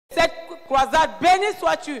cette croisade. Béni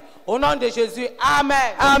sois-tu au nom de Jésus.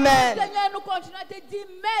 Amen. Amen. Seigneur, nous continuons à te dire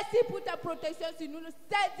merci pour ta protection sur nous le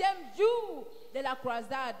 7e jour de la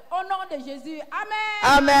croisade. Au nom de Jésus. Amen.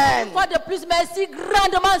 Amen. Une fois de plus, merci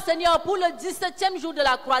grandement, Seigneur, pour le 17e jour de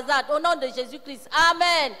la croisade. Au nom de Jésus-Christ.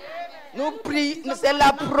 Amen. Nous prions, c'est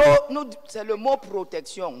le mot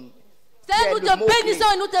protection. Seigneur, nous te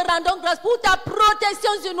bénissons et nous te rendons grâce pour ta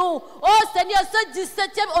protection sur nous. Oh Seigneur, ce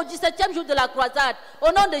 17e jour de la croisade.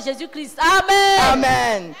 Au nom de Jésus-Christ. Amen.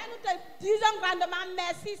 Amen. Et nous te disons grandement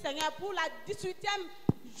merci, Seigneur, pour la 18e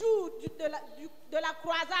jour de la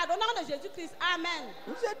croisade. Au nom de Jésus-Christ. Amen.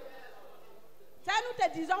 Seigneur, nous te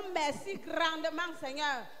disons merci grandement,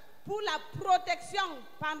 Seigneur, pour la protection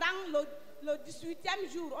pendant le 18e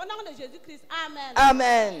jour. Au nom de Jésus-Christ. Amen.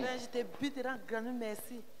 Amen. Je te rends grandement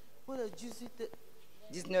merci pour le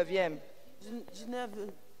 19e. 19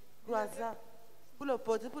 croisade, pour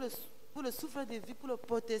le souffle de vie, pour la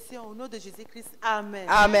protection au nom de Jésus-Christ. Amen.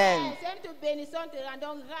 Amen. Seigneur, nous te bénissons, te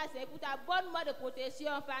rendons grâce pour ta bonne main de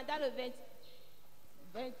protection pendant le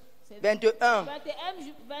 20e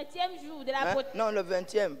jour de la protection. Non, le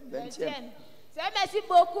 20e. Seigneur, merci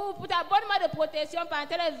beaucoup pour ta bonne main de protection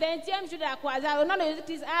pendant le 20e jour de la croisade. Au nom de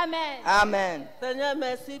Jésus-Christ. Amen. Amen. Seigneur,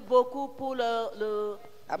 merci beaucoup pour la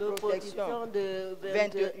protection de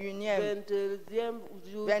 21e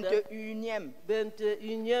jour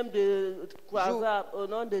 21e de croisade au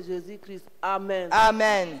nom de Jésus-Christ. Amen.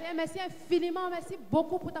 Amen. Seigneur, merci infiniment, merci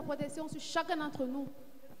beaucoup pour ta protection sur chacun d'entre nous.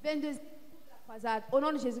 22e croisade au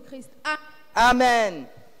nom de Jésus-Christ. Amen.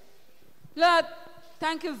 Lord,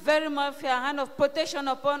 thank you very much for your hand of protection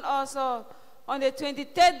upon us all on the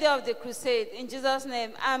 23rd day of the crusade. In Jesus'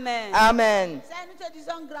 name, amen. Amen. Seigneur, nous te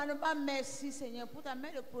disons grandement merci, Seigneur, pour ta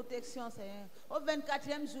main de protection, Seigneur. Au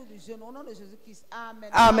 24e jour du jeûne, au nom de Jésus-Christ. Amen.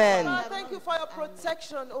 Amen. Lord, thank you for your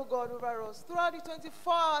protection, oh God, over us throughout the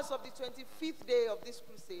 24 hours of the 25th day of this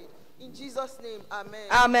crusade. In Jesus' name, amen.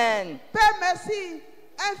 Amen. Père, merci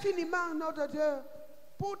infiniment, notre Dieu,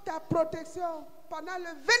 pour ta protection pendant le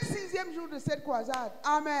 26e jour de cette croisade.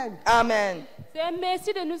 Amen. Amen. Seigneur,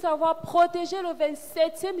 merci de nous avoir protégés le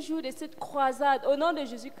 27e jour de cette croisade. Au nom de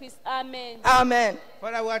Jésus-Christ. Amen. Amen.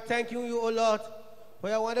 Father, we are thanking you, O Lord, for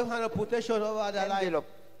your wonderful hand of protection over our life.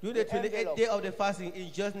 Do the 28th day of the fasting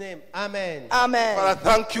in Jesus' name. Amen. Amen. Father,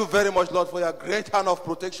 thank you very much, Lord, for your great hand of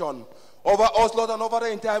protection over us, Lord, and over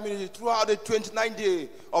the entire ministry throughout the 29th day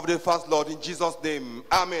of the fast, Lord, in Jesus' name.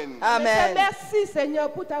 Amen. Amen. Merci,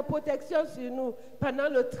 Seigneur, pour ta protection sur nous pendant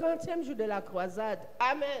le 30e jour de la croisade.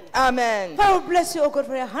 Amen. Amen. Father, we bless you, O God,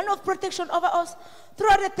 for your hand of protection over us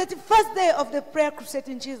throughout the 31st day of the prayer crusade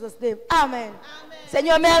in Jesus' name. Amen.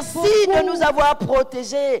 Seigneur, merci de nous avoir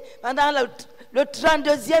protégés pendant le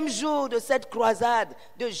 32e jour de cette croisade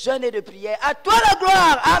de jeûne et de prière. À toi la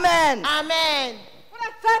gloire. Amen. Amen.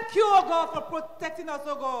 Thank you, oh God, for protecting us,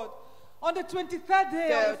 oh God. On the 23rd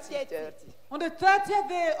day, on the 30th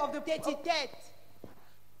day of the 33rd.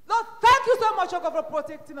 Lord, thank you so much, oh God, for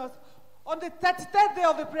protecting us. On the 33rd day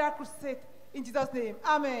of the prayer crusade, in Jesus' name.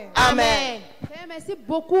 Amen. Amen. Seigneur, merci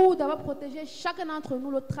beaucoup d'avoir protégé chacun d'entre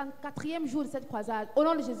nous le 34e jour de cette croisade. Au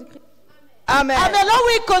nom de Jésus-Christ. Amen. Amen. Lord,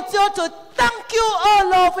 we continue to thank you, oh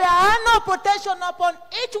Lord, for your hand of protection upon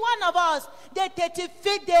each one of us. The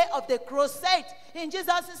 35th day of the crusade. In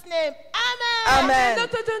Jesus' name. Amen. Amen. Nous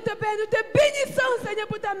te bénissons, Seigneur,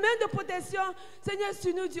 pour ta main de protection, Seigneur,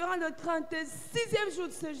 sur nous durant le 36e jour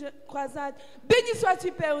de cette croisade. Béni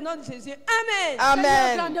sois-tu, Père, au nom de Jésus. Amen. Amen.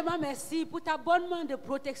 Seigneur, grandement merci pour ta bonne main de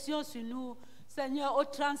protection sur nous, Seigneur, au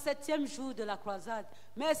 37e jour de la croisade.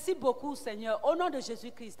 Merci beaucoup, Seigneur, au nom de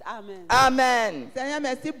Jésus-Christ. Amen. Amen. Seigneur,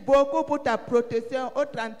 merci beaucoup pour ta protection au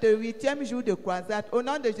 38e jour de croisade. Au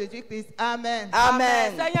nom de Jésus-Christ. Amen.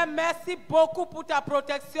 Amen. Seigneur, merci beaucoup pour ta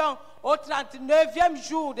protection au 39e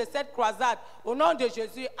jour de cette croisade. Au nom de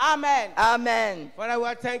Jésus. Amen. Amen. Father, we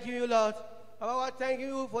are thanking you, Lord. Father, we are thanking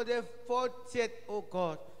you for the 40th, oh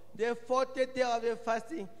God, the 40th day of the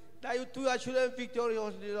fasting, that you two are children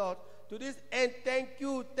victoriously, Lord. To this end, thank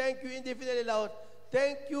you indefinitely, Lord.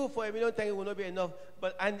 Thank you for a million thank you will not be enough,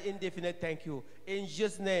 but an indefinite thank you. In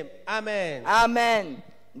Jesus' name, amen. Amen.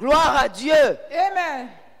 Gloire à Dieu. Amen.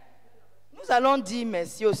 Nous allons dire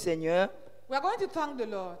merci au Seigneur. We are going to thank the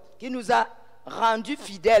Lord. Qui nous a rendus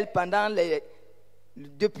fidèles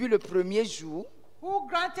depuis le premier jour. Who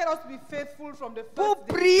granted us to be faithful from the Pour first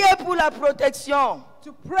day. prier pour la protection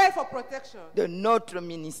To pray for protection. de notre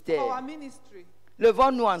ministère. Our ministry.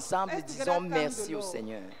 Levons-nous ensemble et Let's disons together thank merci the au Lord.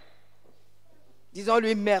 Seigneur.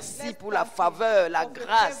 Disons-lui merci Let's pour la thank faveur, him la of the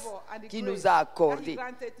grâce favor and the qu'il grace nous a accordée. that he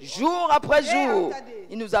granted to us. Jour après Day jour, after day.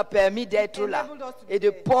 il nous a permis d'être là enabled us to be et de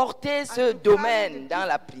there porter ce and to carry domaine the dans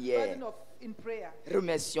la burden prière. of in prayer.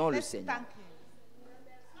 Remercions le Let's Seigneur. thank him.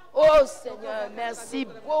 Oh Seigneur, merci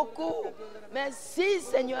beaucoup. Merci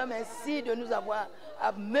Seigneur, merci de nous avoir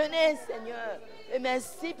amenés Seigneur. Et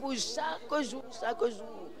merci pour chaque jour,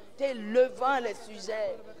 t'élevant les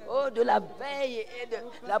sujets de la veille et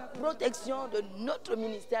de la protection de notre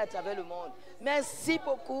ministère à travers le monde. Merci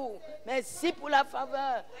beaucoup. Merci pour la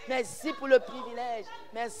faveur. Merci pour le privilège.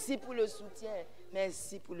 Merci pour le soutien.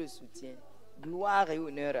 Merci pour le soutien. Gloire et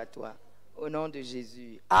honneur à toi. Au nom de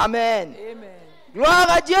Jésus. Amen. Amen. Gloire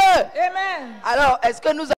à Dieu. Amen. Alors, est-ce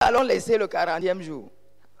que nous allons laisser le 40e jour?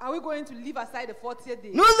 Are we going to leave aside the 40th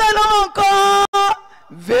day? Nous allons encore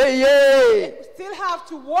veiller We still have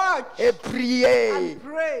to watch et prier and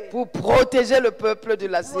pray pour protéger le peuple de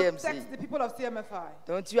la CMC. protect the people of CMFI.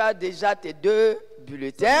 Donc, tu as déjà tes 2 You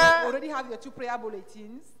bulletins. already have your 2 prayer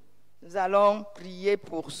bulletins. Nous allons prier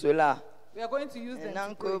pour cela. We are going to use them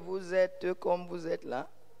Maintenant to que pray. vous êtes comme vous êtes là.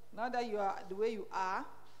 Now that you are the way you are,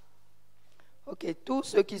 Ok, tous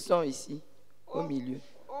ceux qui sont ici, au milieu.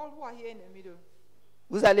 all who are here in the middle,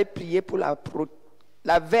 Vous allez prier pour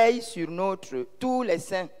la veille sur tous les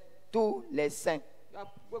saints.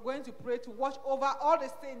 we're going to pray to watch over all the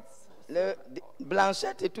saints.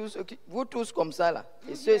 Blanchette et tous ceux vous tous comme ça là,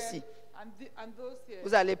 et ceux-ci. And those here.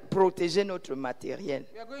 Vous allez protéger notre matériel.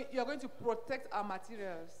 You are going to protect our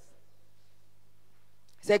materials.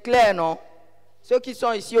 C'est clair, non? Ceux qui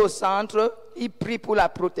sont ici au centre, ils prient pour la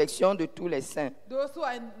protection de tous les saints. Those who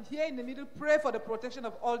are here in the middle, pray for the protection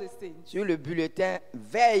of all the saints. Sur le bulletin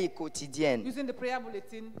veille quotidienne. Using the prayer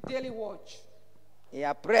bulletin, daily watch. Et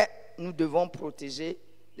après, nous devons protéger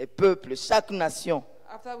les peuples, chaque nation.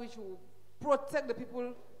 After which we will protect the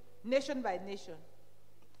people nation by nation.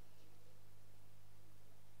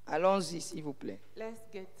 Allons-y, s'il vous plaît. Let's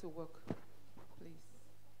get to work, please.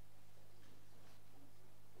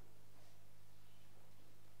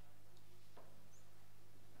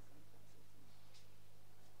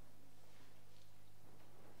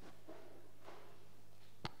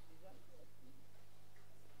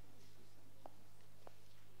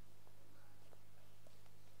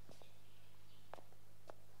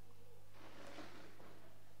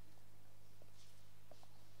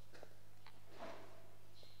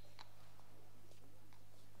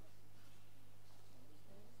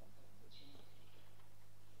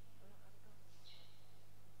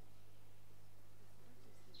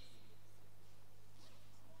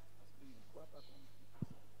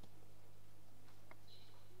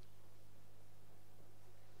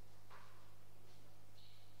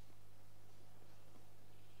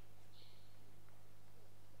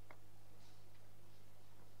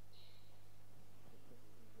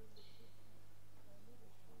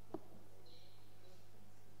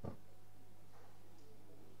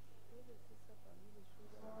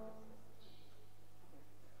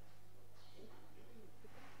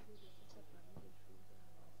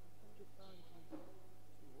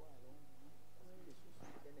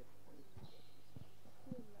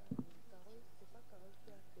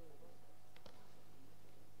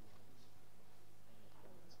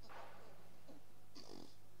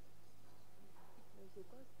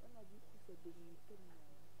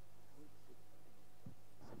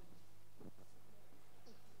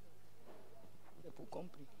 C'est pour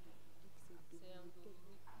compris.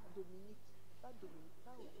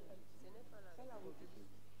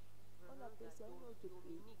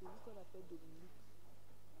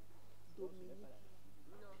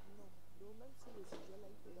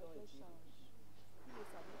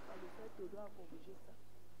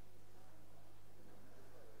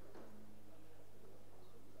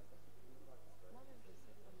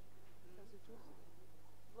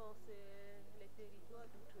 Bon, c'est les territoires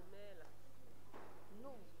d'outre-mer là.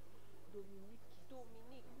 Non, Dominica,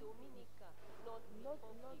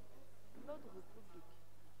 notre république.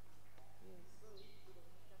 Yes.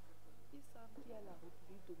 Il semble qu'il y a la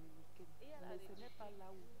République dominicaine, mais ce n'est pas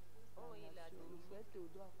là où le frère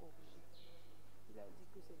Théodore a corrigé. Il a dit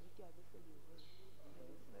que c'est lui qui avait fait l'erreur. Mais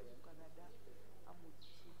le frère du Canada a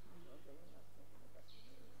modifié.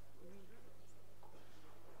 Oui.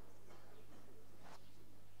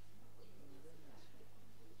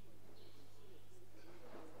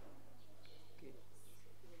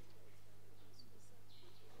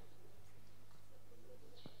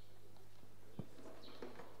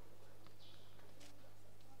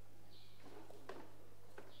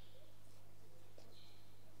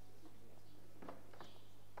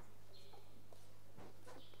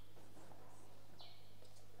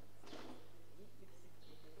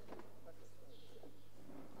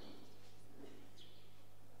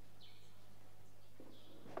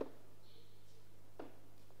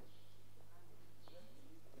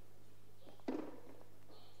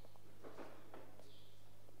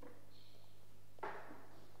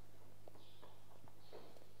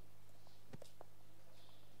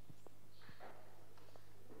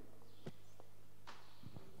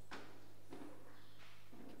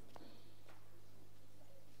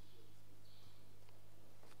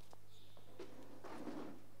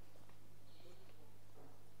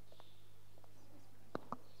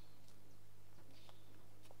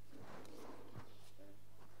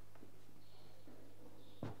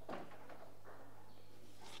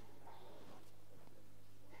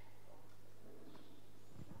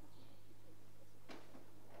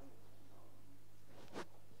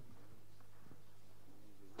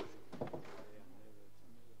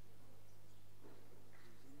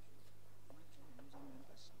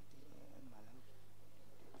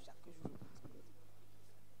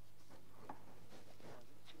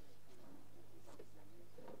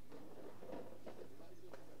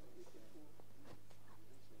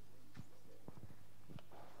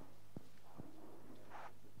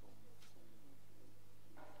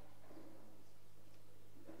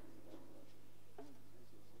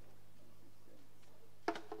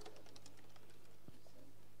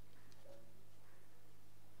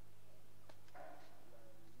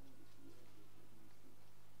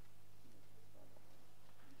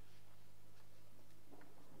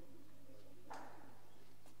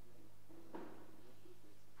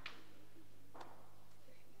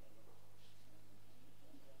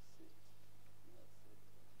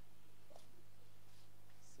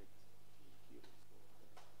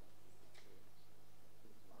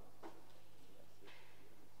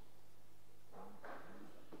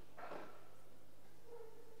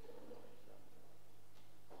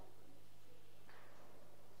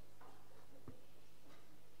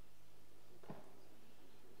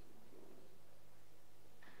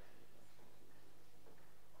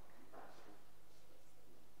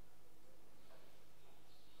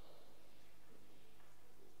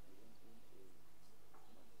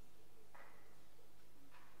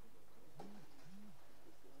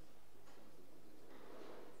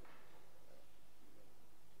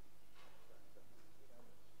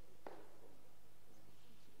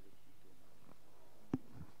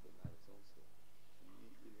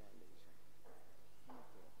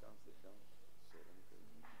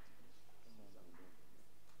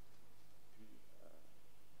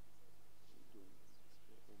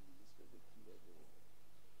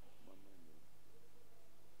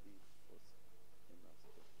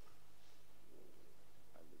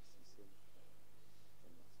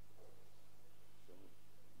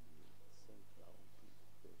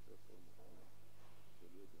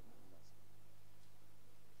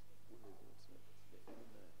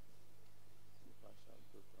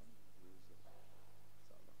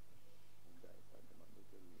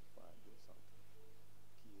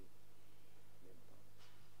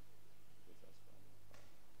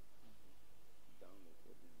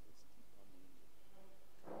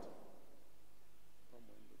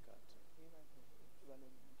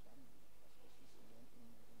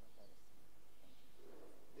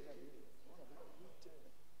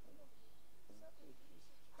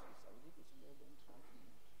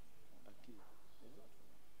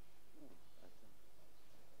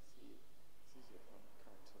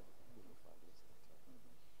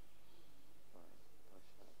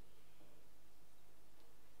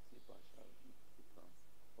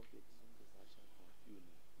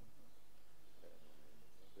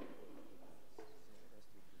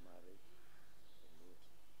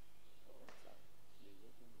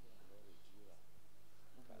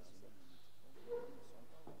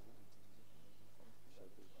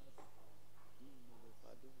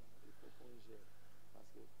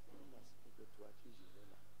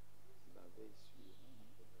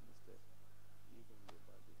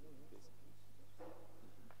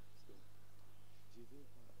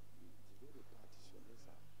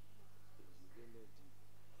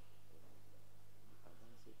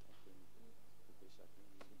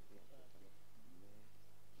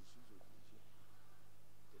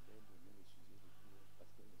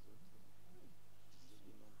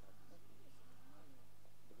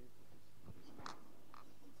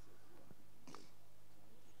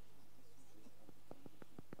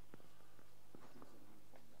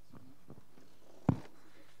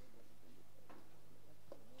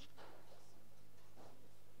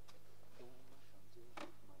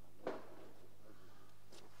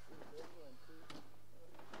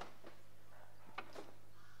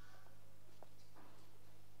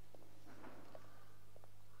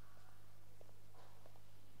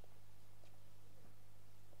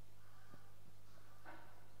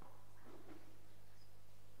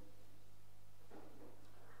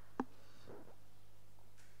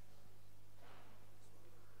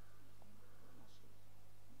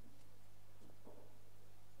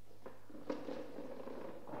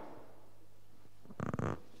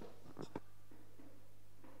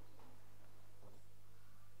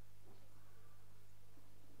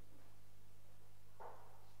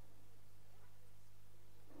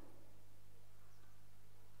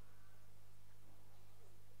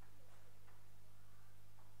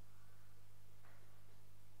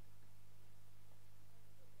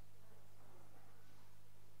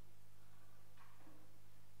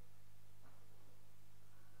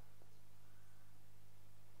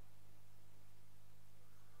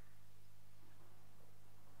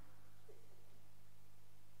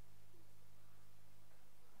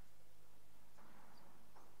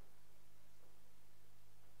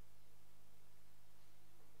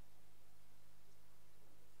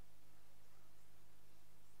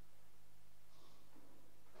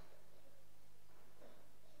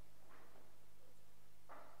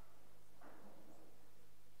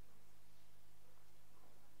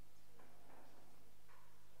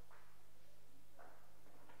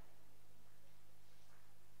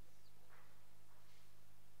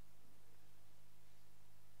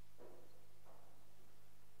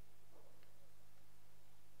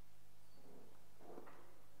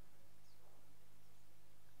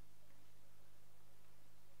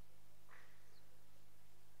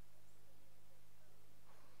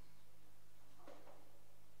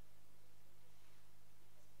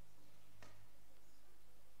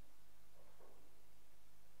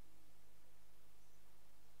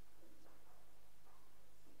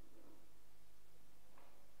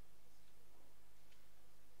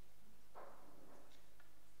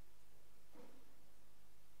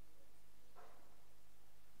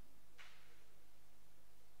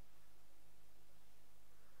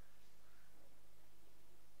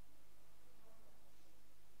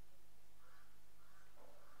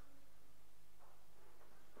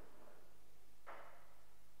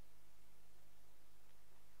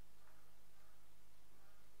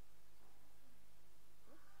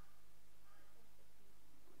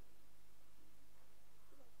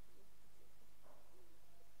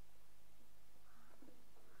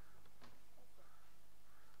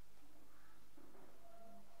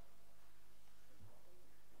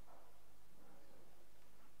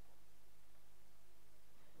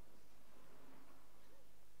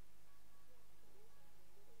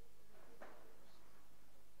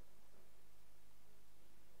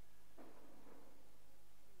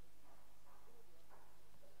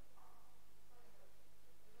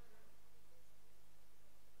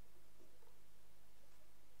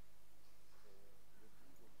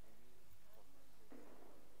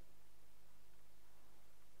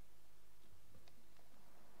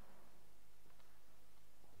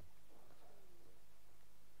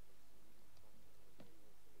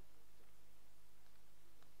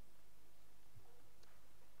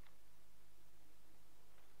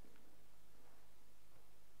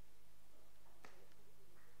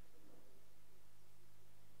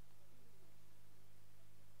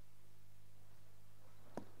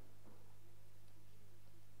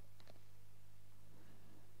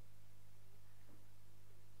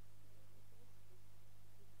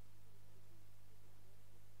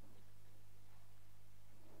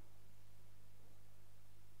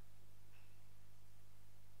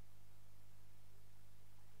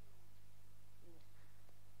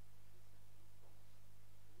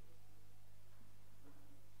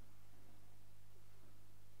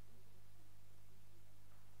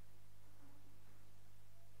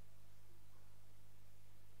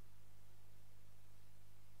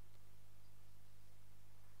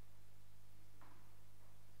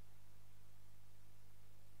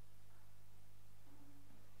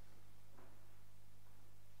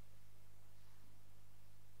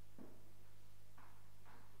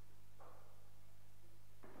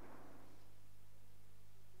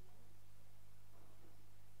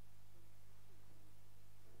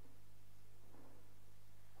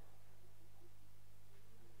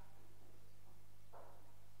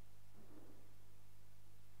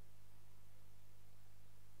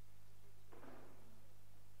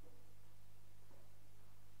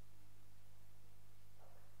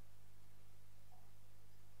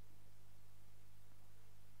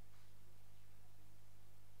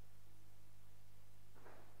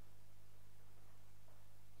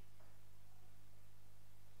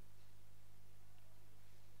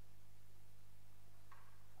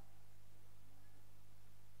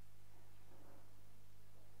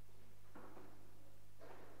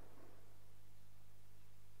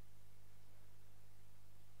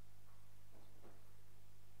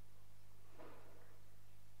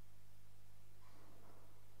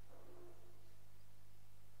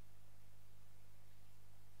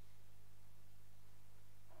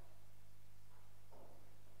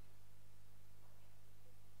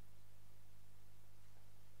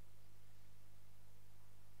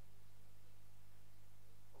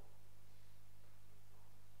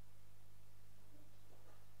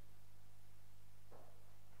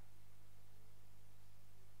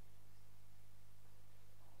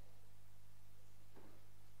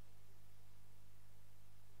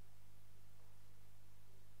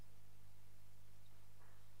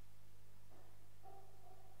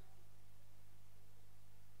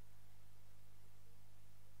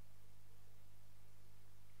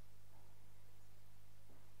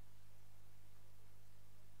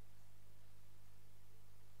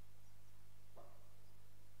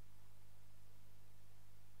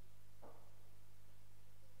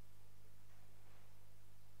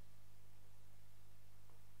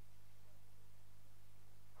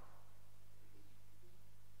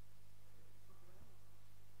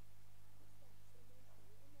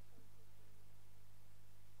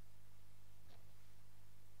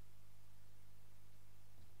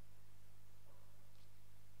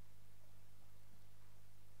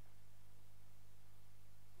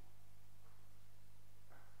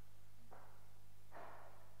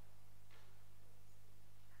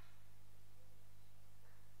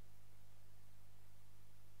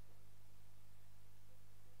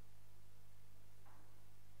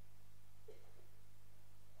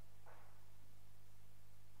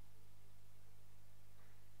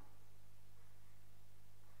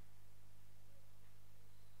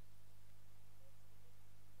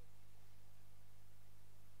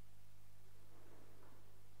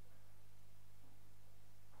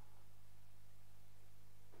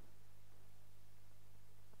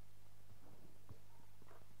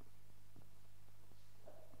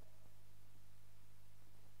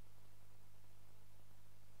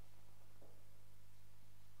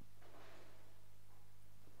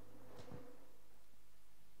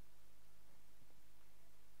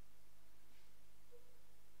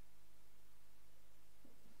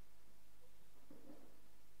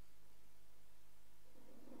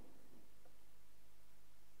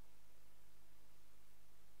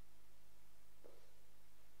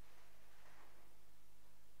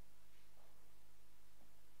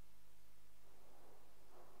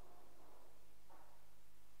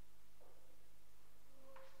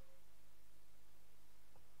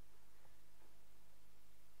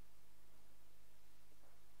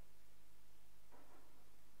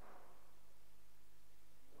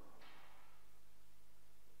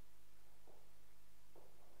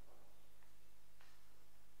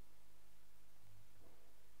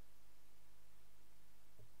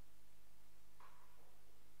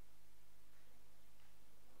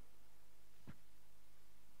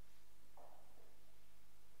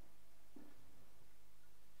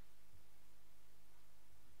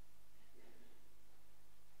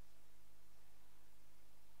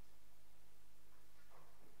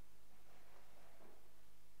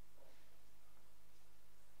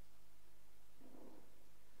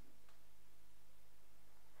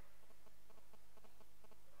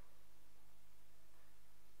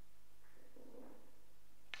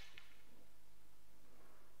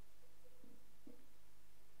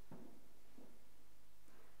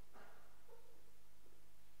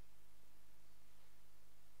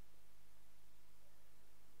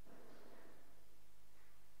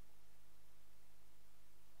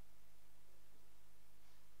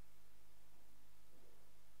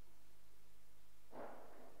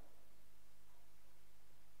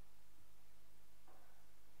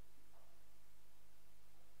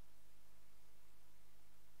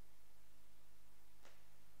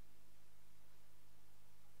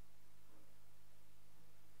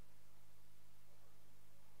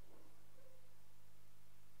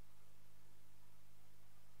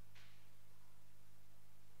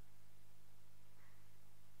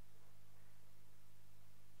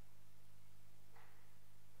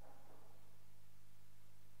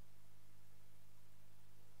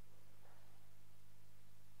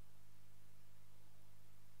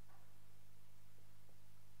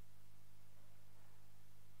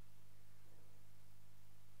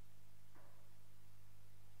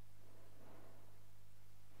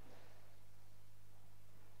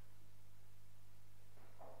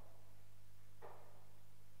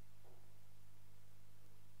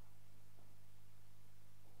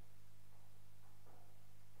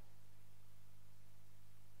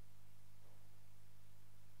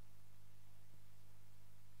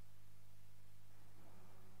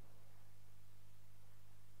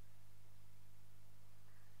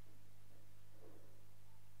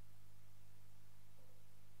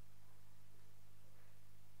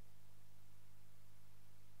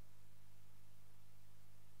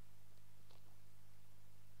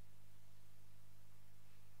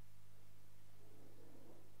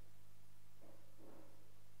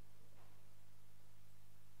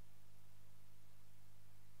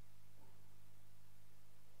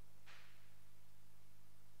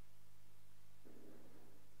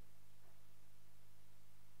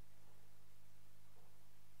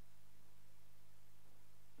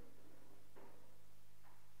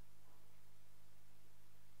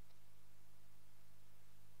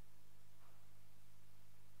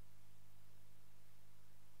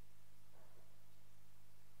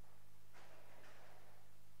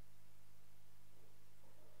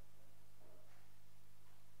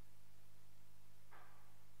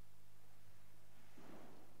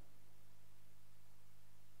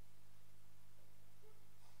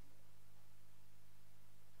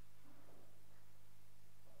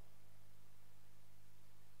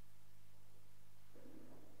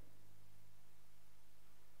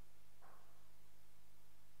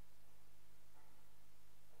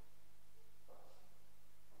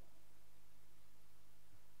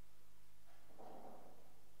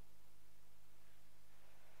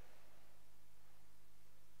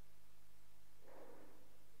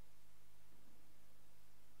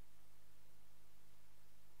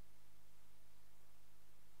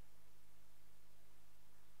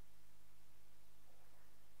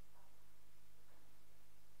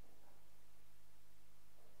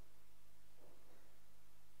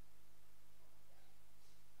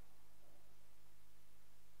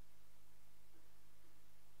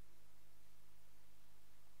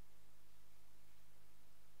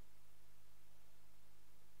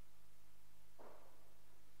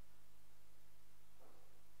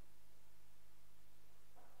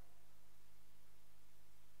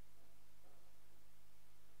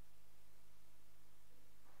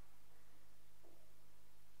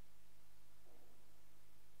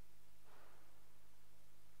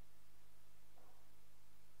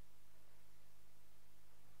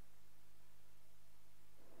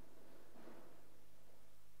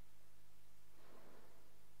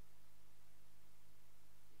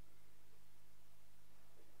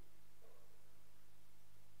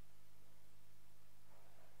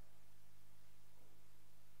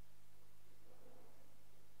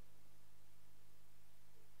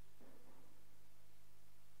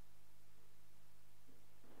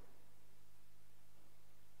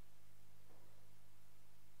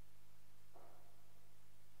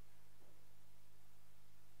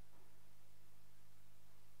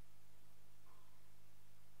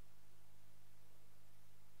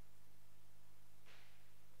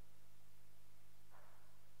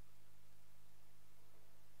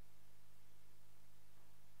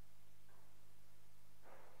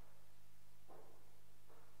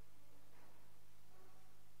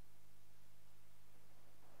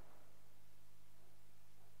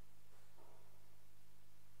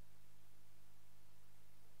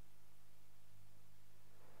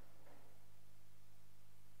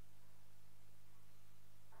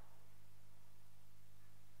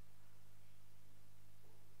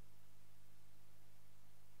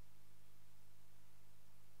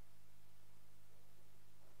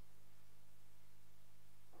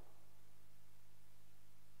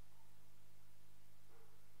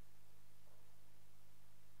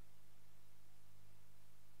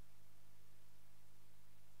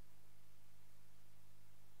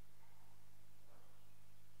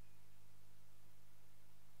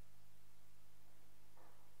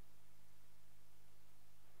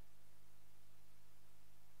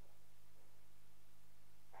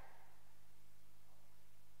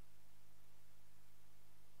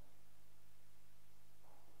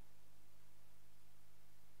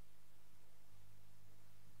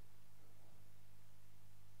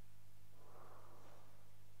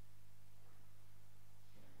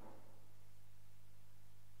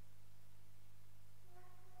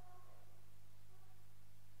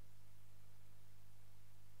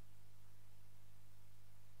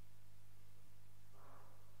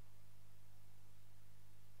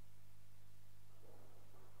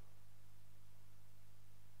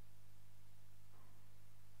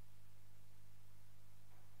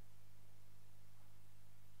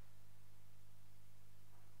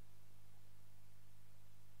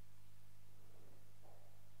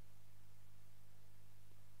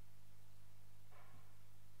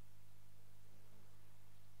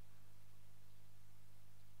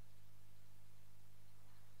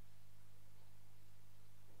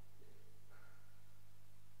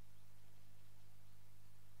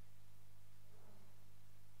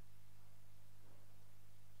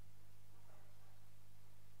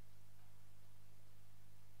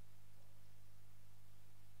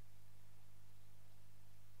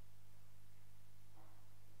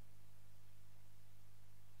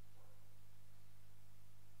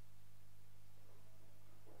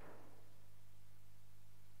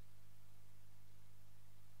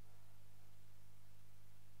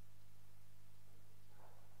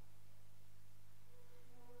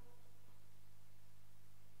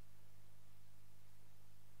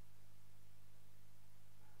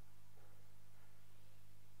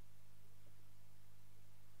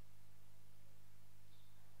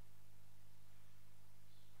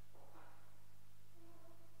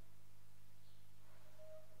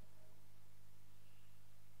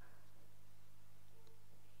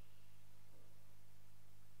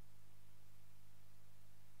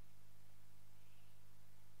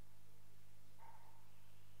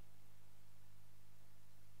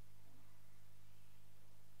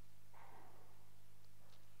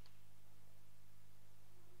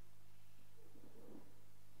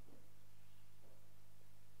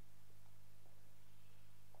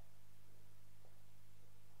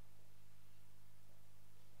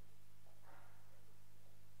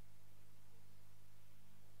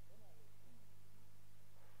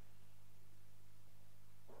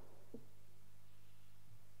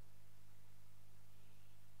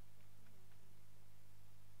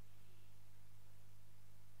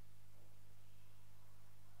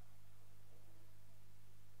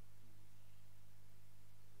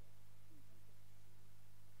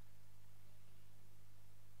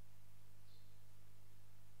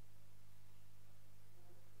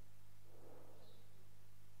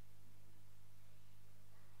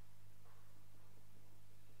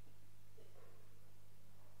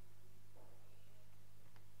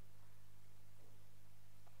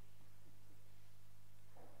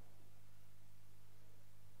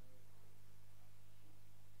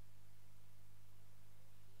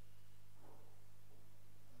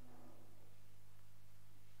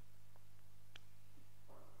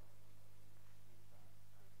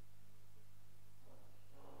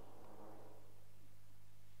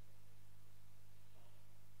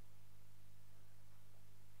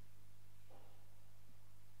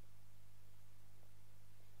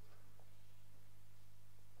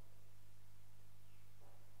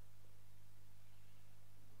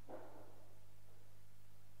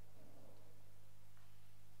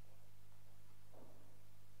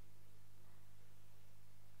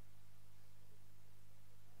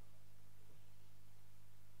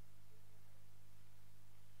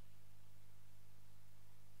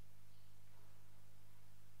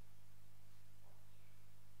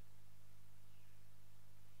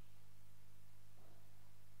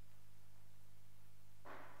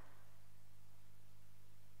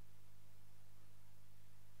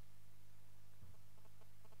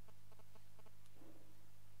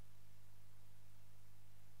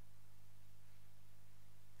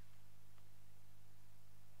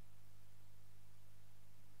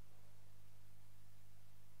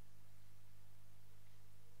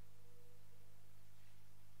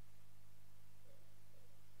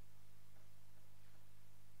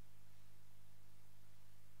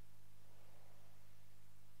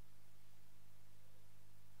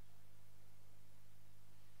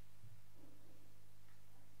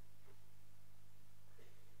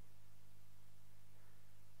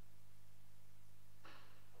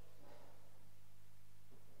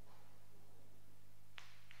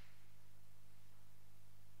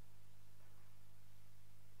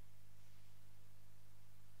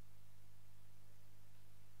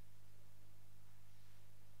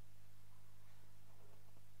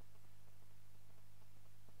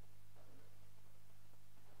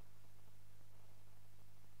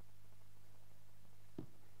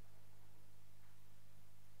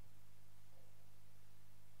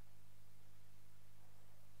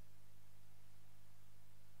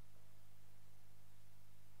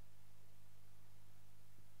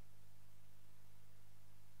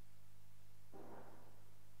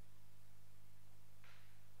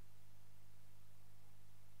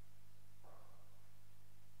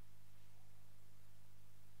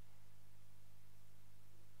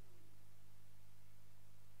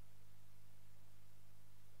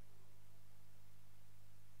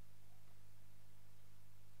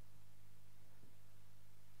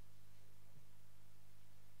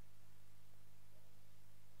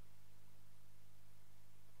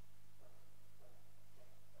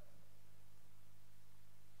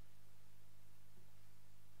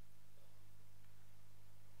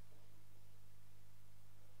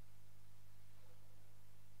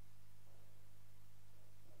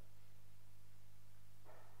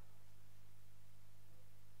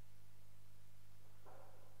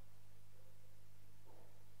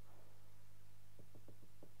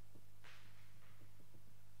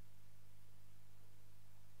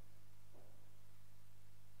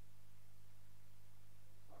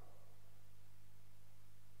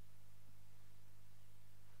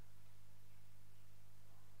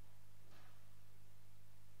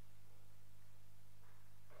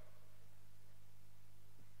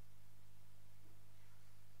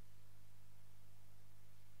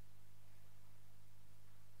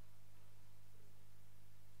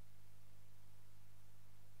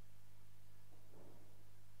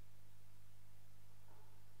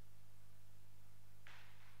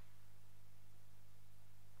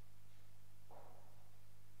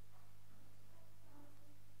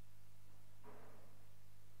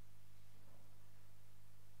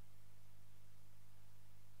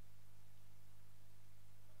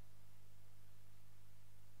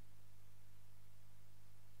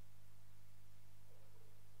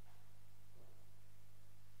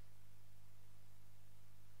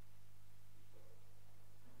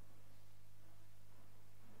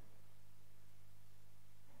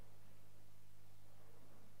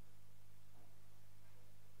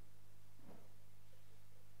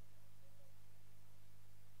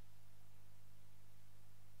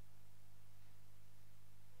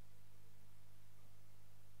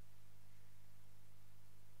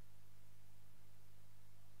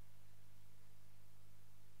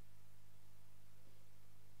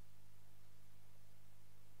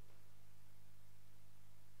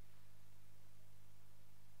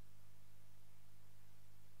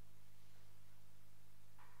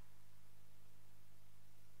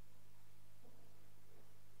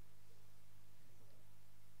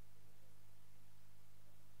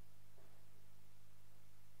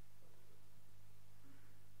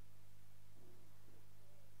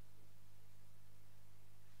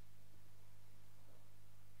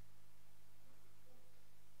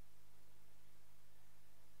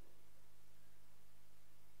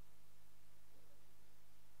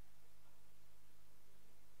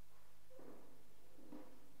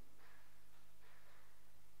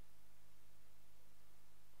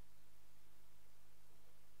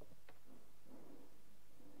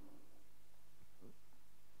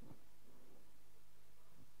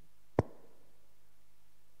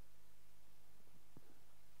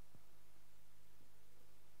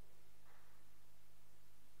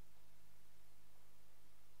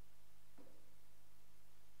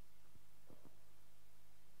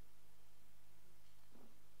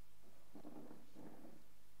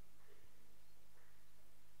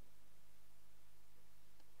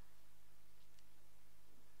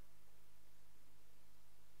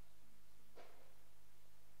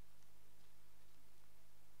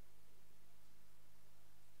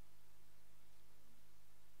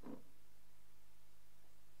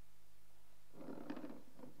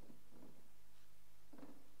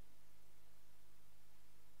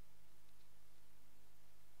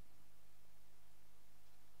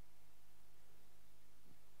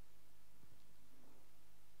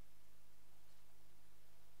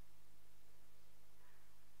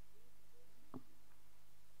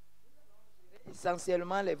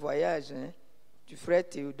 essentiellement les voyages du frère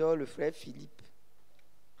Théodore, le frère Philippe.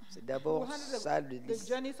 C'est d'abord ça le the liste.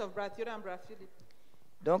 journeys of Brother Theodore and Brother Philip.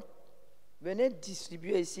 Donc, venez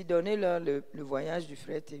distribuer ici, donnez-leur le voyage du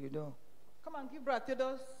frère Théodore. Come and give Brother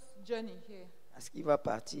Theodore's journey here. Parce qu'il va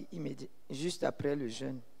partir juste après le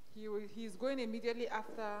jeûne. He's going immediately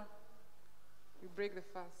after we break the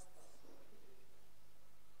fast.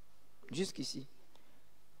 Jusqu'ici.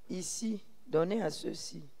 Ici, donnez à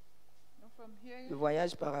ceux-ci From here, le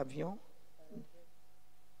voyage par avion,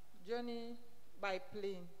 journey by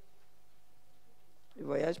plane. le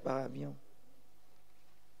voyage par avion.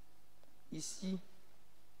 Ici,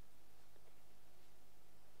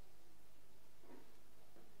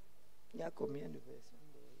 il y a combien de personnes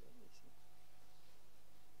ici?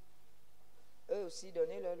 Eux aussi,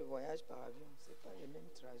 donnez-leur le voyage par avion. Ce n'est pas le même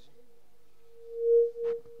trajet.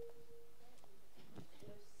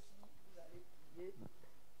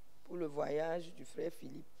 Pour le voyage du frère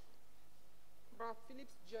Philippe. Brother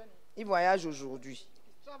Philip's journey. Il voyage aujourd'hui.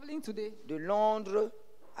 He's traveling today. De Londres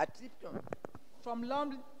à Tipton. From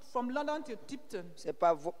London to Tipton. C'est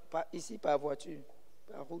pas ici par voiture,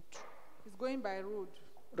 par route. He's going by road.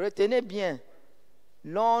 Retenez bien.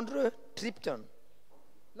 Londres, Tipton.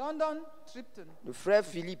 London, Tipton. Le frère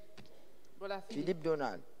Philippe. Brother Philippe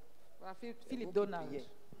Donald. Brother Philip Donald.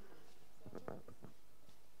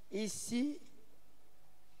 Ici,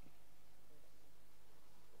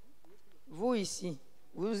 vous ici,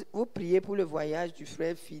 vous priez pour le voyage du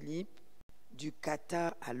frère Philippe du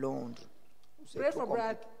Qatar à Londres. Pray for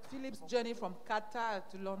Brother Philip's journey from Qatar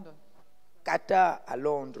to London. Qatar à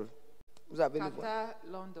Londres. Vous avez le voyage. Qatar,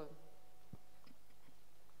 London.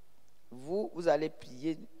 Vous allez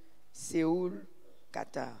prier Séoul,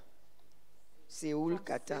 Qatar. Séoul,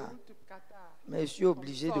 Qatar. Mais je suis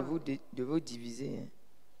obligé de vous diviser. Hein.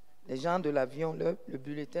 Les gens de l'avion, le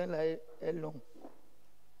bulletin là est long.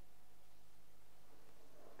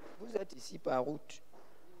 Vous êtes ici par route.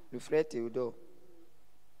 Le frère Théodore.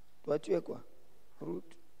 Toi, tu es quoi?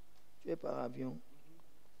 Route. Tu es par avion.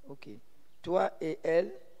 Ok. Toi et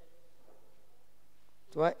elle.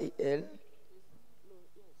 Toi et elle.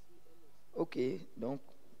 Ok. Donc,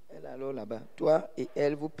 elle alors là-bas. Toi et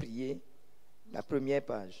elle, vous priez la première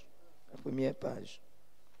page. La première page.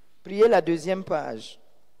 Priez la deuxième page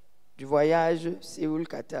du voyage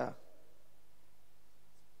Séoul-Qatar.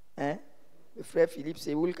 Hein? Le frère Philippe,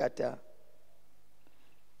 Séoul-Qatar.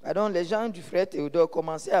 Pardon, les gens du frère Théodore,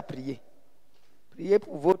 commencez à prier. Priez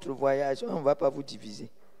pour votre voyage. On ne va pas vous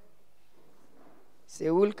diviser.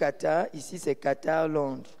 Séoul-Qatar, ici c'est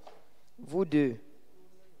Qatar-Londres. Vous deux,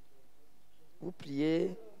 vous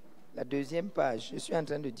priez la deuxième page. Je suis en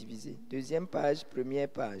train de diviser. Deuxième page, première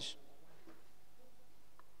page.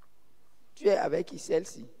 Tu es avec qui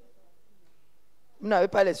celle-ci? Vous n'avez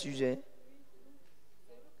pas les sujets?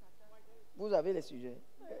 Vous avez les sujets?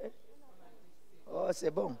 Oh, c'est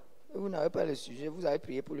bon. Vous n'avez pas le sujet, vous avez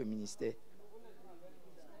prié pour le ministère.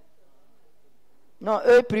 Non,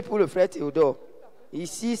 eux prient pour le frère Théodore.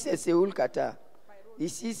 Ici, c'est Séoul, Qatar.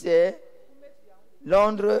 Ici, c'est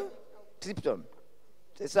Londres, Tipton.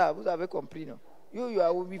 C'est ça, vous avez compris, non? You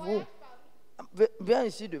are with vous. Viens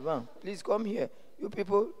ici devant. Please come here. You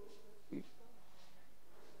people.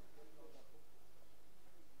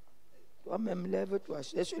 Toi-même, lève-toi.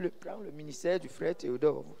 Prends le ministère du frère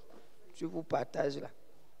Théodore. Je vous partage là.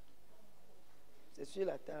 C'est sur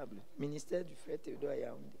la table. Ministère du frère Théodore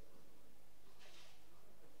Yaoundé.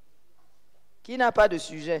 Qui n'a pas de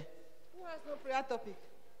sujet? Who has no prayer topic?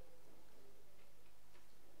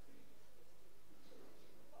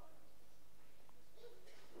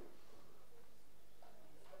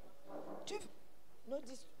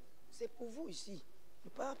 C'est pour vous ici.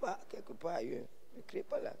 Ne pars pas quelque part ailleurs. Ne crée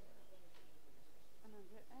pas là.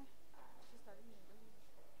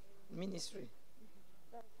 Ministry.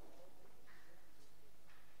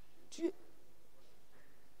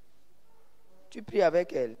 Tu pries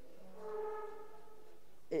avec elle.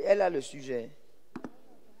 Et elle a le sujet.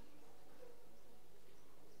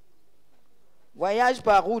 Voyage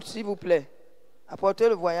par route, s'il vous plaît. Apportez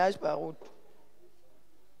le voyage par route.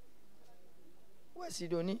 Où est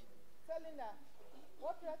Sidonie? Linda,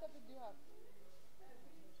 what prayer topic do you have?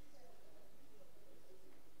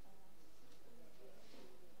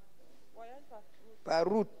 Voyage par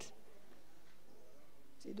route.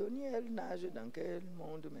 Sidonie, elle nage dans quel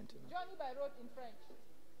monde maintenant? Journey by road in French.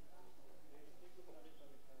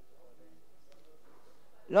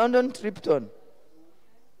 London, Tipton.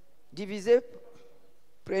 Divisez.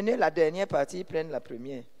 Prenez la dernière partie, prenez la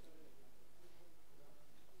première.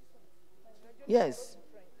 Yes.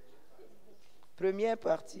 Première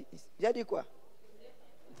partie. J'ai dit quoi?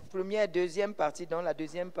 Première, deuxième partie, dans la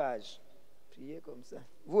deuxième page. Priez comme ça.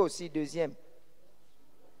 Vous aussi, deuxième.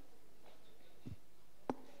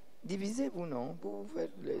 Divisez-vous, non? Vous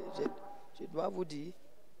faites je dois vous dire.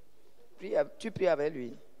 Tu pries avec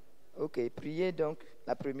lui. Ok, priez donc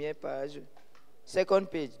la première page. Second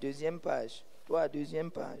page, deuxième page. Toi,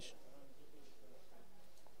 deuxième page.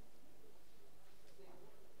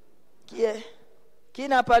 Qui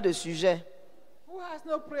n'a pas de sujet? Who has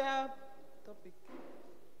no prayer topic?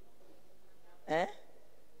 Hein?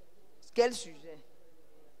 Quel sujet?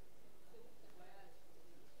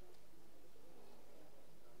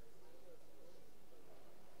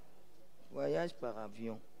 Voyage par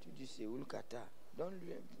avion. Tu dis Séoul, Qatar.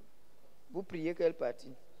 Donne-lui un peu. Vous priez quelle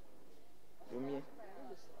partie? Premier.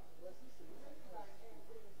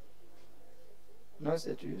 Non,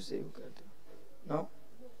 c'est toujours Séoul, Qatar. Non?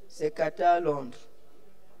 C'est Qatar, Londres.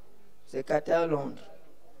 C'est Qatar, Londres.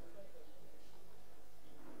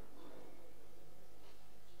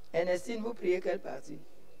 Ernestine, vous priez quelle partie?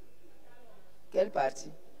 Quelle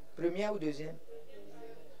partie? Première ou deuxième?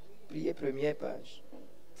 Priez première page.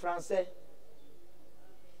 Français.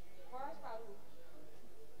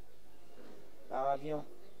 Par avion.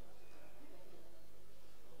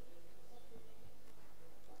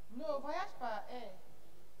 Non, voyage par air.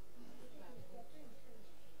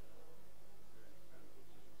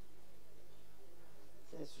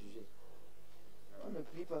 C'est un sujet. On ne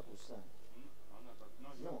prie pas pour ça.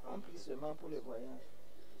 Non, on prie seulement pour les voyages.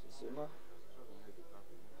 C'est seulement.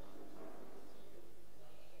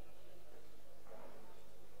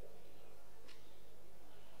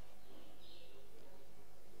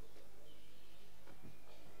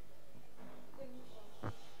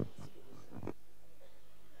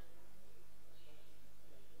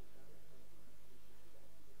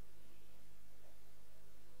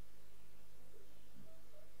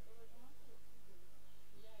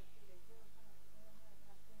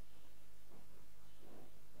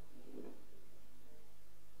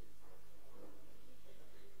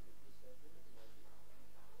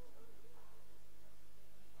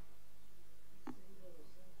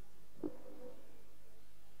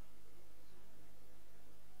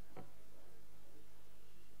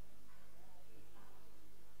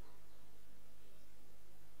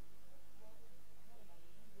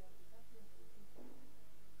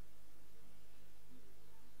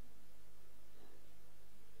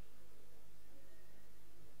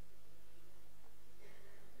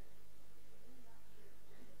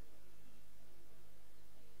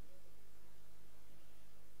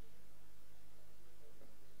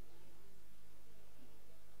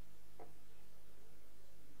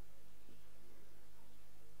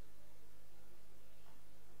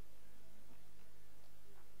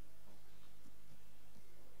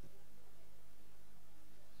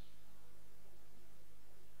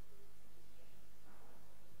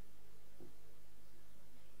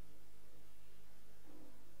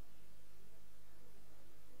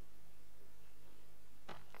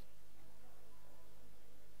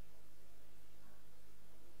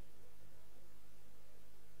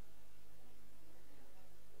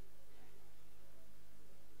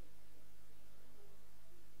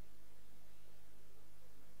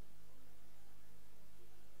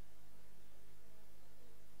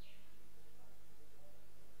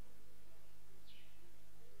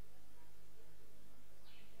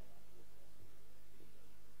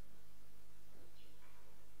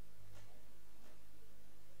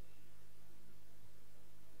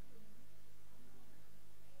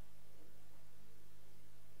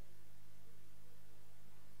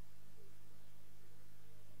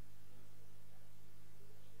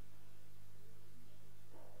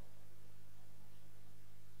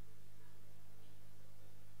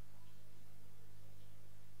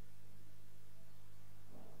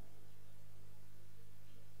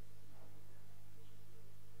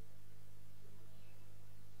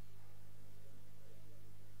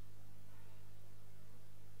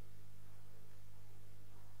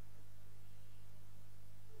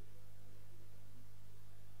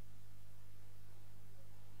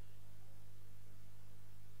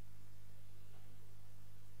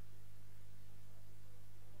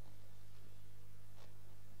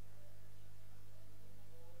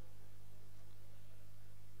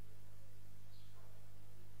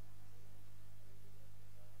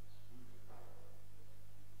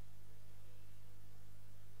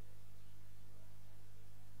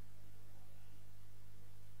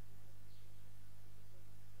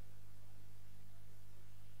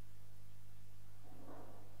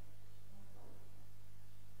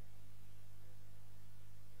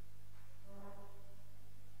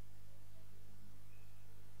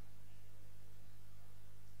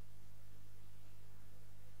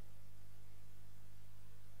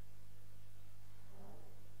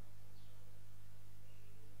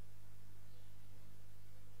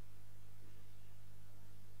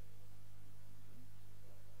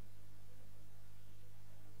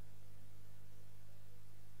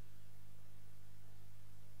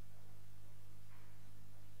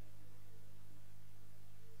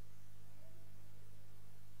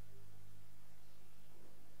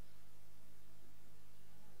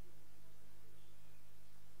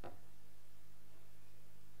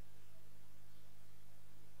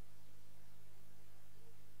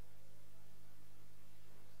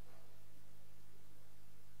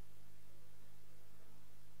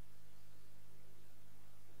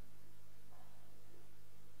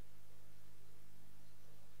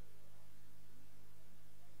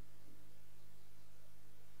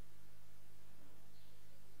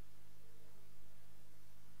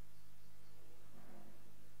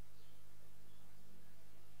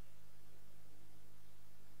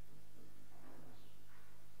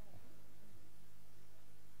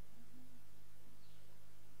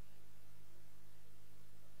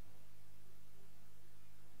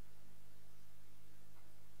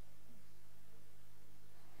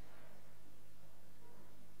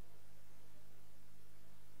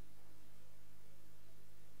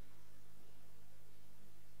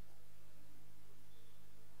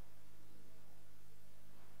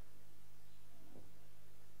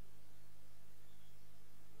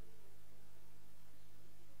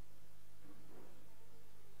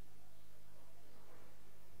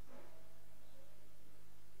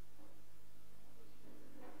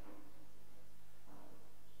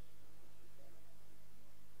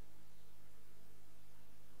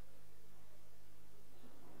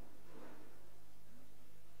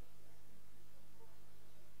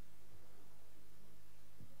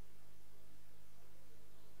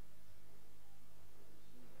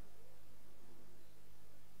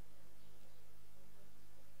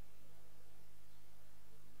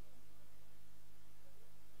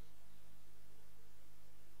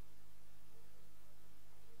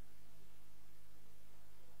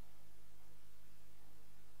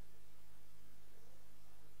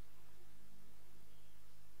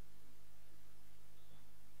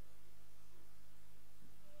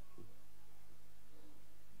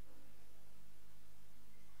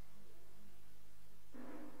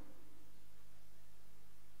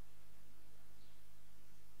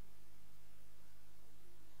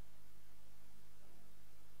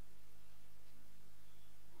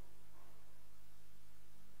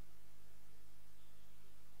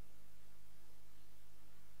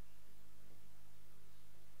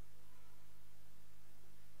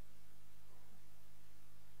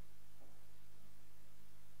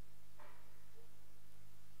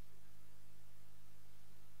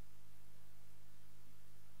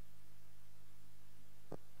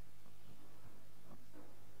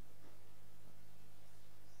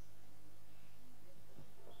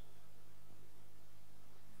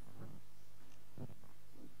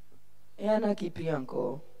 y en a qui prient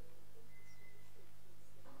encore.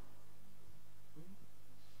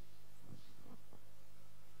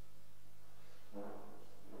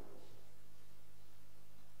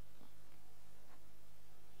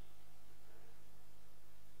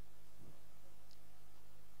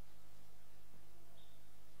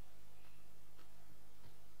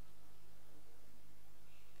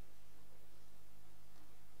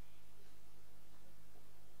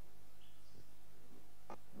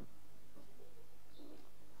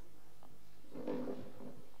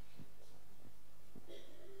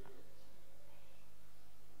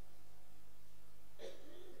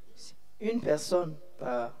 Une personne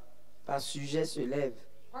par sujet se lève.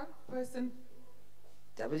 One person.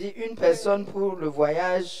 Ça veut dire une personne pour le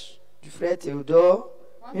voyage du frère Théodore,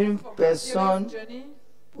 une personne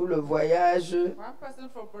pour le voyage One person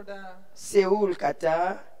for brother. Séoul,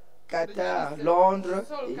 Qatar, Qatar, Londres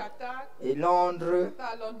et Londres,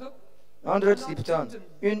 Londres, Tripton.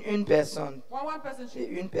 Une personne. One person Et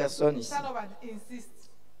une personne ici. stand up and insist.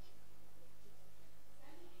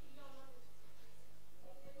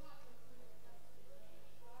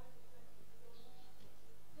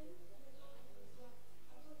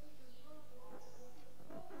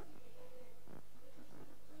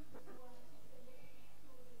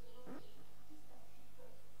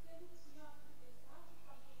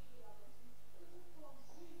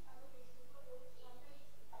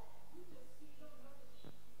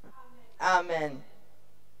 Amen.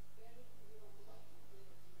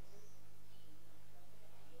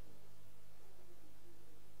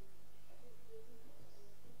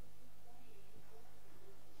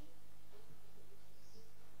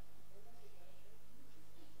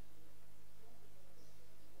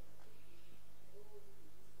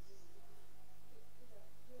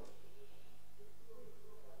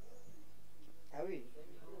 Ah oui.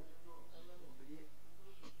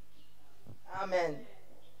 Amen.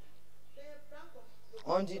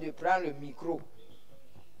 On dit de prendre le micro.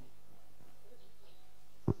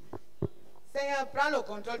 Seigneur, prends le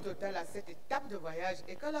contrôle total à cette étape de voyage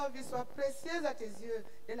et que la vie soit précieuse à tes yeux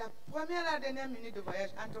de la première à la dernière minute de voyage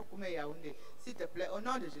entre Koume et Yaoundé. S'il te plaît, au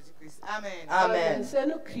nom de Jésus-Christ. Amen. Amen.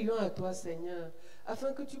 Seigneur, nous crions à toi, Seigneur,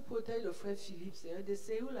 afin que tu protèges le frère Philippe, Seigneur, de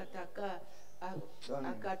Séoul à Taka, à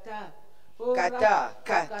Qatar.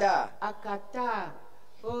 Qatar. À Qatar.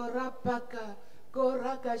 Au Rapaka.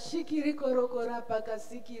 Koraka shikiri korokora paka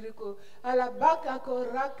sikiriko alabaka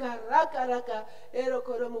koraka raka raka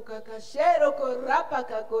erokoro mukaka shero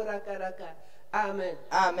korapaka koraka raka. Amen.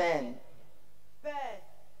 Amen. Père,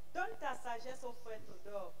 donne ta sagesse au frère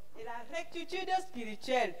Théodore et la rectitude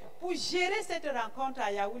spirituelle pour gérer cette rencontre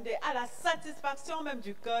à Yaoundé à la satisfaction même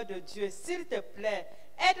du cœur de Dieu. S'il te plaît,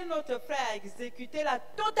 aide notre frère à exécuter la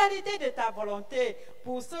totalité de ta volonté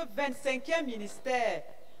pour ce 25e ministère.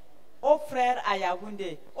 Aux frères à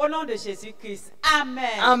Yaoundé, au nom de Jésus-Christ.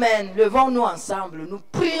 Amen. Amen. Levons-nous ensemble. Nous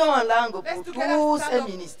prions en langue pour tous ces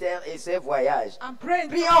ministères et ces voyages.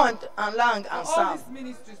 Prions en langue ensemble.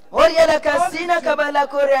 Oriala kasina kabala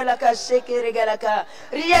koreala kasheke regalaka.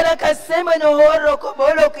 Riala kasema no horo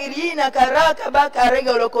kobolo kirina karaka baka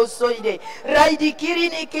regalo kosoide. Raidi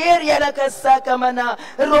kirini keriala kasaka mana.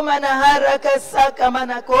 Romana hara kasaka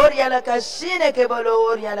mana koriala kashine kebolo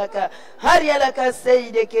oriala ka. Hariala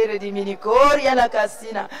kaseide keredi mini koria la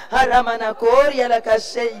kasina haramana koria la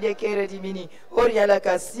kashei de kere dimini oria la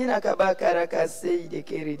kasina kabakara kasei de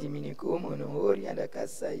kere dimini komono oria la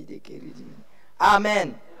kasai de kere dimini.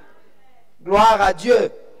 Amen. Gloire à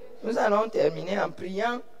Dieu. Nous allons terminer en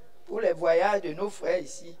priant pour les voyages de nos frères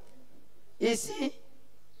ici. Ici,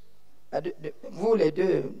 vous les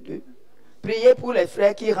deux, priez pour les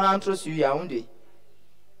frères qui rentrent sur Yaoundé.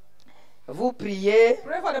 Vous priez.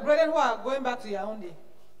 Pray for the brethren who are going back to Yaoundé.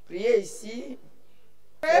 Priez ici.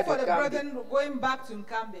 Pray for the brethren going back to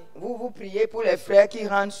Nkambe. Vous priez pour les frères qui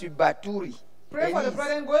rentrent sur Batouri. Pray for the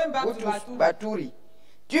brethren going back to Batouri.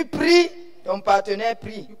 Tu pries, ton partenaire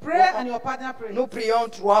prie. You pray and your partner prays. Nous prions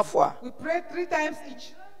 3 fois. We pray 3 times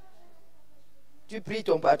each. Tu pries,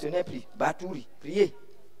 ton partenaire prie. Batouri, priez.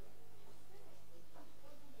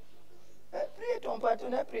 Prie, ton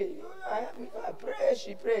partenaire prie. Pray,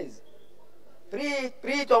 she prays.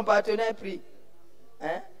 Prie, ton partenaire prie.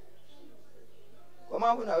 Hein?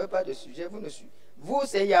 Comment vous n'avez pas de sujet? Vous,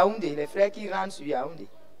 c'est Yaoundé, les frères qui rentrent sur Yaoundé.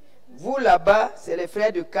 Vous, là-bas, c'est les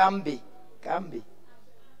frères de Kambe.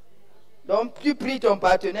 Donc, tu pries, ton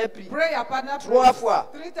partenaire prie. Pray your partner 3 fois.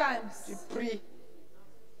 3 times. Tu pries.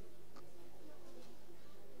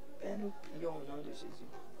 Père, nous prions au nom de Jésus.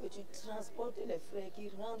 Que tu transportes les frères qui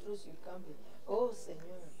rentrent sur Kambe. Oh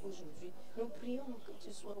Seigneur, aujourd'hui, nous prions que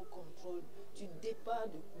tu sois au contrôle du départ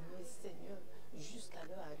de Koume, Seigneur. jusqu'à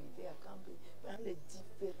leur arrivée à Koume, dans les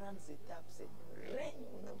différentes étapes, Seigneur. Règne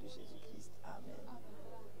au nom de Jésus-Christ. Amen.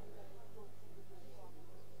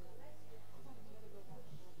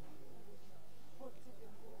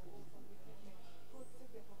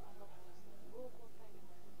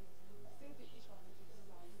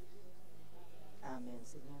 Amen,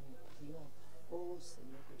 Seigneur, nous prions. Oh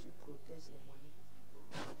Seigneur, que tu protèges les moyens.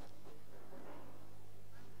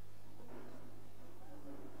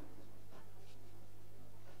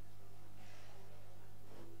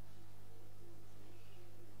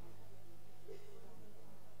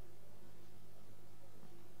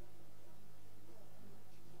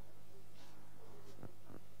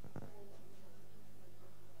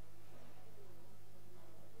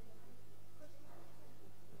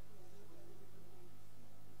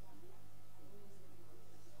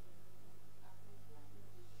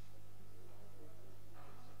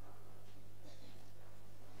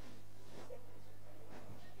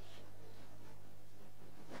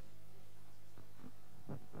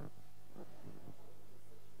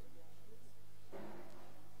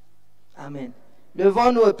 Amen.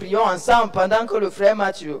 Levons-nous et prions ensemble pendant que le frère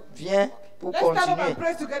Mathieu vient pour Let's stand up continuer. and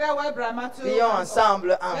pray together while Brother Matthew Prions comes.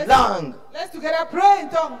 ensemble en Let's- langue. Let's together pray in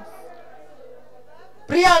tongues.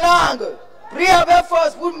 Prie en langue. Prie avec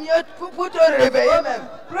force pour te réveiller même.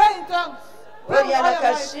 Pray in tongues. Pray with all your might.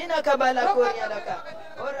 Orialakashina kabala korialaka.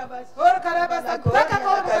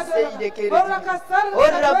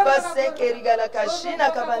 Orabase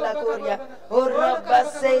kerigalakashina kabala koria.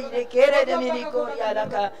 Orabase de kere de mini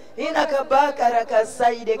korialaka. Inakabaka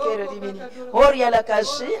rakasai de kere de mini.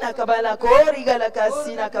 Orialakashina kabala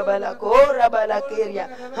korigalakasina kabala korabala keria.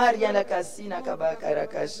 Harialakasina kabaka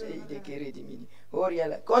rakashai de kere de mini.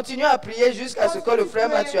 Continuez à prier jusqu'à ce que le frère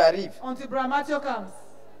Mathieu arrive. Until Brother Matthew comes.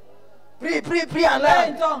 Prie en Pray in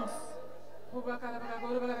langue. tongues.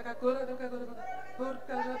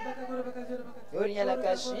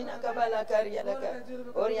 Orialakashina kabala karialaka.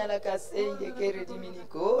 Orialakasei de kere de mini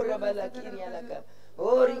korabala kirialaka.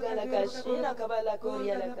 Origalakashina kabala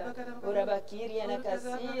korialaka.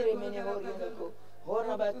 Orabakirialakasire mene horialako.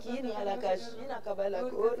 Orabakiri alakashina kabala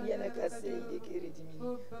kori alakasei de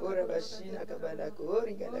kiridimini. Orabashina kabala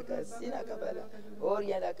kori alakasina kabala.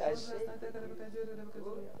 Ori alakashei.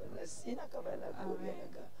 Orabashina kabala kori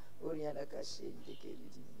alaka. Ori alakashei de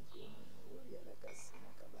kiridimini. Ori alakasina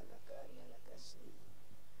kabala kari alakashei.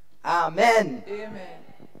 Amen. Amen.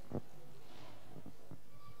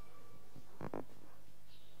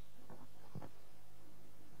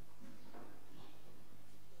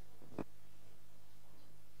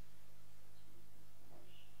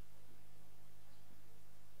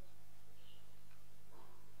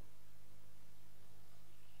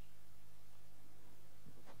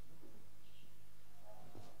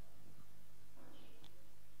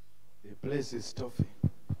 The place is tough.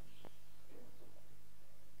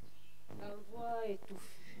 La voix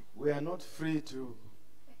étouffée. We are not free to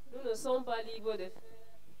Nous ne sommes pas libres de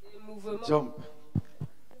faire des mouvements. jump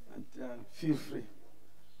and feel free.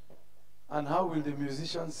 And how will the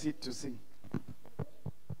musicians sit to sing?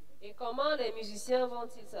 Et comment les musiciens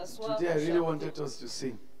vont-ils s'asseoir Today I pour really chanter? wanted us to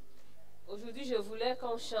sing. Aujourd'hui, je voulais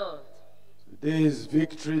qu'on chante. Today is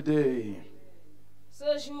Victory Day.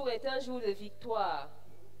 Ce jour est un jour de victoire.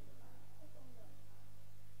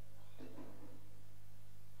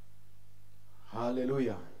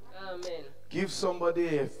 Hallelujah. Amen. Give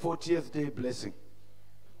somebody a 40th day blessing.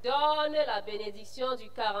 Donne la bénédiction du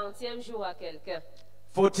 40e jour à quelqu'un.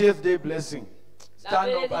 40th day blessing. La Stand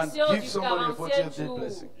up and bénédiction give du somebody a 40e 40th day jour.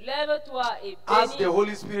 blessing. Lève-toi et Ask the bénis.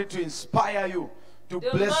 Holy Spirit to inspire you to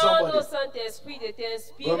bless Demande somebody. au Saint-Esprit de But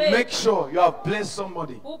t'inspirer make sure you have blessed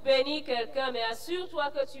somebody. pour bénir quelqu'un, mais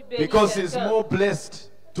assure-toi que tu bénis Because it's quelqu'un. more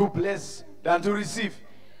blessed to bless than to receive.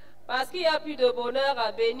 Parce qu'il y a plus de bonheur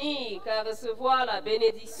à bénir qu'à recevoir la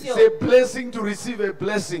bénédiction. It's a blessing to receive a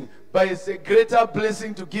blessing, but it's a greater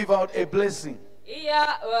blessing to give out a blessing. Il y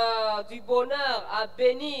a du bonheur à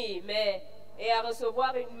bénir et à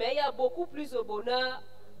recevoir mais il y a beaucoup plus de bonheur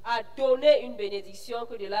à donner une bénédiction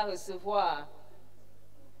que de la recevoir.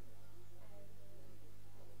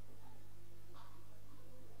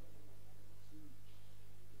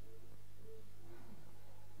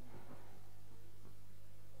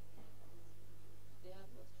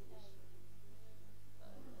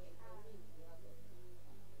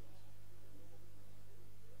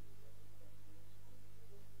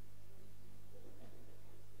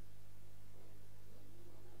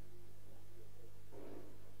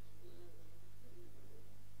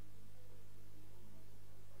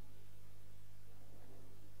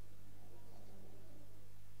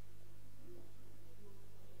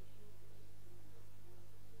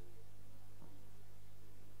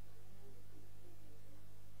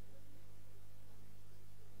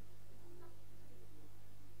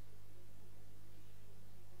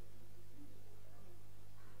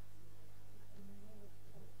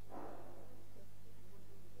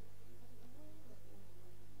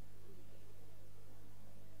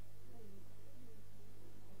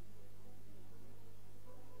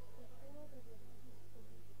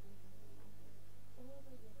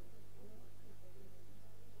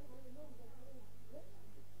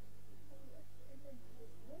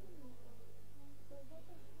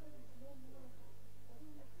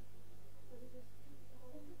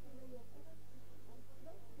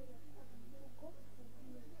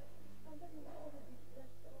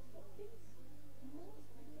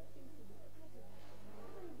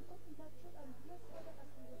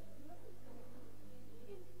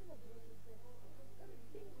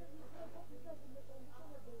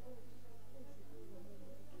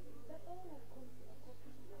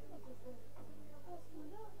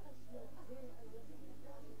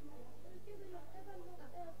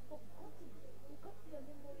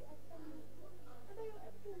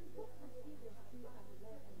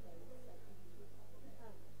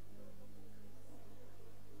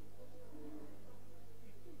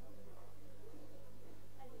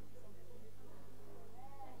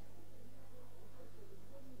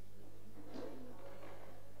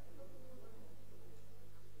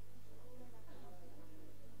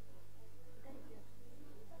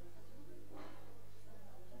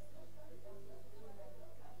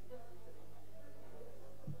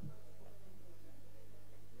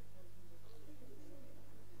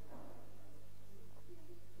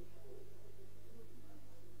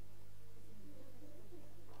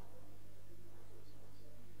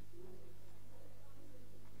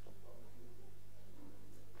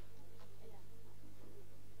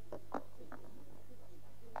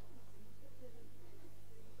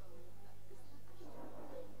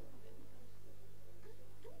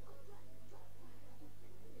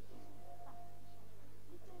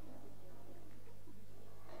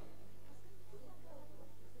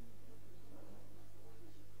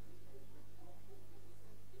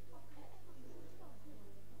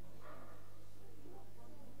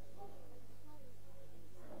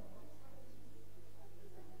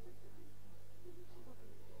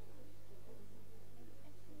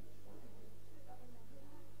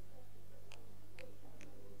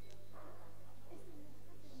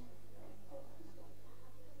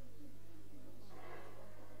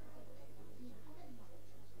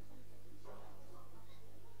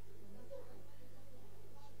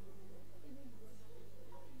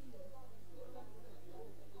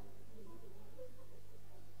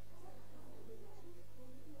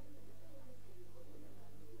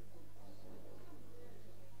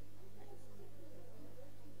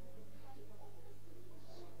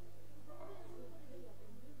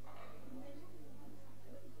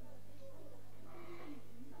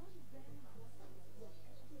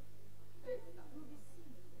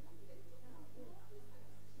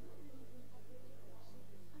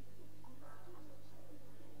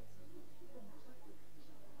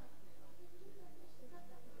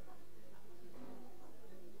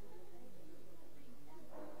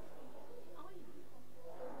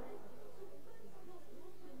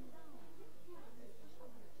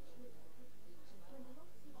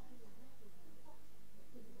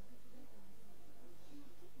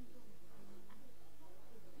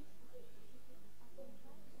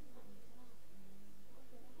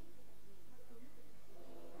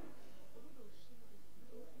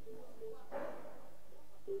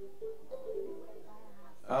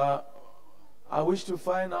 wish to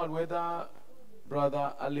find out whether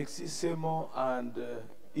Brother Alexis Semo and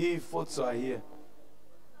Yves Fotso are here.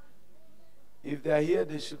 If they are here,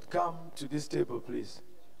 they should come to this table, please.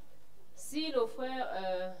 Si le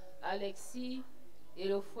frère Alexis et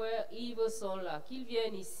le frère Yves sont là, qu'ils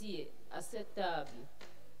viennent ici, à cette table.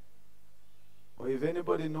 Or if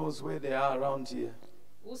anybody knows where they are around here,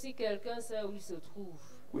 Ou si quelqu'un sait où ils se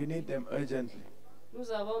trouvent. we need them urgently.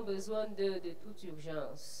 Nous avons besoin d'eux de toute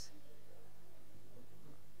urgence.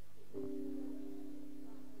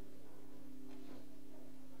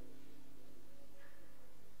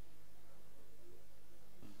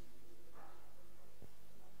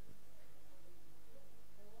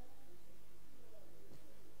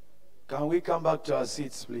 Can we come back to our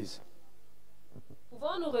seats, please?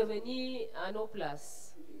 Pouvons-nous revenir à nos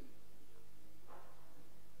places?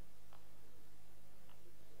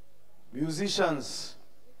 Musicians,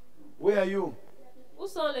 where are you? Où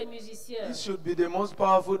sont les musiciens? This should be the most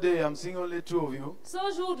powerful day. I'm seeing only two of you. Ce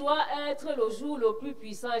jour doit être le jour le plus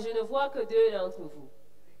puissant. Je ne vois que deux d'entre vous.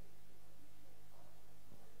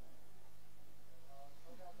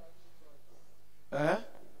 Eh?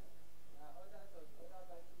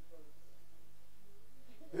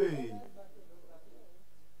 Hey.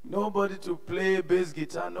 Nobody to play bass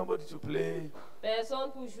guitar, nobody to play.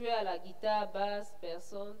 Personne pour jouer à la guitare basse,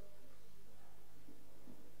 personne.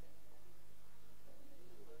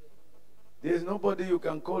 There's nobody you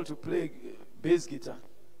can call to play bass guitar.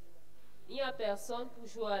 Il n'y a personne pour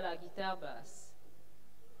jouer à la guitare basse.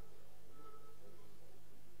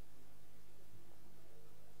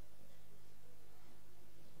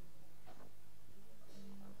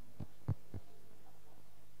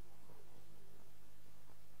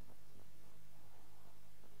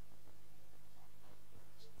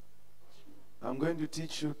 I'm going to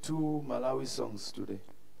teach you two Malawi songs today.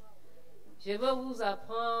 Je vais vous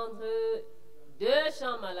apprendre deux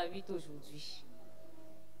chants malawites aujourd'hui.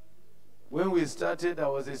 When we started, I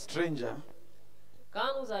was a stranger,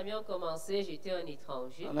 Quand nous avions commencé, j'étais un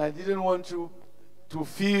étranger. and I didn't want to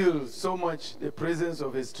feel so much the presence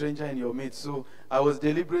of a stranger in your midst. So I was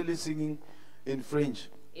deliberately singing in French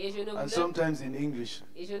Et je ne and voulais- sometimes in English.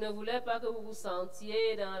 Et je ne voulais pas que vous vous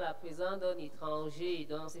sentiez dans la présence d'un étranger.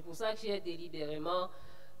 Donc, c'est pour ça que j'ai délibérément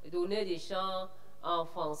donné des chants en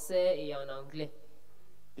français et en anglais.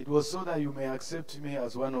 It was so that you may accept me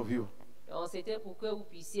as one of you. Donc, c'était pour que vous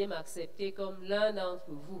puissiez m'accepter comme l'un d'entre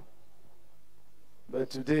vous. But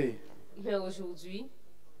today, Mais aujourd'hui,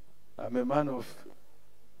 I'm a man of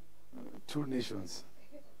two nations.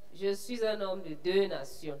 je suis un homme de deux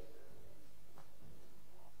nations.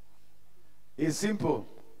 It's simple.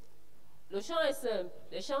 Le chant est simple.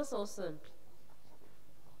 Les chants sont simples.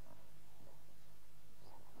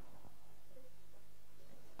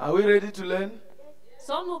 Are we ready to learn?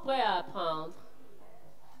 Sommes-nous prêts à apprendre?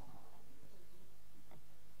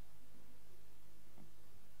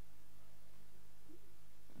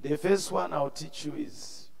 The first one I'll teach you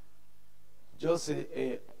is just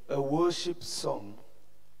a worship song.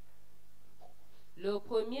 Le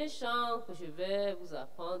premier chant que je vais vous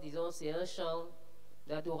apprendre, disons, c'est un chant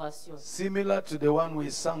d'adoration. Similar to the one we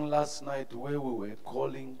sang last night where we were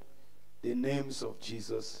calling the names of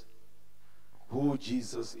Jesus, who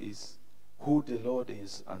Jesus is, who the Lord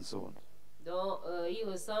is, and so on. Donc, il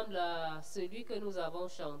ressemble à celui que nous avons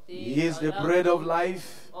chanté. He is the pendant bread of que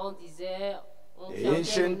life, On disait, on the chantait le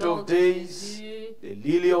ancient nom of de days, Jésus, the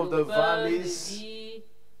lily of le the pain de valleys, vie,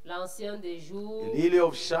 l'ancien des jours, the lily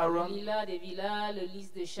of le Sharon, lilas des villas, le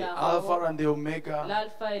lys de the Sharon, Alpha and the Omega.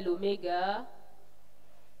 l'alpha et l'oméga.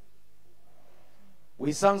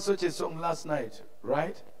 We sang such a song last night,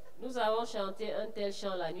 right? Nous avons chanté un tel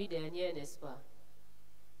chant la nuit dernière, n'est-ce pas?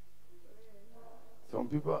 Some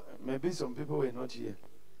people, maybe some people were not here.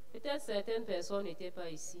 Peut-être certaines personnes n'étaient pas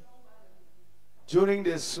ici. During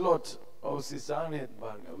the slot of Sister Harriet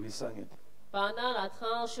Barga, we sang it. Pendant la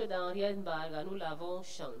tranche d'Henriette Barga, nous l'avons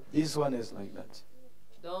chanté. This one is like that.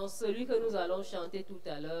 Donc celui que nous allons chanter tout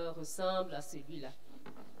à l'heure ressemble à celui-là.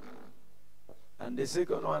 And the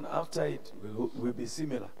second one after it will be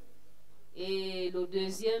similar. Et le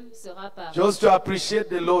deuxième sera pareil. Just to appreciate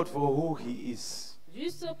the Lord for who He is.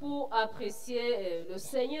 Juste pour apprécier le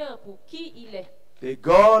Seigneur pour qui il est. The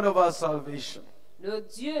God of our salvation. Le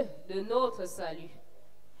Dieu de notre salut.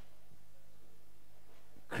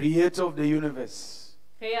 Creator of the universe.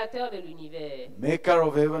 Créateur de l'univers. Maker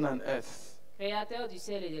of heaven and earth. Créateur du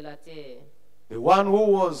ciel et de la terre. The one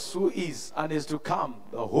who was, who is, and is to come.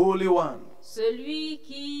 The Holy One. Celui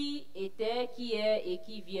qui était, qui est et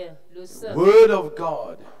qui vient. Le Saint. Word of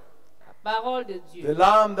God. La parole de Dieu. The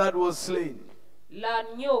Lamb that was slain.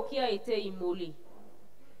 L'agneau qui a été immolé.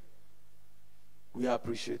 We are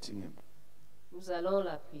appreciating him. Nous allons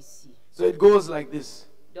l'apprécier. So it goes like this.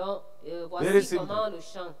 Donc, Very voici simple. comment le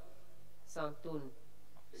chant s'entonne.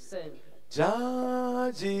 Simple.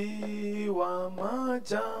 Jaji wa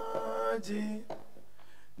majaji,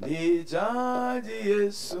 ni jaji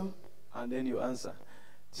Yesu. And then you answer.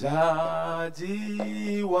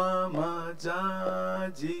 Jaji wa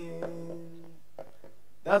majaji.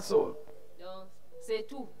 That's all. Donc, c'est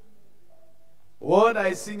tout. What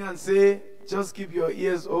I sing and say, just keep your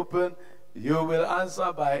ears open. You will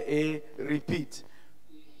answer by a repeat.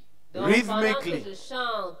 Donc, pendant que Rhythmically. je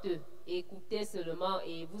chante, écoutez seulement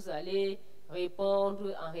et vous allez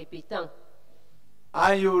répondre en répétant.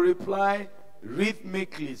 And you reply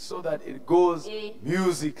rhythmically so that it goes Et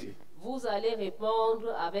musically. vous allez répondre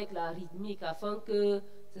avec la rythmique afin que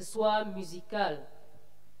ce soit musical.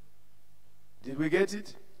 Did we get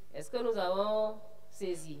it? Est-ce que nous avons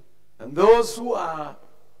saisi? And those who are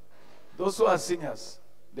singers,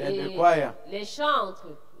 they're in the Et choir, les chantres,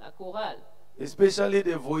 la chorale, especially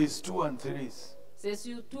the voice 2 and 3s. c'est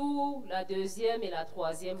surtout la deuxième et la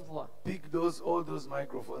troisième voix. Pick all those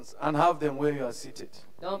microphones and have them where you are seated.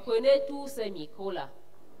 Donc prenez tous ces micros-là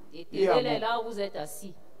et Yeah, tenez-les bon. là où vous êtes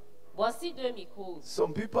assis. Voici 2 micros.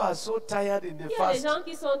 Some people are so tired in the Il y a des fast. gens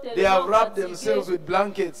qui sont They tellement have wrapped fatigués. themselves with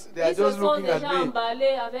blankets. They are Ils se just sont looking at déjà me.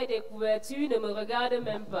 emballés avec des couvertures, ne me regardent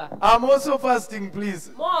même pas. I'm also fasting,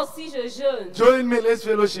 please. Moi aussi je jeûne. Join me, let's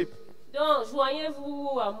fellowship Donc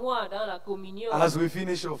joignez-vous à moi dans la communion as we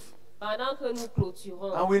finish off. pendant que nous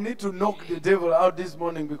clôturons. And we need to knock the devil out this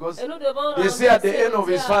morning because Et nous devons they say at the renverser end le of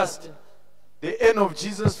his diable. fast, the end of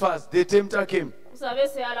Jesus' fast, the tempter came. Vous savez,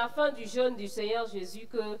 c'est à la fin du jeûne du Seigneur Jésus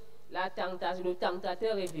que le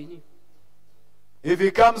tentateur est venu. If he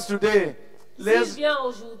comes today, S'il let's vient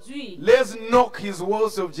aujourd'hui, knock his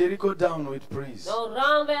walls of Jericho down with praise. donc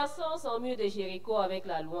renversons son mur de Jéricho avec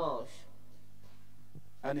la louange.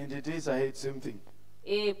 And in the days ahead, same thing.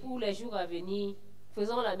 Et pour les jours à venir,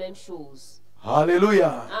 faisons la même chose.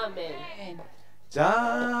 Hallelujah. Amen.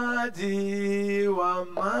 Jaji wa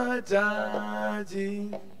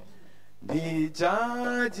majaji, ni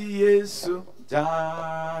jaji Yesu.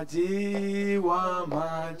 Jaji wa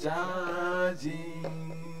majaji.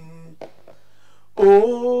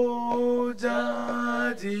 Oh,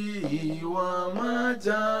 jaji wa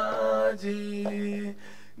majaji,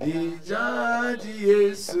 ni jaji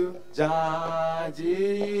Yesu.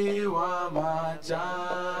 Jaji wa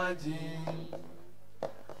majaji.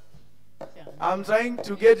 I'm trying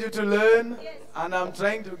to get you to learn, and I'm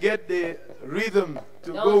trying to get the rhythm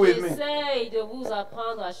to go Donc with me. j'essaie de vous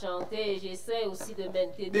apprendre à chanter et j'essaie aussi de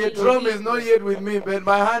maintenir The le drum is rythme. not yet with me, but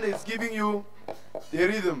my hand is giving you the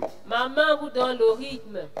rhythm. Ma main vous donne le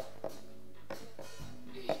rythme.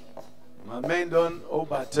 My man done au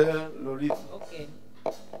batteur le rythme. Ok.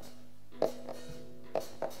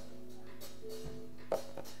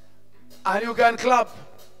 And you can clap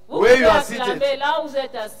Vous where pouvez you are acclamer seated. là où vous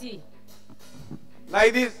êtes assis.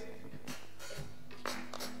 Like this.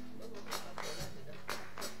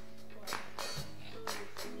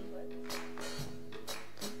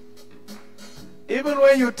 Even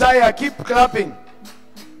when you tire, keep clapping.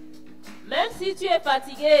 Même si tu es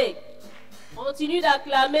fatigué, continue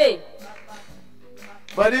d'acclamer.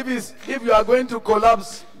 But if you are going to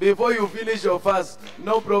collapse before you finish your fast,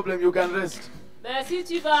 no problem, you can rest. Mais si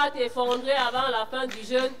tu vas t'effondrer avant la fin du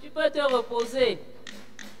jeûne, tu peux te reposer.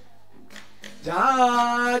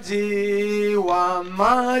 Jaji wa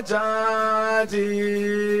majaji,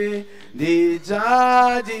 ni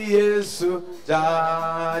jaji Yesu.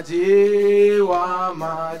 Jaji wa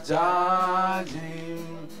majaji.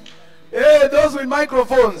 Hey, those with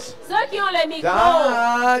microphones. Ceux qui ont les micros,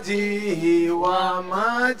 Jaji wa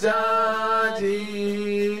majaji,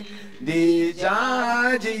 ni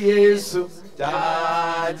jaji Yesu.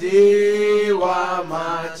 Jaji wa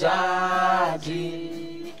majaji.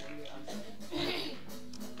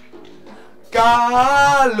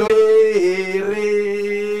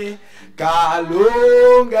 Kalore,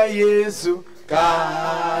 kalunga Yesu,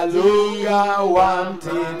 kalunga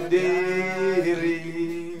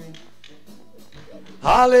wamtenderi.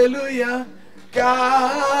 Hallelujah,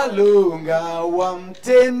 kalunga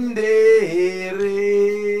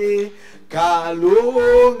wamtenderi,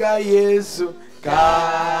 kalunga Yesu,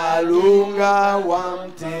 kalunga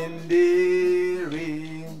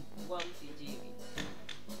wamtenderi.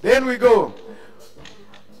 Then we go.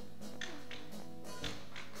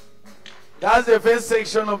 That's the first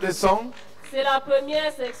section of the song. c'est la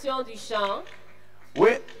première section du chant.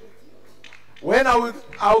 When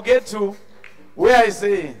I'll get to where I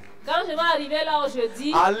say, Quand je vais arriver là où je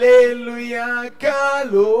dis, Alléluia,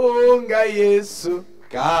 kalunga Yesu,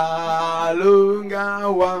 Kalunga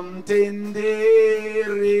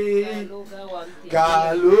wamtendere.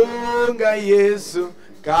 Kalunga Yesu.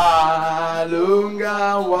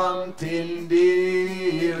 Kalunga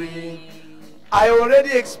wamtendere. I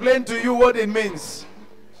already explained to you what it means.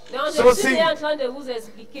 Donc, So je suis sing. en train de vous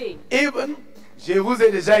expliquer. Even, je vous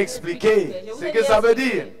ai déjà expliqué ce que ça veut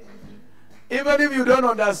dire. Even if you don't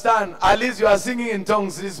understand, at least you are singing in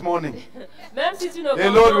tongues this morning. Même si tu ne The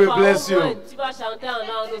Lord will comprends pas, bless au moins, you. tu vas chanter en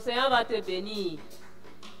langue, le Seigneur va te bénir.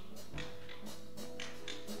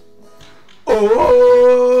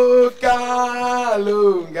 Oh,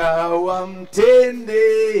 Kalunga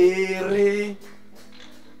wamtendere.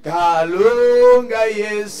 Kalunga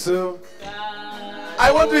Yesu.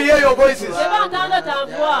 I want to hear your voices. Je veux entendre ta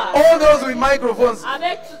voix. All those with microphones.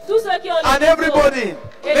 Avec tous ceux qui ont And des everybody. micros.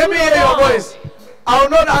 Et Let tout me le hear your monde. voice. I will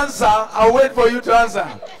not answer. I'll wait for you to answer.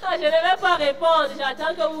 Ah, je ne vais pas répondre,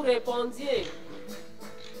 j'attends que vous répondiez.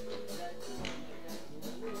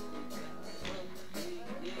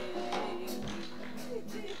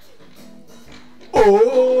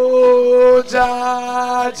 Oh,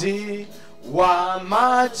 Jaji,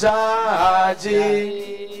 Wamajaji,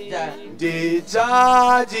 the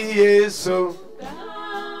Jaji Yesu.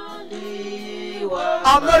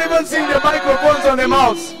 I'm not even seeing the microphones on the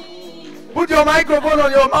mouth. Put your microphone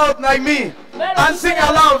on your mouth like me and sing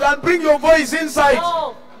aloud and bring your voice inside.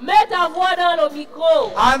 Non, mets ta voix dans le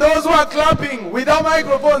micro. And those who are clapping without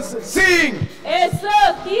microphones, sing. Et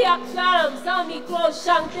ceux qui acclament sans micro,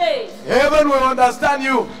 chantez. Heaven will understand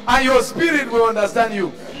you and your spirit will understand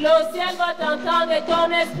you. Le ciel va t'entendre et ton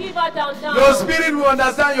esprit va t'entendre. Your spirit will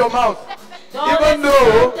understand your mouth. Ton Even esprit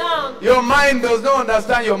though t'entend. your mind does not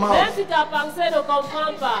understand your mouth. Même si ta pensée ne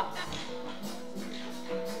comprend pas.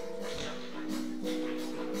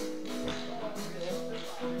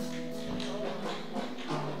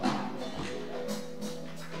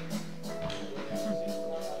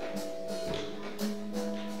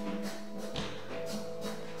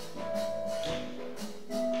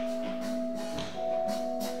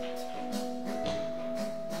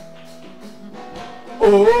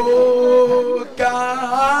 Oh,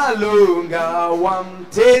 Kalunga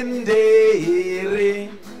wamtendere.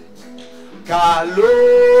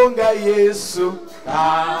 Kalunga Yesu.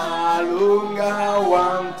 Kalunga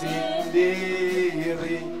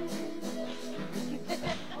wamtendere.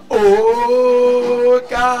 Oh,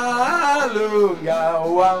 Kalunga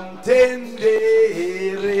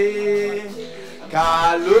wamtendere.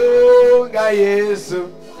 Kalunga Yesu.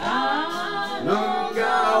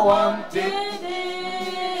 Kalunga wamtendere.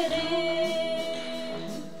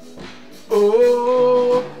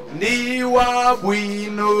 Oh, ni wa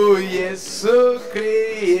bwino Yesu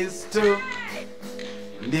Kristo.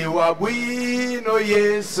 Ni wa bwino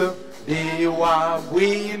Yesu. Ni wa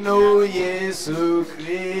bwino Yesu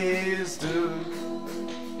Kristo.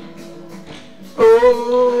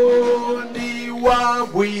 Oh, ni wa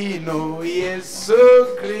bwino Yesu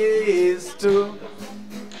Kristo.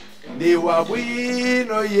 Ni wa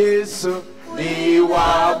bwino Yesu. Ni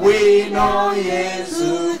wa bwino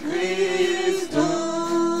Yesu Kristo.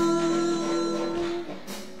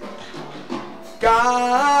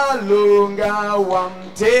 Kalunga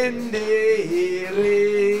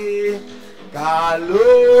wamtendere.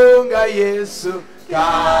 Kalunga Yesu.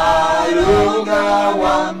 Kalunga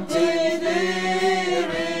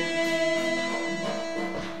wamtendere.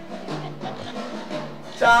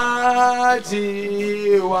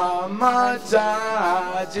 Jaji wa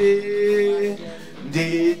majaji,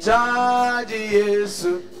 di jaji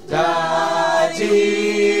Yesu.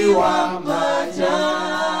 Jaji wa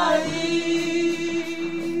majaji,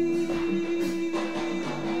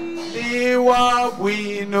 di wa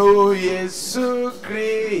bwino Yesu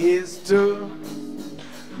Kristo.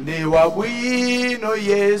 Ni wa bwino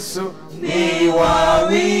Yesu. Ni wa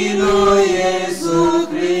bwino Yesu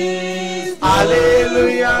Kristo.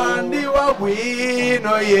 Hallelujah. Ni wa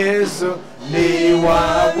bwino Yesu. Ni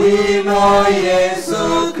wa bwino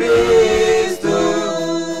Yesu Kristo.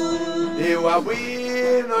 Ni wa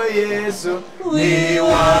bwino Yesu. Ni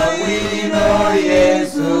wa bwino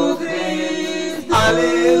Yesu Kristo.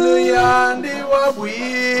 Hallelujah. Ni wa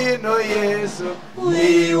bwino Yesu.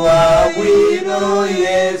 Ni wa bwino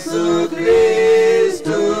Yesu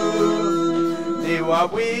Kristo. Ni wa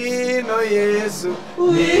bwino Yesu.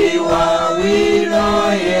 Ni wa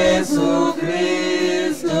bwino Yesu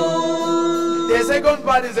Kristo. The second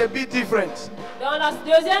part is a bit different. Dans la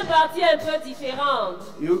deuxième partie un peu différente.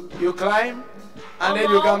 You climb and then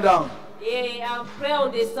you come down. Et après on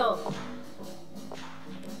descend.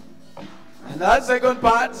 And that second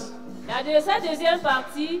part, Cette deuxième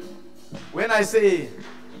partie, when I say,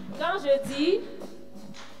 quand je dis,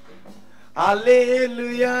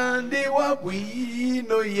 Hallelujah, ndiwa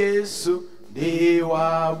bwino Yesu,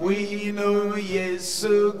 ndiwa bwino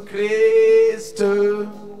Yesu Kristo.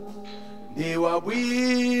 Ndiwa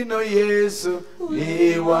bwino Yesu,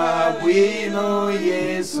 ndiwa bwino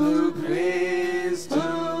Yesu Kristo.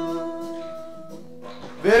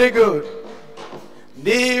 Very good.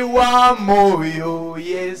 Ndiwa moyo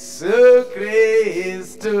Yesu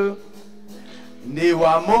Kristo.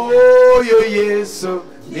 Ndiwa moyo Yesu,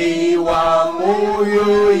 ndiwa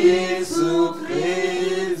moyo Yesu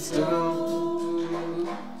Kristo.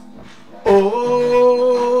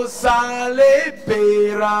 Oh, sale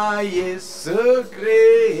pera Yesu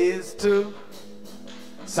Kristo.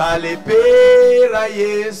 Sale pera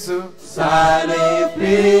Yesu, sale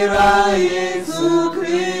pera Yesu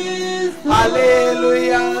Kristo.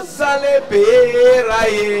 Hallelujah, sale pera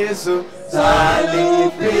Yesu,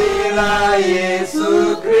 sale pera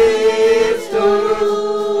Yesu Kristo.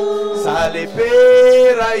 Sale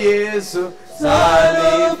pera Yesu,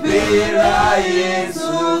 sale pera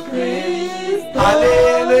Yesu Kristo.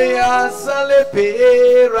 Hallelujah, sale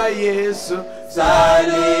pera Yesu,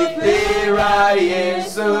 sale pera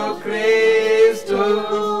Yesu Kristo.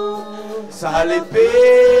 Sale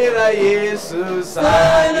pera Yesu,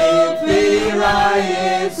 sale pera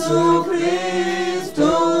Yesu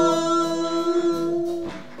Kristo.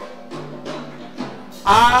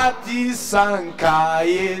 Ati sanka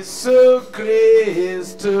Yesu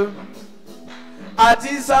Kristo.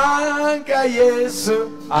 Ati sanka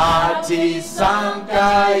Yesu, ati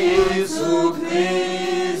sanka Yesu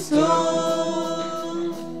Kristo.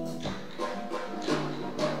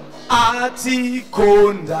 Ati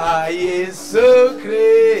konda Yesu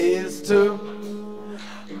Kristo.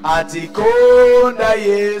 Ati konda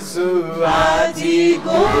Yesu, ati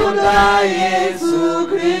konda Yesu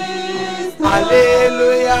Kristo.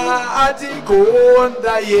 Hallelujah, ati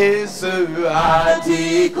konda Yesu,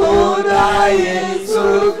 ati konda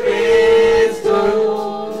Yesu Kristo.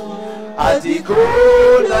 Ati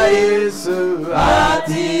konda Yesu,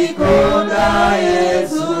 ati konda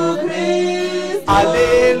Yesu Kristo.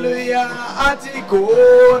 Hallelujah, ati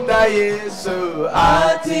konda Yesu,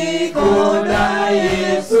 ati konda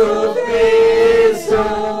Yesu Kristo.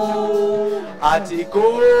 Ati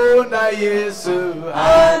konda Yesu,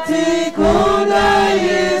 ati konda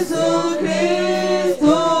Yesu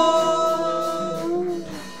Kristo.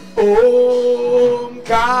 Om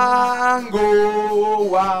kango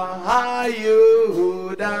wa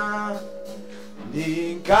hayuda,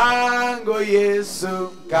 Ninkango Yesu,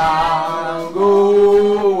 kango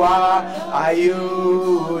wa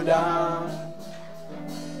ayuda.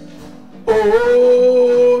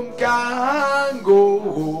 Om kango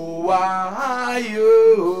wa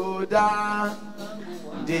ayuda.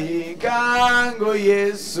 Ninkango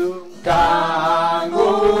Yesu, kango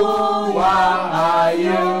wa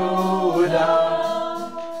ayuda.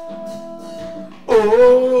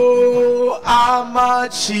 Oh,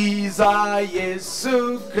 amachiza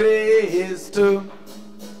Yesu Kristo.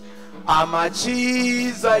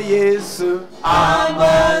 Amachiza Yesu.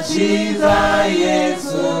 Amachiza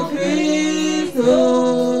Yesu Kristo.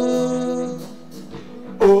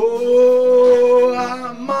 Oh,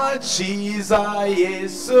 amachiza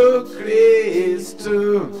Yesu Kristo.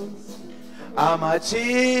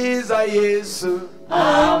 Amachiza Yesu.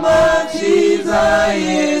 Amachiza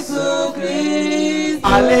Yesu Kristo.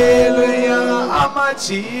 Hallelujah,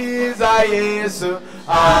 amachiza Yesu.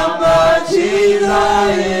 Amachiza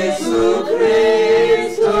Yesu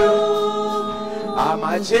Kristo.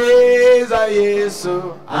 Amachiza Yesu.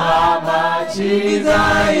 Amachiza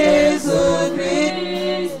Yesu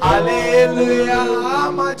Kristo. Hallelujah,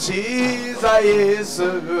 amachiza Yesu.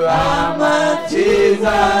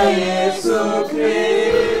 Amachiza Yesu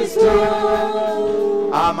Kristo.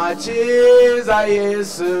 Amachiza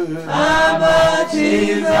Yesu.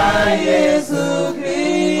 Amachiza Yesu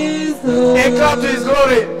Kristo. Acclaim to His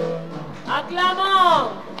glory. Acclamons.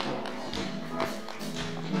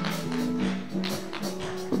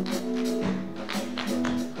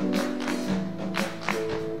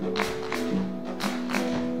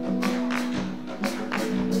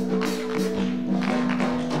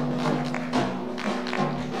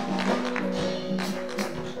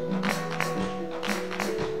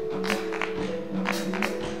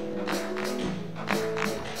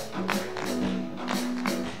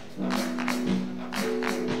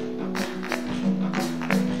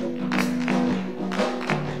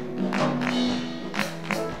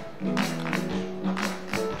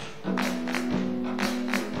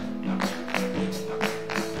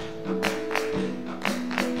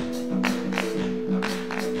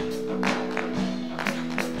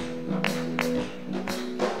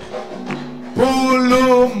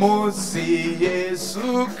 Polomosi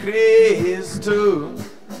Yesu Kristo.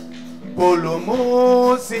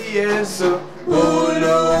 Polomosi Yesu.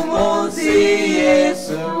 Polomosi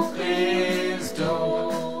Yesu Kristo.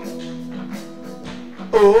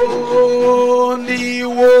 Oh, ni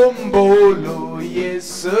wombolo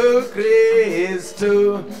Yesu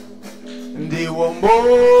Kristo. Ni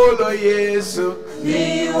wombolo Yesu.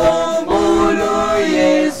 Ni wombolo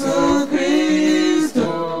Yesu Kristo.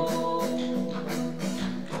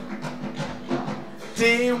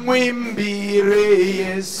 Timwimbire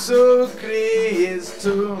Yesu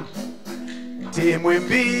Kristo.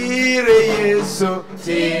 Timwimbire Yesu.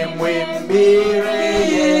 Timwimbire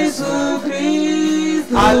Yesu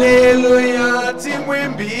Kristo. Hallelujah.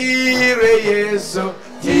 Timwimbire Yesu.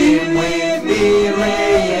 Timwimbire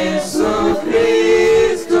Yesu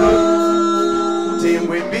Kristo.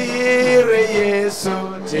 Timwimbire Yesu.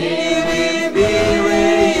 Timwimbire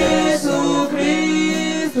Yesu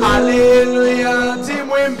Kristo. Hallelujah.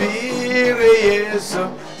 Timwimbire Yesu.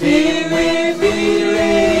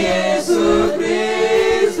 Timwimbire Yesu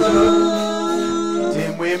Kristo.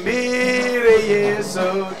 Timwimbire Yesu.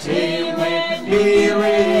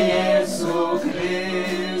 Timwimbire Yesu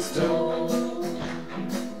Kristo.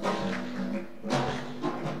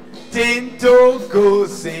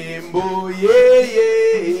 Tintokoze mbuye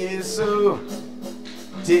Yesu.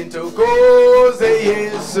 Tintokoze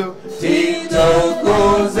Yesu.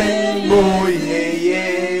 Tintokoze mbuye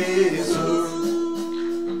Yesu.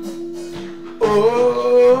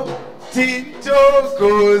 Oh,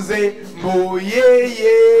 tintokoze mbuye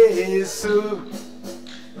Yesu.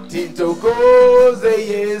 Tintokoze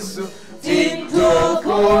Yesu.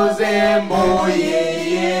 Tintokoze mbuye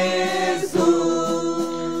Yesu.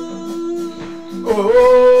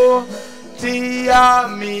 Oh,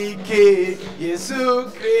 tiamike Yesu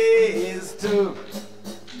Kristo.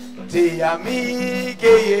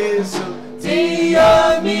 Tiamike Yesu.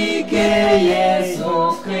 Tiamike Yesu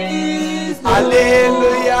Kristo.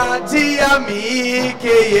 Hallelujah.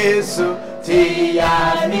 Tiamike Yesu.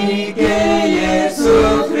 Tiamike Yesu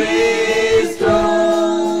Kristo.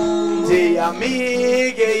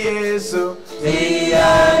 Tiamike Yesu.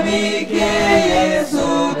 Tiamike Yesu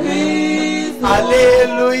Kristo.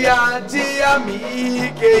 Hallelujah.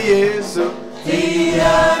 Tiamike Yesu.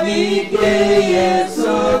 Tiamike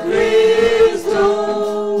Yesu Kristo.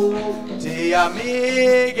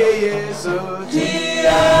 Tiamike Yesu.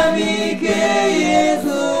 Tiamike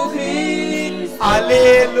Yesu Kristo.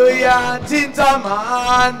 Hallelujah.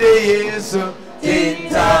 Tintamande Yesu.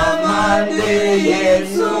 Tintamande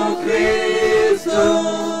Yesu Kristo.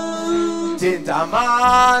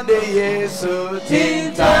 Tintamande Yesu.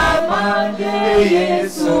 Tintamande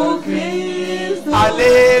Yesu Kristo.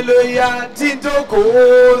 Hallelujah.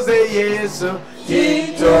 Tintokoze Yesu.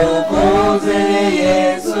 Tintokoze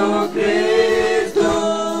Yesu Kristo.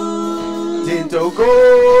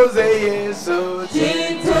 Tintokoze Yesu.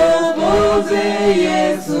 Tintokoze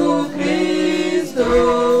Yesu Kristo.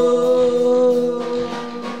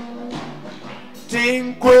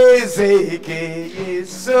 Tinkwezeke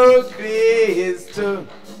Yesu Kristo.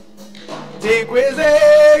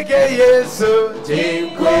 Tinkwezeke Yesu.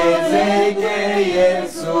 Tinkwezeke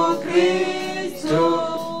Yesu Kristo.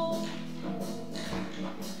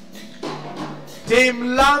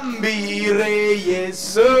 Timlambire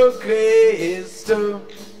Yesu Kristo.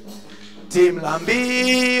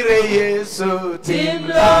 Timlambire Yesu.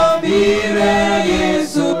 Timlambire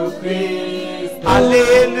Yesu Kristo.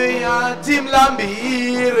 Hallelujah.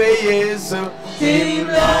 Timlambire Yesu.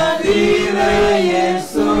 Timlambire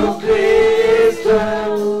Yesu Kristo.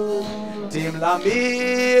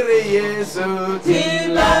 Timlambire Yesu.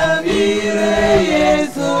 Timlambire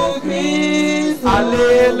Yesu Kristo.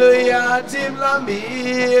 Hallelujah.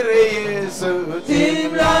 Timlambire Yesu.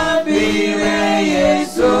 Timlambire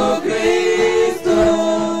Yesu Kristo.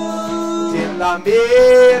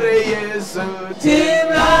 Timlambire Yesu.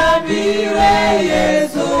 Timlambire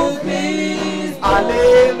Yesu Kristo.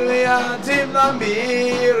 Hallelujah.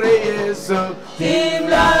 Timlambire Yesu.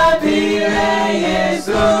 Timlambire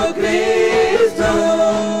Yesu Kristo.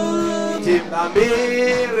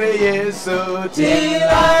 Timlambire Yesu.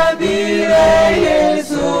 Timlambire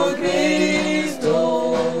Yesu Kristo.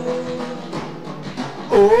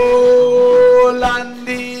 Oh,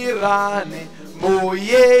 landirani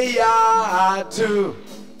moye yatu.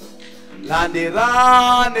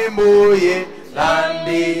 Landirani moye.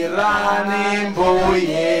 Landirani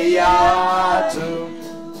moye yatu.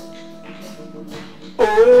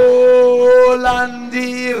 Oh,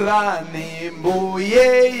 landirani moye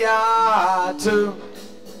yatu.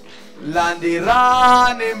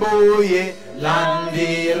 landirani mbuye,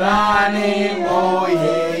 landirani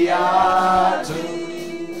mbuye yatu.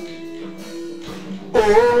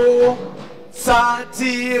 Oh,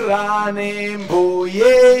 satirani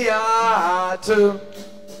mbuye yatu,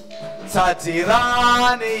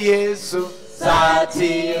 satirani Yesu,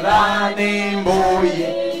 satirani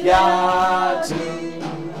mbuye yatu.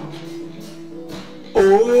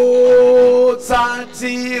 Oh,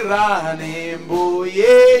 satirani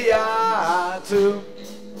mbuye yatu,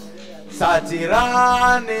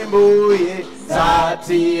 satirani mbuye,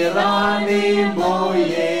 satirani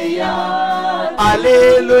mbuye yatu.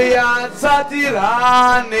 Alleluia,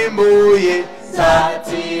 satirani mbuye,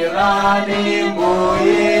 satirani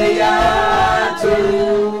mbuye yatu,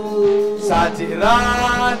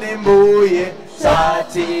 satirani mbuye,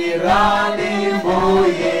 satirani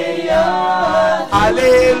mbuye yatu.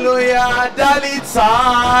 Alleluia,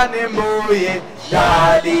 dalitsani mbuye,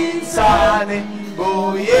 dalitsani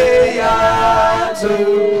mbuye yatu,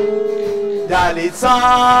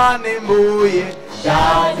 dalitsani mbuye,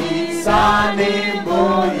 dalitsani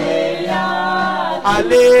mbuye yatu.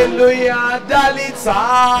 Alleluia,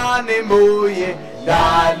 dalitsani mbuye,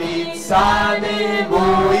 dalitsani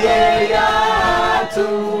mbuye yatu,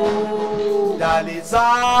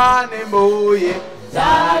 dalitsani mbuye,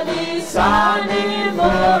 dalitsani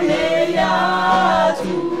mbuye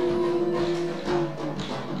yatu.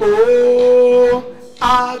 Oh,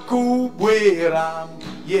 akubwera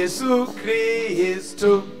Yesu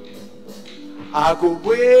Kristo,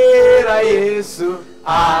 akubwera Yesu,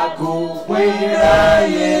 akubwera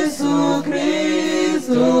Yesu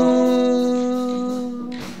Kristo.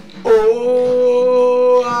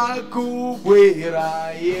 Oh, akubwera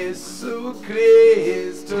Yesu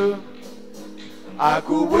Kristo,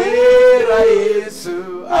 akubwera Yesu,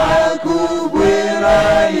 akubwera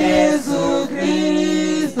Yesu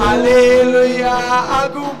Kristo. Alleluia,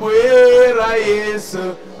 akubwera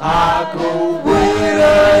Yesu,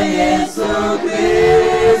 akubwera Yesu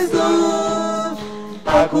Kristo,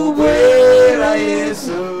 akubwera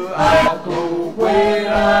Yesu,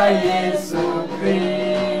 akubwera Yesu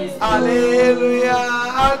Kristo. Alleluia,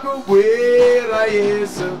 akubwera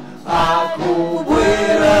Yesu,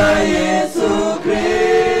 akubwera Yesu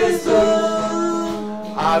Kristo,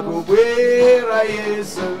 akubwera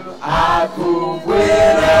Yesu,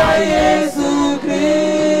 akubwera Yesu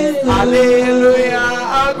Kristo. Alleluia,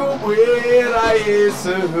 akubwera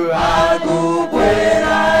Yesu,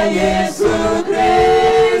 akubwera Yesu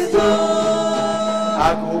Kristo,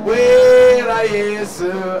 akubwera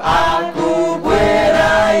Yesu,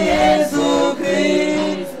 akubwera Yesu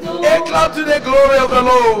Kristo. Acclame to the glory of the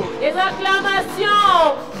Lord. Les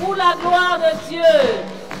acclamations pour la gloire de Dieu.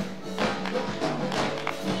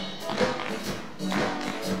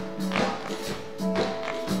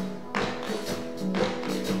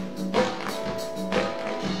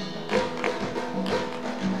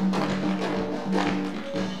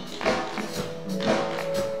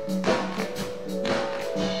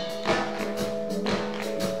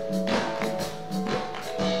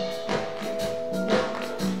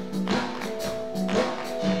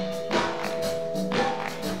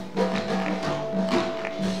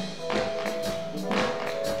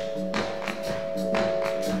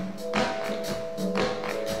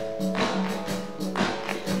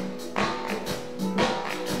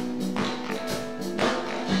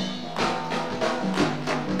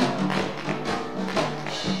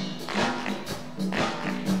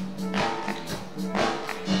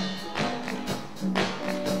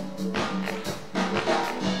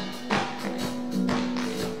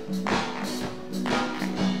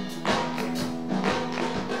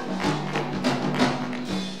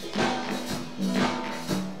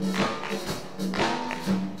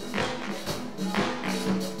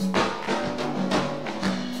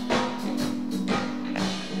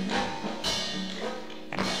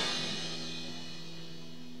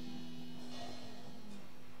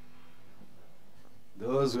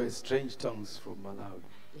 Those were strange tongues from Malawi.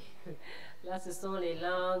 Là, ce sont les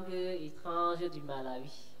langues étranges du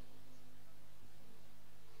Malawi.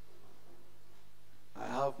 I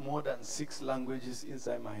have more than 6 languages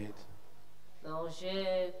inside my head. Donc,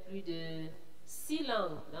 j'ai plus de 6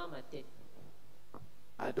 langues dans ma tête.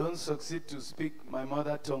 I don't succeed to speak my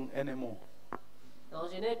mother tongue anymore. Donc,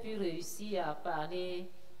 je n'ai plus réussi à parler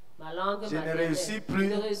ma langue Je ne maternelle. réussis plus.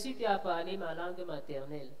 Je ne réussis plus à parler ma langue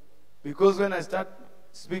maternelle. Because when I start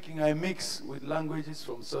speaking, I mix with languages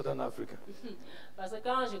from Southern Africa. Parce que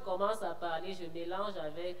quand je commence à parler, je mélange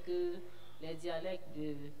avec les dialectes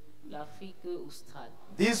de l'Afrique australe.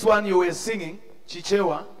 This one you were singing,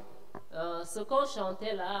 Chichewa. Ce qu'on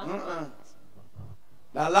chantait là,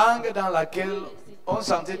 La langue dans laquelle on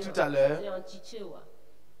chantait tout à l'heure, C'est en Chichewa.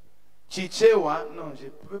 Chichewa, non, je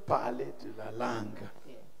peux parler de la langue.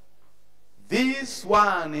 This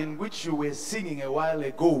one in which you were singing a while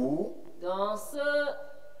ago, Dans ce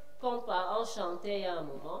qu'on on chantait il y a un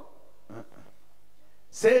moment,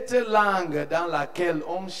 cette langue dans laquelle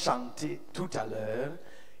on chantait tout à l'heure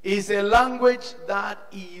is a language that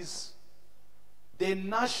is the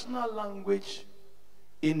national language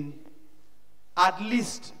in at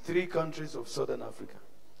least 3 countries of Southern Africa.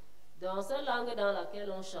 dans cette langue dans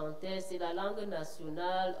laquelle on chantait, c'est la langue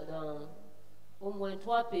nationale dans au moins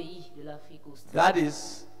 3 pays de l'Afrique australe. That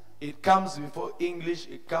is, it comes before English,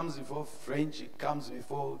 it comes before French, it comes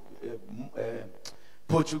before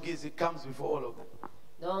Portuguese, it comes before all of them.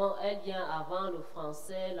 Donc, elle vient avant le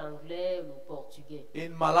français, l'anglais, le portugais.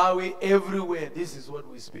 In Malawi, everywhere, this is what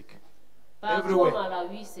we speak. Partout Everywhere. au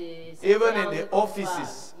Malawi, c'est Even la in langue the qu'on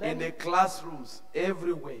offices, parle. in the classrooms,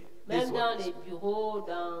 everywhere. This Même one dans is- les bureaux,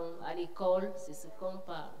 à l'école, c'est ce qu'on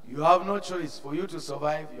parle. You have no choice. For you to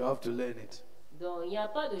survive, you have to learn it. Donc, il n'y a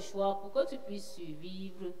pas de choix pour que tu puisses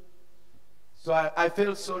survivre. So I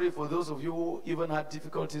felt sorry for those of you who even had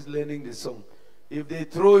difficulties learning the song. If they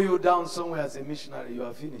throw you down somewhere as a missionary, you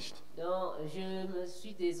are finished. Donc, je me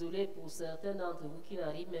suis désolée pour certains d'entre vous qui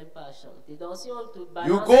n'arrivent même pas à chanter. Donc, si on te balance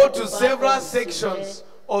You go quelque to part several comme sections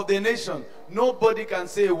missionnaire, of the nation. Nobody can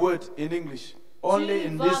say a word in English. Only tu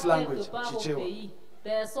in vas this quelque language, part au Chichewa. pays,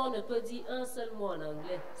 personne ne peut dire un seul mot en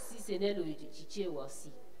anglais, si ce n'est le Chichewa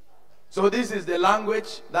aussi. So this is the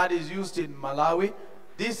language that is used in Malawi.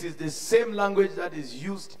 This is the same language that is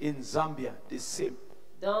used in Zambia. The same.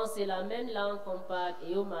 Donc, c'est la même langue qu'on parle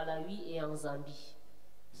et au Malawi et en Zambie.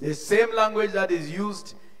 The same language that is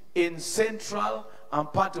used in central and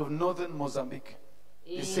part of northern Mozambique.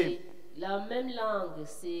 The same. Et la même langue,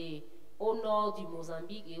 c'est au nord du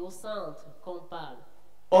Mozambique et au centre qu'on parle.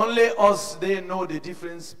 Only us, they know the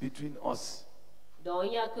difference between us. Donc,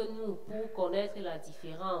 il n'y a que nous pour connaître la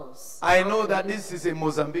différence. I know that this is a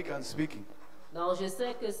Mozambican speaking. Donc, je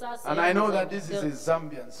sais que ça, c'est And un I know that this is Mozambicain. a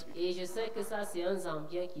Zambian speaking. Et je sais que ça, c'est un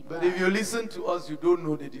Zambien qui But parle. if you listen to us, you don't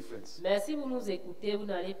know the difference. Mais si vous nous écoutez, vous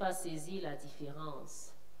n'allez pas saisir la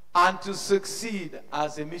différence. And to succeed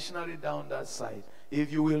as a missionary down that side, if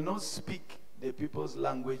you will not speak the people's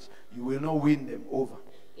language, you will not win them over.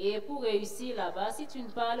 Et pour réussir là-bas, si tu ne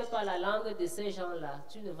parles pas la langue de ces gens-là,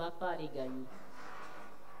 tu ne vas pas les gagner.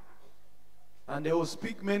 And they will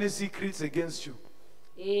speak many secrets against you.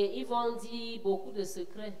 Et ils vont dire beaucoup de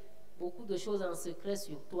secrets, beaucoup de choses en secret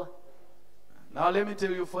sur toi. Now let me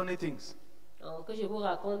tell you funny things. Donc, que je vous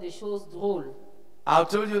raconte des choses drôles. I've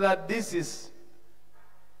told you that this is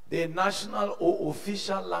the national or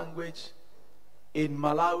official language in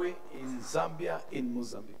Malawi, in Zambia, in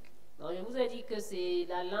Mozambique. Donc, je vous ai dit que c'est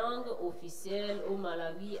la langue officielle au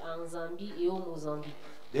Malawi, en Zambie et au Mozambique.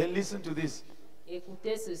 Then listen to this.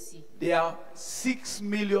 Écoutez ceci. There are 6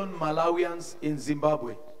 million Malawians in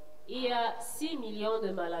Zimbabwe. Il y a 6 millions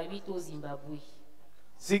de Malawites au Zimbabwe.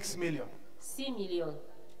 6 million. 6 millions.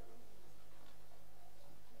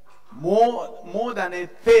 More than a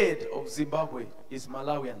third of Zimbabwe is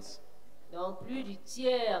Malawians. Donc, plus du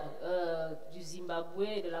tiers du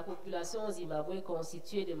Zimbabwe, de la population au Zimbabwe est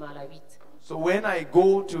constituée de Malawites. So when I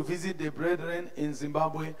go to visit the brethren in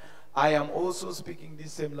Zimbabwe, I am also speaking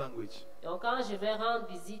this same language. Donc, quand je vais rendre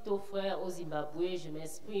visite aux frères au Zimbabwe, je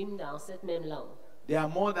m'exprime dans cette même langue. There are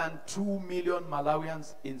more than 2 million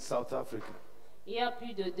Malawians in South Africa. Il y a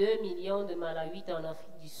plus de 2 millions de Malawites en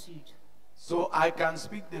Afrique du Sud. So I can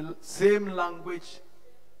speak the same language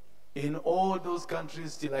in all those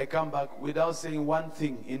countries till I come back without saying one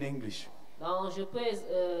thing in English. Donc, je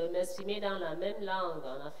peux m'exprimer dans la même langue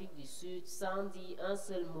en Afrique du Sud sans dire un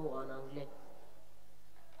seul mot en anglais.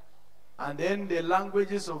 And then the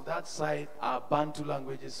languages of that side are Bantu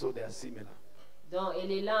languages, so they are similar. Donc, et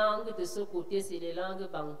les langues de ce côté, c'est les langues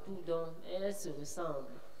bantou, donc elles se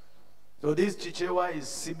ressemblent. So this Chichewa is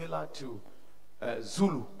similar to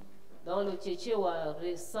Zulu. Donc, le Chichewa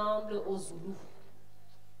ressemble au Zoulou.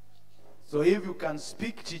 So if you can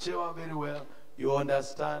speak Chichewa very well, you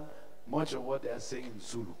understand much of what they are saying in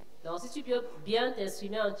Zulu. Donc, si tu peux bien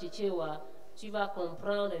t'exprimer en Chichewa, tu vas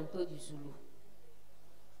comprendre un peu du Zoulou.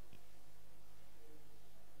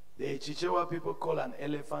 The Chichewa people call an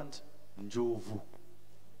elephant Njovu.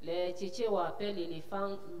 Les Chichewa appellent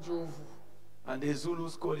l'éléphant Ndjovu. And the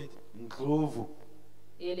Zulus call it Ndlovu.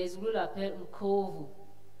 Et les Zoulous l'appellent Nkovu.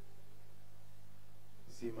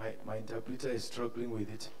 See, my interpreter is struggling with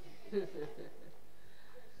it.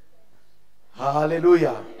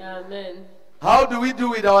 Hallelujah. Amen. How do we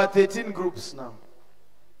do with our 13 groups now?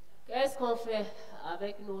 Qu'est-ce qu'on fait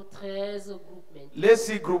avec nos 13 groupes maintenant. Let's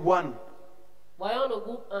see group 1. Voyons le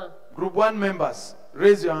groupe 1. Group 1 members,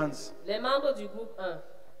 raise your hands. Les membres du groupe 1.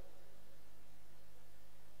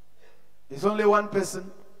 It's only one person.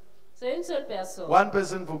 C'est une seule personne. One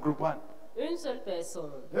person for group 1. Une seule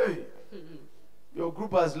personne. Hey, your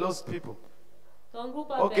group has lost people. Ton groupe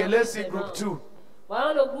a Okay, perdu let's see ses group membres. 2.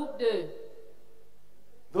 Voyons le groupe 2.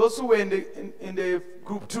 Those who were in the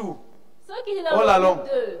group 2, Ceux qui étaient dans all le along. groupe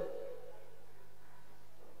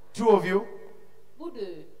 2. 2 of you. Vous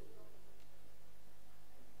deux.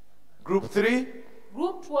 Group 3,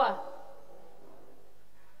 Groupe 3.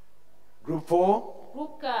 group 4,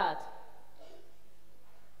 Groupe 4.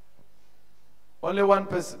 only one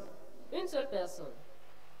person. Une seule personne.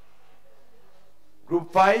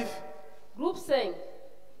 Group 5, Groupe 5.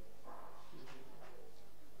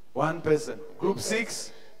 one person. Group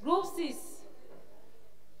 6, Groupe 6.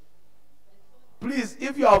 please,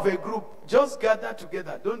 if you have a group, just gather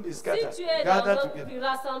together. Don't be Si scattered. tu es dans Gather un together. groupe,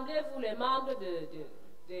 rassemblez-vous les membres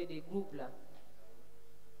des groupes là.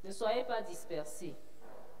 Ne soyez pas dispersés.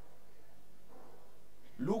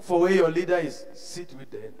 Look for where your leader is. Sit with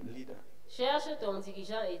the leader. Cherche ton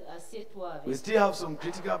dirigeant et assieds-toi avec We lui. still have some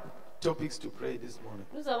critical topics to pray this morning.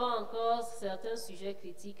 Nous avons encore certains sujets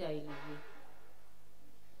critiques à élever.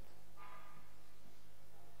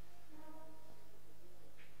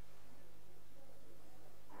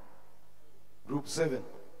 Group 7,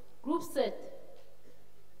 Groupe 7.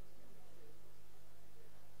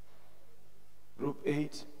 group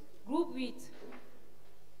 8. Groupe 8.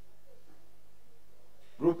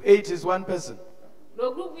 Group 8 is one person. Le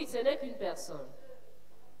groupe 8, ce n'est qu'une personne.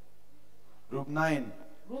 Group 9,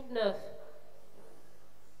 Groupe 9.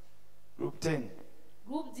 group 10,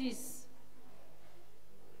 Groupe 10.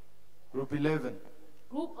 group 11,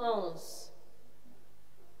 Groupe 11.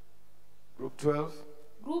 group 12,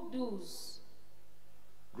 Groupe 12.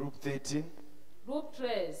 group 13. Groupe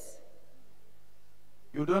 13.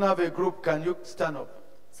 You don't have a group, can you stand up?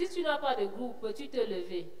 Si tu n'as pas de groupe, peux-tu te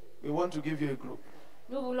lever? We want to give you a group.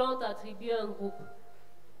 Nous voulons t'attribuer un groupe.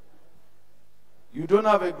 You don't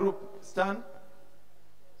have a group, stand.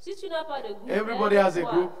 Si tu n'as pas de groupe, Everybody has a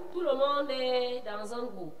lève-toi. group. Tout le monde est dans un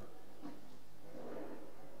groupe.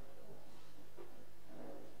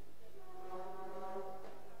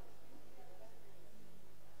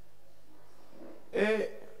 Hey,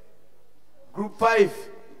 group 5.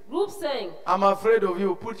 Groupe 5. I'm afraid of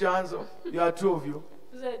you. Put your hands up. You are 2 of you.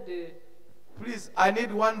 Vous êtes deux. Please, I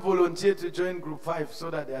need one volunteer to join group 5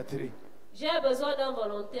 so that there are 3. J'ai besoin d'un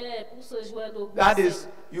volontaire pour se joindre au groupe That 5. is,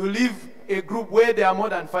 you leave a group where there are more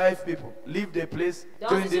than 5 people. Leave the place, Donc,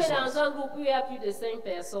 join si tu es this dans one. un groupe où il y a plus de 5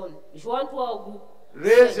 personnes, joins-toi au groupe.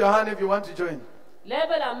 Raise your hand if you want to join. Lève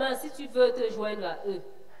la main si tu veux te joindre à eux.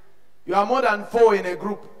 You are more than 4 in a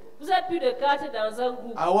group. Vous êtes plus de 4 dans un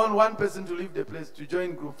groupe. I want one person to leave the place to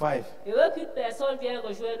join group 5. Et veux qu'une personne vienne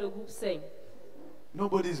rejoindre le groupe 5.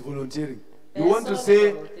 Nobody is volunteering. You want to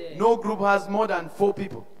say no group has more than 4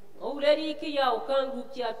 people. On voulait dire qu'il n'y a aucun groupe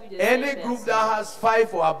qui a plus de 5 Any personnes. group that has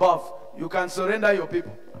 5 or above, you can surrender your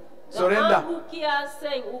people. Dans un Surrender. groupe qui a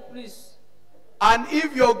 5 ou plus. And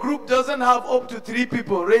if your group doesn't have up to 3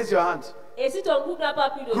 people, raise your hand. Et si ton groupe n'a pas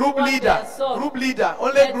plus de Group 3 leader, personnes, group leader,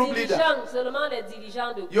 only les group leader. dirigeants, seulement les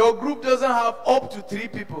dirigeants de groupe. Your group doesn't have up to 3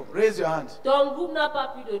 people, raise your hand. Ton groupe n'a pas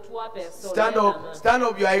plus de 3 personnes. Stand Lève la up, main. stand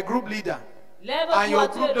up, you are a group leader. Lève-toi, And your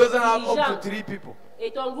tu group es le doesn't have up dirigeant. to 3 people.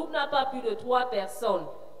 Et ton groupe n'a pas plus de 3 personnes.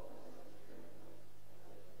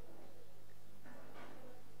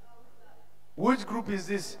 Which group is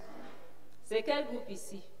this? C'est quel groupe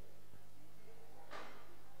ici?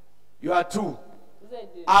 You are 2. Vous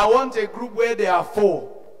êtes deux. I want a group where there are 4.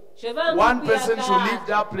 Je veux un One groupe où il y a person should 4. leave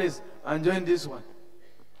that place and join this one.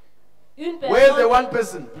 Une Where's the personne. one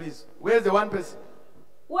person, please? Where's the one person?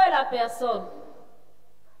 Où est la personne?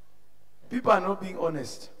 People are not being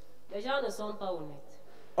honest. Les gens ne sont pas honnêtes.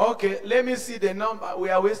 Okay, let me see the number. We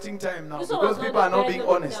are wasting time now Nous sommes en because train people are de not perdre being le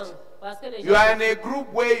honest. temps, parce que les You gens- are in a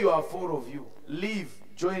group where you are 4 of you. Leave,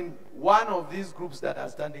 join one of these groups that are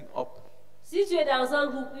standing up. Si tu es dans un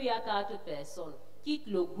groupe où il y a 4 personnes, quitte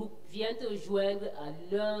le groupe, viens te joindre à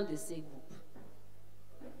l'un de ces groupes.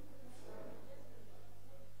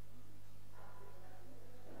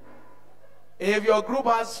 If your group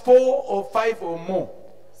has 4 or 5 or more,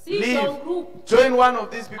 Si leave, ton groupe join one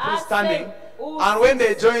of these people a standing, 5 ou and when 6,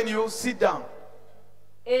 they join you, sit down.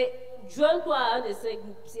 et joins-toi à un de ces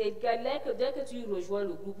groupes. Et dès que tu rejoins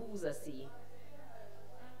le groupe, vous vous asseyez.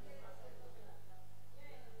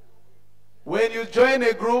 When you join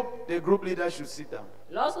a group, the group leader should sit down.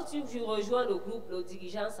 Lorsque tu rejoins le groupe, le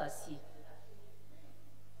dirigeant s'assied.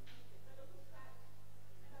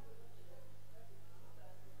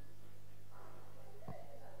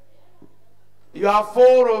 You are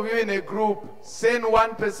 4 of you in a group. Send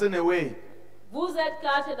one person away Vous êtes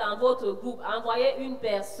 4 dans votre groupe. Envoyez une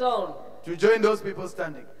personne to join those people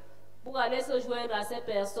standing. pour aller se joindre à ces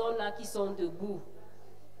personnes-là qui sont debout.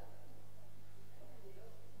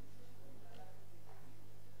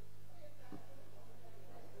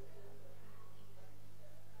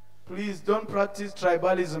 Please don't practice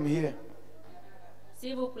tribalism here.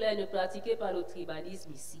 S'il vous plaît, ne pratiquez pas le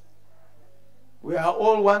tribalisme ici. We are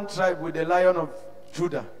all one tribe with the Lion of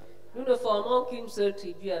Judah. Nous ne formons qu'une seule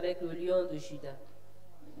tribu avec le lion de Juda.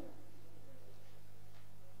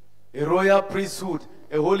 A royal priesthood,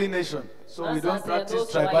 a holy nation. So Un we don't practice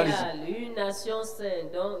sacerdoce tribalism. royal, une nation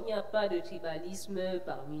sainte, donc il n'y a pas de tribalisme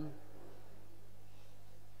parmi nous.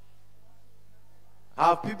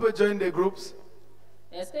 Have people joined the groups?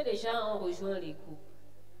 Est-ce que les gens ont rejoint les groupes?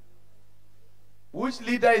 Which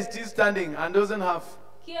leader is still standing and doesn't have?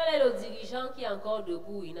 Qui est le dirigeant qui est encore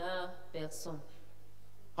debout? Il n'a personne.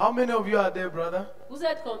 How many of you are there, brother? Vous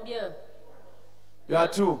êtes combien? You are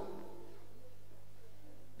 2.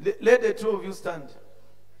 Let the 2 of you stand.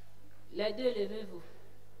 Les deux, levez-vous.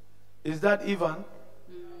 Is that Ivan?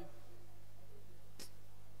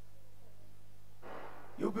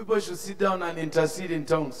 You people should sit down and intercede in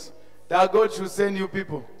tongues. That God should send you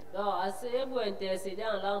people. Non, asseyez-vous intercéder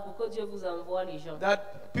en langue pour que Dieu vous envoie les gens.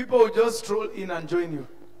 That people will just stroll in and join you.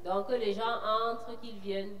 Donc que les gens entrent, qu'ils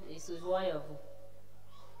viennent et se joignent à vous.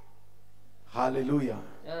 Hallelujah.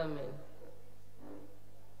 Amen.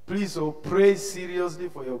 Please, pray seriously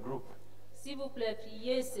for your group. S'il vous plaît,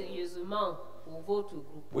 priez sérieusement pour votre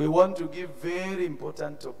groupe. We want to give very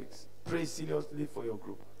important topics. Pray seriously for your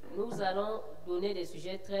group. Nous allons donner des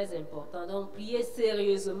sujets très importants. Donc, priez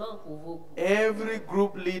sérieusement pour vos groupes. Every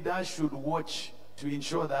group leader should watch to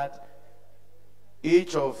ensure that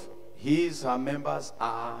each of his or her members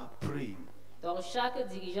are praying. Donc, chaque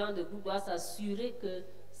dirigeant de groupe doit s'assurer que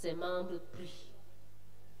ses membres prient.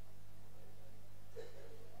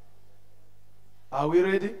 Are we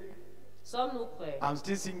ready? Sommes-nous prêts? I'm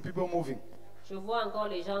still seeing people moving. Je vois encore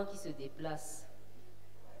les gens qui se déplacent.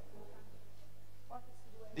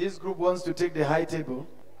 This group wants to take the high table.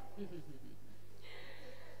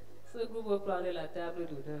 Ce groupe veut prendre la table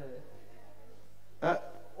d'honneur.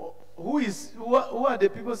 Who are the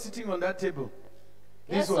people sitting on that table?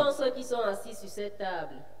 Quels This sont one. ceux qui sont assis sur cette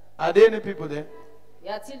table? Are there any people there? Y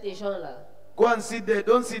a-t-il des gens là? Go and sit there.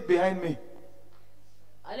 Don't sit behind me.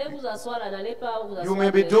 Allez vous asseoir là, n'allez pas vous asseoir. You may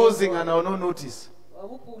be derrière dozing moi. and I'll not notice.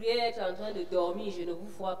 Vous pourriez être en train de dormir, je ne vous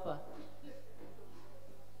vois pas.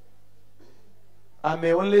 I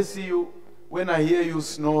may only see you when I hear you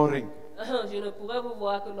snoring. Je ne pourrai vous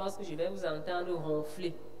voir que lorsque je vais vous entendre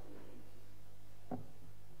ronfler.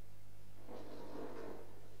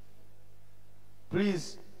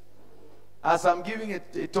 Please, as I'm giving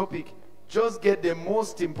a topic, just get the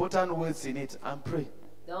most important words in it and pray.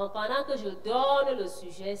 Donc pendant que je donne le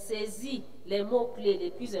sujet, saisis les mots-clés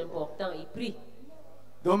les plus importants et prie.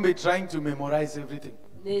 Don't be trying to memorize everything.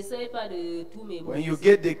 N'essaye pas de tout When mémoriser. you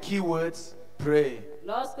get the key words, pray.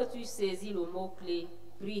 Lorsque tu saisis le mot-clé,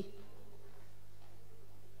 prie.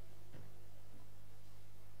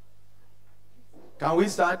 Can we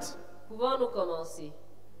start? Pouvons-nous commencer?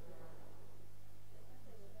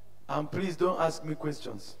 And please don't ask me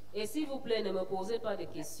questions. Et s'il vous plaît, ne me posez pas de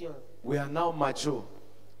questions. We are now mature.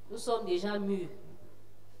 Nous sommes déjà mûrs.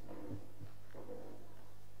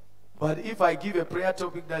 But if I give a prayer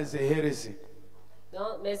topic that is a heresy,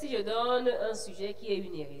 Donc, mais si je donne un sujet qui est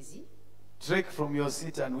une hérésie, take from your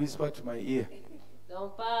seat and whisper to my ear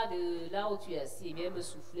donc pas de là où tu es assis, viens me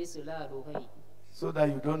souffler cela à l'oreille, so that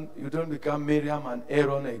you don't become Miriam and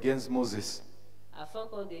Aaron against Moses. afin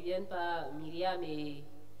qu'on ne devienne pas Myriam et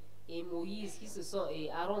Moïse qui se sont, et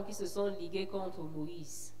Aaron qui se sont ligués contre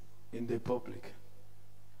Moïse In the public.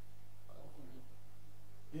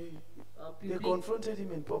 en They public. confronted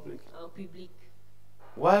him in public En public,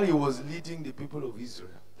 while he was leading the people of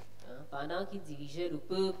Israel. hein, pendant qu'il dirigeait le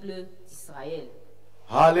peuple d'Israël.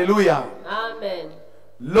 Hallelujah. Amen.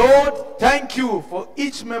 Lord, thank you for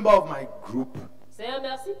each member of my group Seigneur,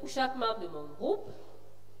 merci pour chaque membre de mon groupe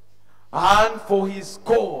and for his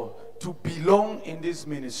call to belong in this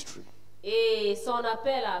ministry. et son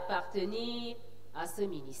appel à appartenir à ce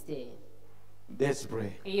ministère. Let's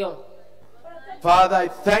pray. Prions. Father, I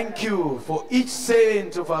thank you for each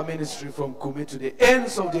saint of our ministry from Koume to the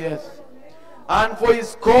ends of the earth and for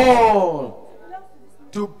his call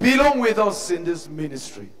to belong with us in this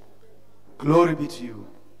ministry. Glory be to you.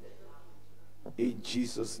 In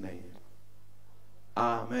Jesus' name.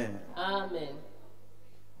 Amen. Amen.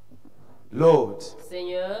 Lord,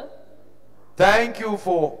 Seigneur, thank you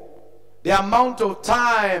for the amount of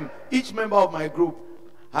time each member of my group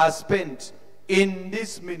has spent in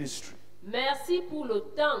this ministry. Merci pour le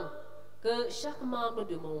temps que chaque membre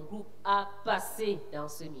de mon groupe a passé dans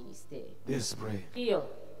ce ministère. Let's pray. Prions.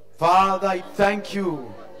 Father, I thank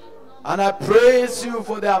you and I praise you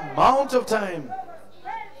for the amount of time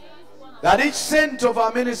that each saint of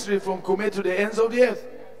our ministry from Koume to the ends of the earth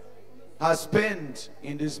has spent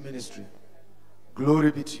in this ministry.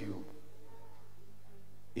 Glory be to you.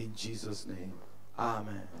 In Jesus' name.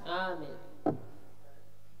 Amen. Amen.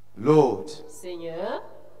 Lord, Seigneur,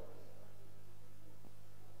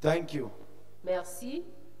 thank you. merci.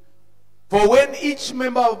 For when each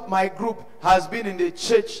member of my group has been in the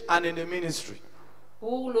church and in the ministry,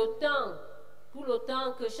 Pour le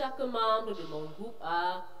temps que chaque membre de mon groupe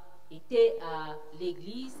a été à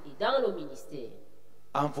l'église et dans le ministère.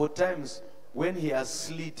 and for times when he has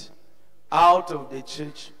slid out of the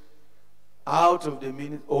church, out of the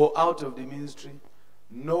ministry,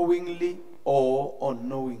 knowingly or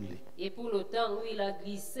unknowingly. Et pour le temps où il a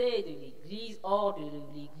glissé de l'église, hors de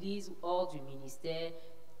l'église ou hors du ministère,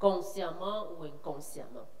 consciemment ou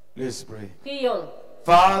inconsciemment. Let's pray. Prions.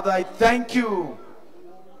 Father, I thank you,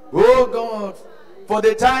 oh God, for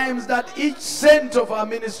the times that each saint of our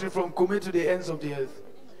ministry from Koume to the ends of the earth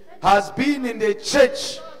has been in the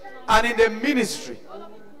church and in the ministry,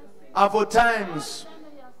 and for times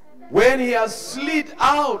when he has slid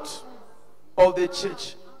out of the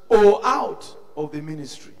church or out of the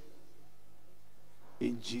ministry.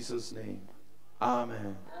 In Jesus' name,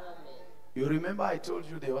 amen. You remember I told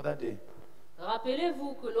you the other day,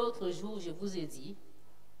 Rappelez-vous que l'autre jour, je vous ai dit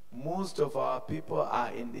most of our people are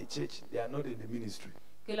in the church, they are not in the ministry.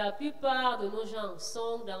 que la plupart de nos gens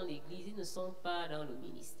sont dans l'église, ils ne sont pas dans le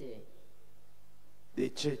ministère. The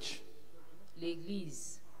church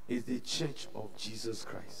L'église, is the church of Jesus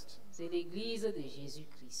Christ. c'est l'église de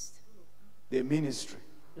Jésus-Christ. The ministry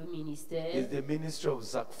Le ministère, is the ministry of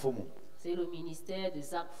Zakfomo. c'est le ministère de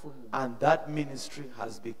Zach Foumou. And that ministry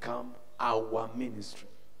has become our ministry.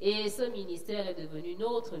 Et ce ministère est devenu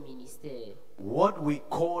notre ministère. What we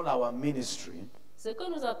call our ministry Ce que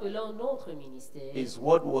nous appelons notre ministère, is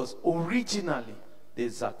what was originally the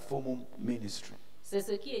Zakfomo ministry. c'est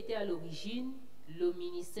ce qui était à l'origine le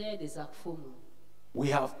ministère des Zach Foumou.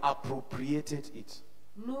 We have appropriated it.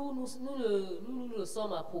 Nous le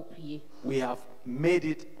sommes appropriés. We have made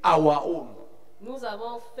it our own. Nous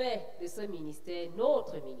avons fait de ce ministère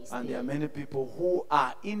notre ministère. And there are many people who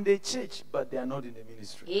are in the church, but they are not in the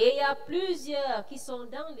ministry. Et il y a plusieurs qui sont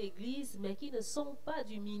dans l'église, mais qui ne sont pas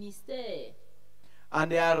du ministère. And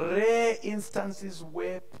there are rare instances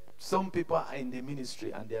where some people are in the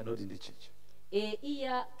ministry and they are not in the church. Et il y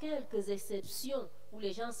a quelques exceptions où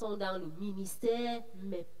les gens sont dans le ministère,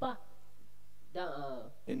 mais pas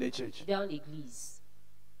in the church. Dans l'église.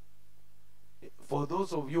 For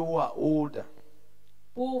those of you who are older,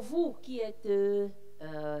 pour vous qui êtes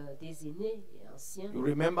des aînés et anciens, you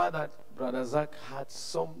remember that Brother Zach had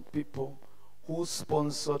some people who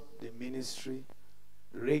sponsored the ministry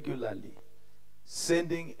regularly,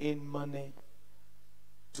 sending in money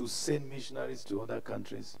to send missionaries to other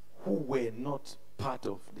countries who were not part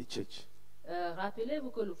of the church.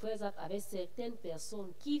 Rappelez-vous que le frère Zach avait certaines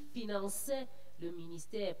personnes qui finançaient le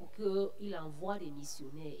ministère pour qu'il envoie des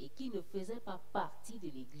missionnaires et qui ne faisaient pas partie de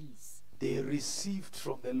l'église. They received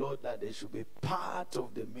from the Lord that they should be part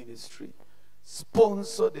of the ministry,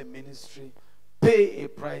 sponsor the ministry, pay a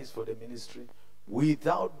price for the ministry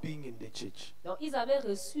without being in the church. Donc ils avaient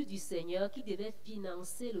reçu du Seigneur qui devait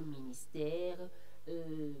financer le ministère,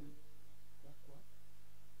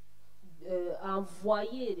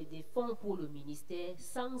 envoyer des fonds pour le ministère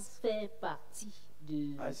sans faire partie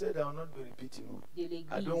de I said I will not be repeating. l'église.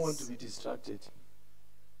 I don't want to be distracted.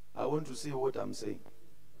 I want to say what I'm saying.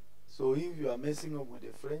 So if you are messing up with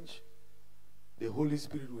the French, the Holy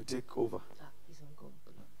Spirit will take over. Ils ont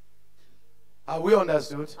compris. Are we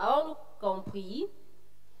understood? Avons-nous compris?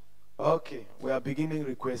 Okay, we are beginning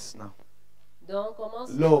requests now. Donc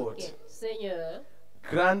commence. Lord, Seigneur,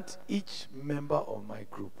 grant each member of my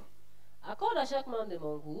group accorde à chaque membre de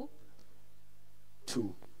mon groupe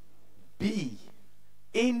to be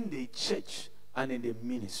in the church and in the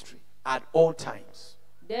ministry at all times.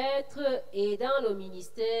 d'être et dans le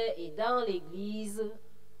ministère et dans l'église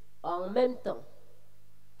en même temps.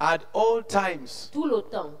 At all times. Tout le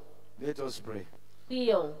temps. Let us pray.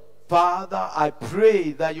 Prions. Father, I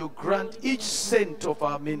pray that you grant each saint of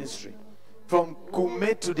our ministry, from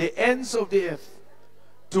Koume to the ends of the earth,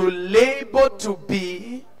 to labor to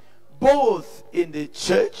be both in the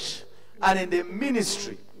church and in the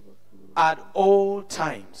ministry at all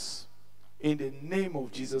times. In the name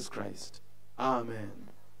of Jesus Christ. Amen.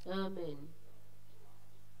 Amen.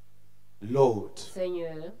 Lord,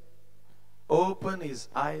 Seigneur, open his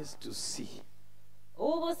eyes to see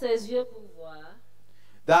ouvre ses yeux pour voir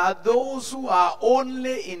that those who are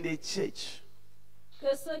only in the church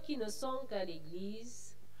que ceux qui ne sont qu'à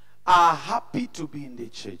l'église are happy to be in the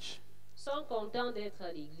church, sont contents d'être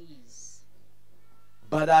à l'église,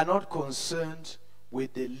 but are not concerned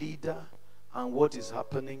with the leader and what is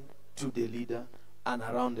happening to the leader and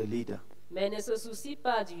around the leader. mais ne se soucient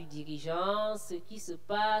pas du dirigeant, ce qui se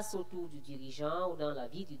passe autour du dirigeant ou dans la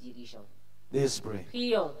vie du dirigeant. Let's pray.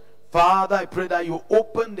 Prions. Father, I pray that you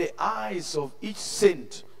open the eyes of each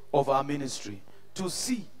saint of our ministry to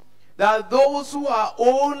see that those who are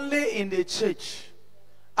only in the church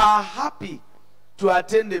are happy to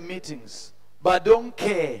attend the meetings, but don't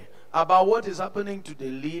care about what is happening to the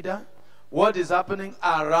leader, what is happening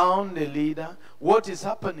around the leader, what is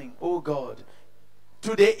happening, oh God,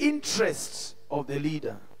 to the interests of the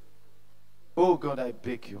leader. Oh God, I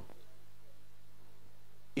beg you.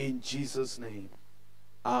 In Jesus' name.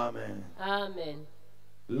 Amen. Amen.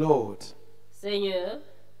 Lord, Seigneur,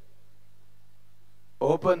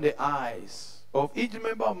 open the eyes of each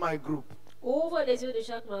member of my group ouvre les yeux de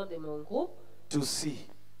chaque membre de mon groupe to see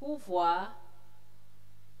pour voir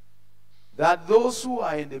that those who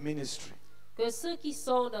are in the ministry que ceux qui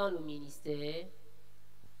sont dans le ministère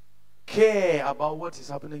care about what is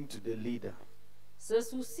happening to the leader. se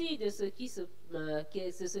soucient de ce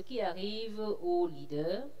qui arrive au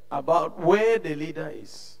leader, About where the leader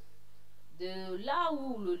is. de là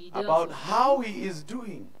où le leader About se how trouve, he is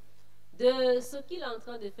doing. de ce qu'il est en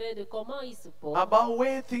train de faire, de comment il se porte, About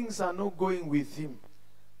where things are not going with him.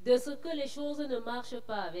 de ce que les choses ne marchent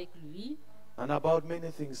pas avec lui, And about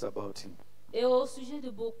many things about him. et au sujet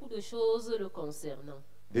de beaucoup de choses le concernant.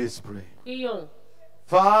 Let's pray. Prions.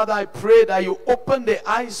 Father, I pray that you open the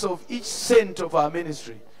eyes of each saint of our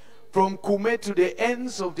ministry, from Koume to the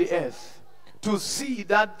ends of the earth, to see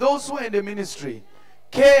that those who are in the ministry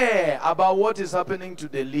care about what is happening to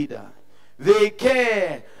the leader. They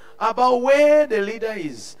care about where the leader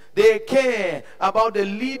is. They care about the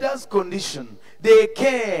leader's condition. They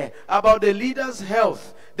care about the leader's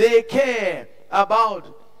health. They care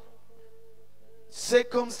about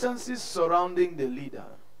circumstances surrounding the leader.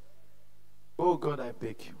 Oh God, I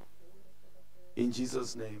beg you. In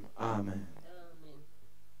Jesus' name, amen.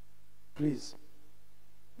 Please,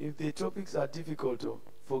 if the topics are difficult,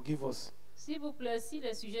 forgive us. S'il vous plaît, si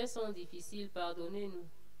les sujets sont difficiles, pardonnez-nous.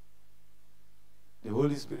 The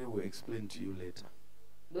Holy Spirit will explain to you later.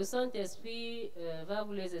 Le Saint-Esprit va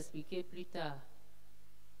vous les expliquer plus tard.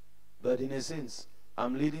 But in a sense,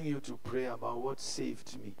 I'm leading you to pray about what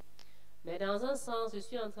saved me. Mais dans un sens, je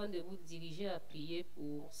suis en train de vous diriger à prier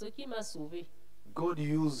pour ce qui m'a sauvé. God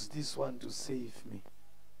used this one to save me.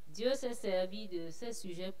 Dieu s'est servi de ces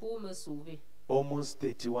sujets pour me sauver. Almost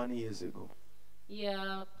 31 years ago. Il y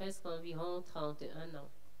a presque environ 31 ans.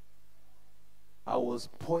 I was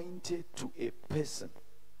pointed to a person.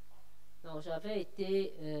 Donc, j'avais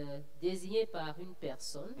été désigné par une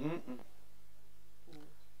personne.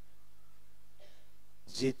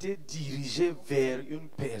 J'étais dirigé vers une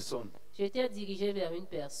personne. J'étais dirigé vers une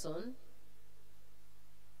personne,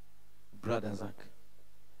 Brother Zach.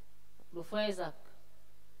 le frère Zach.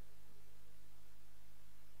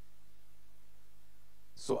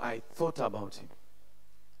 So I thought about him.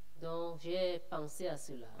 Donc, j'ai pensé à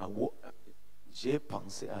cela. J'ai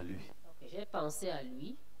pensé à lui. Donc, j'ai pensé à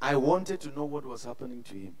lui. I wanted to know what was happening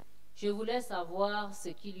to him. Je voulais savoir ce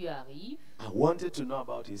qui lui arrive. I wanted to know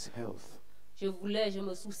about his health. Je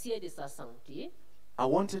me souciais de sa santé. I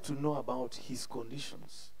wanted to know about his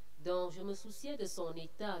conditions. Donc, je me souciais de son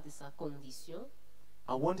état, de sa condition.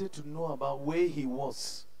 I wanted to know about where he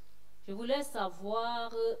was. Je voulais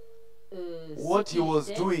savoir What he was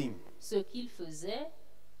doing. ce qu'il faisait,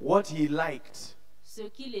 What he liked. ce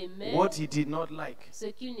qu'il aimait, What he did not like. ce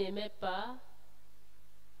qu'il n'aimait pas.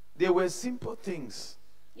 There were simple things.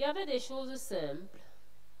 Il y avait des choses simples.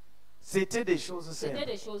 C'était des choses C'était simples.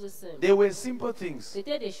 des choses simples. There were simple things.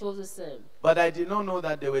 C'était des choses simples. But I did not know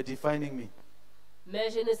that they were defining me. Mais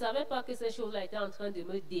je ne savais pas que ces choses-là étaient en train de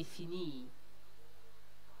me définir.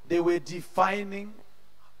 They were defining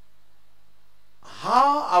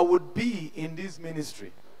how I would be in this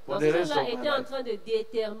ministry for Donc, the ces rest choses-là of my étaient en life. train de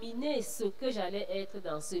déterminer ce que j'allais être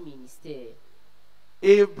dans ce ministère.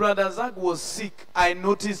 If Brother Zach was sick, I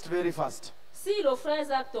noticed very fast. Si le frère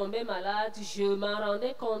Zach tombait malade, je m'en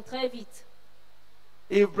rendais compte très vite.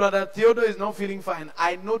 If Brother Theodore is not feeling fine,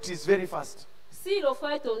 I notice very fast. Si le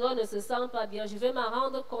frère Théodore ne se sent pas bien, je vais m'en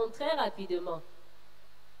rendre compte très rapidement.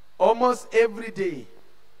 Almost every day,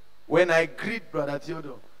 when I greet Brother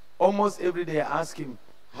Theodore, almost every day I ask him,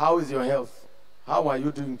 How is your health? How are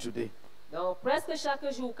you doing today? Donc, presque chaque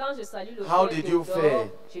jour, quand je salue le How frère did you Théodore, fare?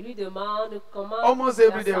 je lui demande comment Almost ta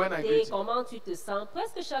every day when I santé, greet you. comment tu te sens,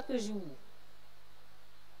 presque chaque jour.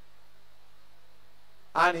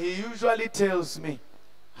 And he usually tells me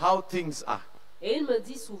how things are. Et il me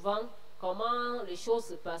dit souvent comment les choses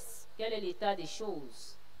se passent, quel est l'état des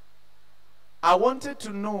choses. I wanted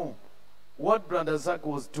to know what Brother Zach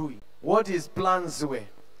was doing, what his plans were,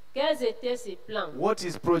 Quels étaient ses plans? what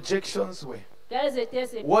his projections were, Quels étaient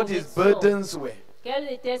ses what his projections? burdens were. Quels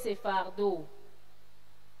étaient ses fardeaux?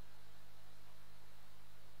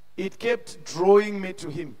 It kept drawing me to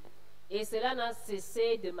him. Et cela n'a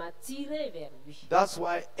cessé de m'attirer vers lui. That's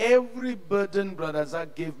why every burden Brother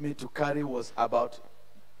Zach gave me to carry was about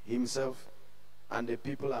himself and the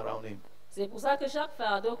people around him. C'est pour ça que chaque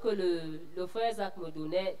fardeau que le frère Zach me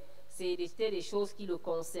donnait, c'était des choses qui le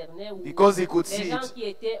concernaient ou Because he could les see gens it. qui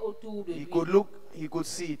étaient autour de He lui. could look, he could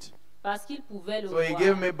see it. Parce qu'il pouvait le So he voir.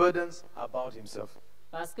 gave me burdens about himself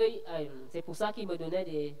Parce que c'est pour ça qu'il me donnait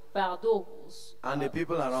des fardeaux and the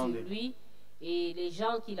people around sur him. lui et les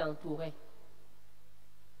gens qui l'entouraient.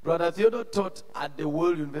 Brother Theodore taught at the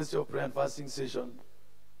World University of Prayer and Fasting session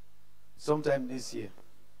sometime this year,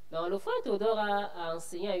 Donc, le frère Théodore a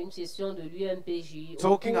enseigné à une session de l'UMPJ au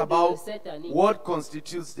talking cours about de cette année. what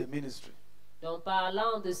constitutes the ministry. Donc,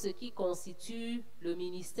 parlant de ce qui constitue le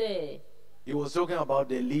ministère, He was talking about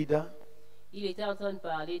the leader. il était en train de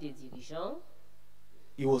parler des dirigeants.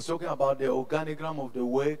 He was talking about the organigram of the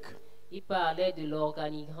work. Il parlait de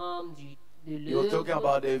l'organigramme de He was talking l'œuvre.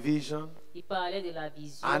 about the vision. Il parlait de la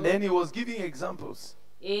vision. And then he was giving examples.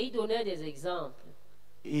 Et il donnait des exemples.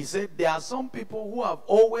 He said there are some people who have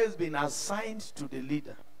always been assigned to the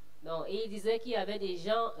leader. Donc, et il disait qu'il y avait des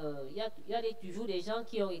gens, il y a toujours des gens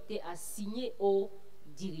qui ont été assignés aux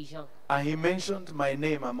dirigeants. And he mentioned my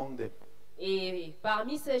name among them. Et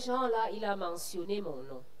parmi ces gens-là, il a mentionné mon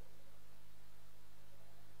nom.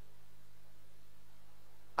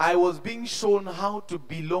 I was being shown how to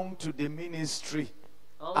belong to the ministry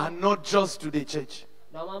and not just to the church.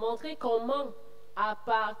 Donc, on m'a montré comment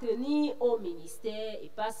appartenir au ministère et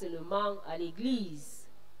pas seulement à l'église.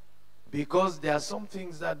 Because there are some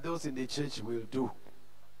things that those in the church will do.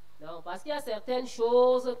 Non, parce qu'il y a certaines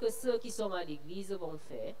choses que ceux qui sont à l'église vont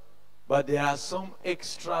faire. But there are some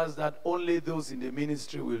extras that only those in the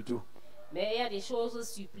ministry will do. Mais il y a des choses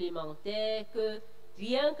supplémentaires que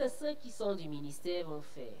rien que ceux qui sont du ministère vont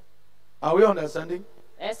faire. Are we understanding?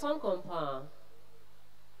 Est-ce qu'on comprend?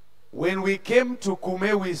 When we came to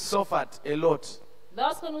Koume, we suffered a lot.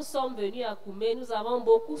 Lorsque nous sommes venus à Koume, nous avons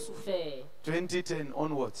beaucoup souffert. 2010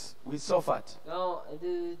 onwards, we suffered. Donc,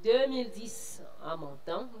 de 2010 à mon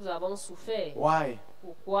temps, nous avons souffert. Why?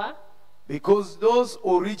 Pourquoi? Because those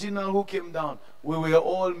original who came down, we were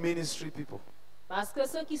all ministry people. Parce que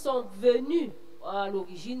ceux qui sont venus à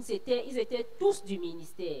l'origine, ils étaient tous du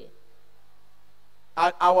ministère.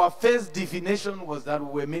 Our first definition was that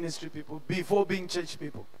we were ministry people before being church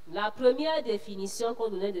people. La première définition qu'on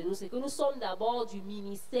donnait de nous, c'est que nous sommes d'abord du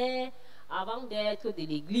ministère avant d'être de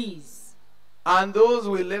l'église. And those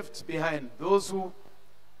we left behind, those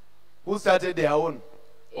who started their own,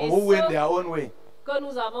 or Et who went ceux their own way, que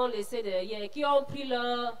nous avons laissés derrière, qui ont pris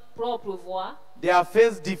leur propre voie, their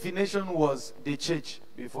first definition was the church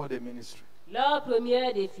before the ministry. leur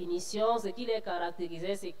première définition, ce qui les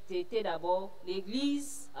caractérisait, c'était d'abord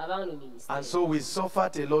l'église avant le ministère. And so we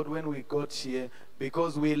suffered a lot when we got here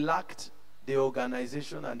because we lacked the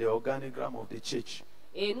organization and the organigram of the church.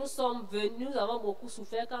 Et nous avons beaucoup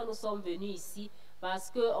souffert quand nous sommes venus ici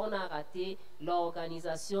parce qu'on a raté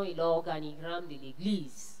l'organisation et l'organigramme de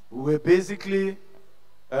l'église. We were basically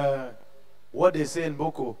what they say in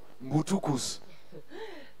Boko, mbutukus.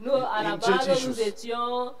 Nous, à la In church base, nous issues.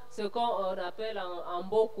 étions ce qu'on appelle en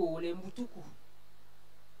Boko, les Mbutuku.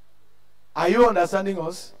 Are you understanding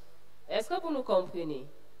us? Est-ce que vous nous comprenez?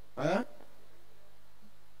 Huh?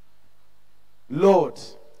 Lord,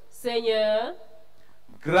 Seigneur,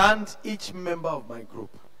 grant each member of my group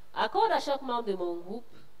accorde à chaque membre de mon groupe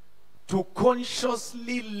to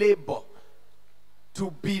consciously labor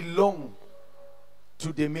to belong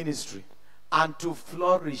to the ministry and to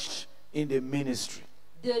flourish in the ministry.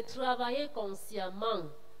 de travailler consciemment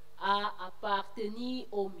à appartenir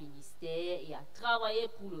au ministère et à travailler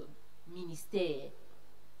pour le ministère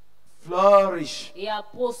Flourish. et à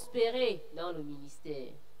prospérer dans le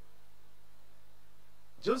ministère.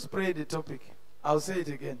 Just pray the topic. I'll say it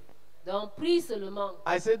again. Donc, prie seulement.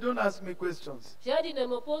 I said, don't ask me questions. J'ai dit, ne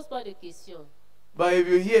me pose pas de questions. But if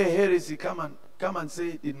you hear heresy, come and say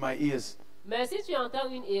it in my ears. Mais si tu entends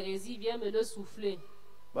une hérésie, viens me le souffler.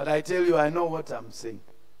 But I tell you, I know what I'm saying.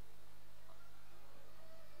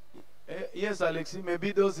 Yes, Alexi,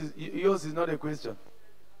 maybe yours is not a question.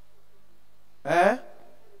 Eh?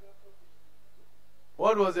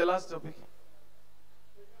 What was the last topic?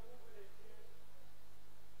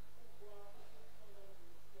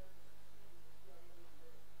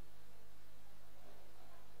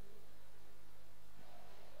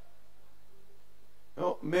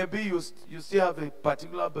 No, maybe you still have a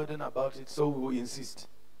particular burden about it, so we will insist.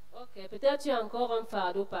 Ok, peut-être tu as encore un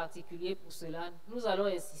fardeau particulier pour cela. Nous allons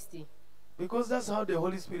insister. Because that's how the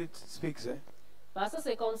Holy Spirit speaks. Eh? Parce que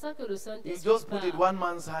c'est comme ça que le You Saint-Esprit just put it parle. one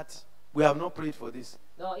man's heart. We have not prayed for this.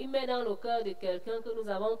 Donc, il met dans le cœur de quelqu'un que nous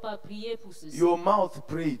n'avons pas prié pour ceci. Your mouth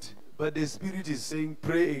prayed, but the Spirit is saying,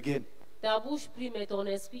 pray again. Ta bouche prie, mais ton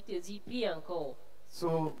esprit te dit, prie encore.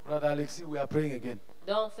 So, Brother Alexi, we are praying again.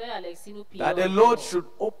 Donc, frère Alexis, nous prions That the encore. Lord should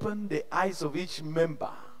open the eyes of each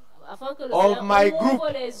member Afin que le of Seigneur my ouvre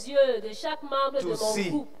group les yeux de chaque membre de to mon see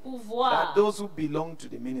groupe pour that voir those who belong to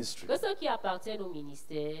the ministry que ceux qui appartiennent au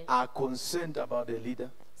ministère are concerned about the leader,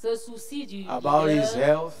 se soucient du about leader, his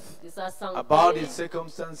health, de sa santé, about his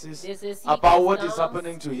circumstances, de ses about what is circonstances,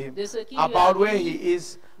 happening to him, de ce qui lui about where arrive, he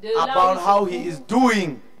is, de là où about il se how he trouve, is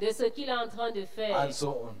doing, de ce qu'il est en train de faire, and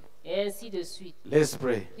so on. et ainsi de suite. Let's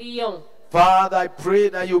pray. Prions. Father, I pray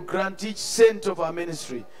that you grant each saint of our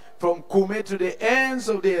ministry, from Koume to the ends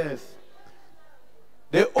of the earth,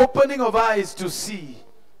 the opening of eyes to see,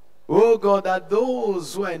 oh God, that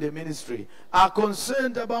those who are in the ministry are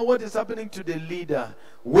concerned about what is happening to the leader,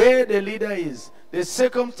 where the leader is, the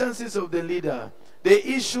circumstances of the leader, the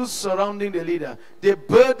issues surrounding the leader, the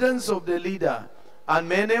burdens of the leader, and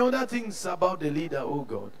many other things about the leader, oh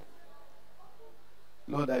God.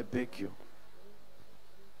 Lord, I beg you.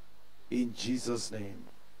 In Jesus' name.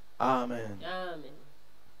 Amen. Amen.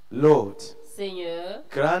 Lord, Seigneur,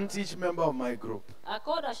 grant each member of my group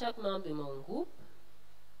accorde à chaque membre de mon groupe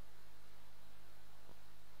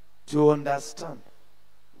to understand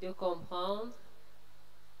de comprendre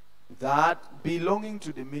that belonging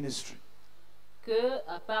to the ministry que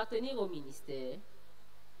appartenir au ministère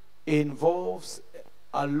involves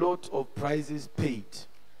a lot of prices paid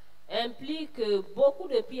implique beaucoup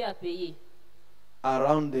de prix à payer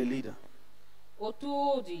around the leader.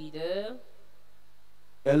 autour du leader,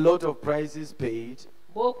 A lot of prices paid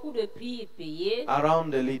beaucoup de prix payés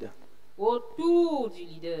around the leader, autour du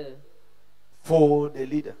leader, for the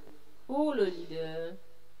leader, pour le leader,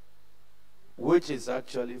 which is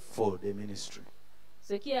actually for the ministry.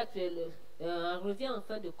 ce qui actuellement revient en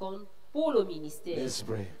fin de compte pour le ministère. Let's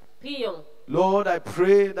pray. Prions. Lord, I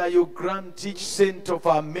pray that you grant each saint of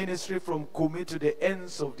our ministry from Koume to the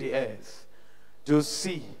ends of the earth to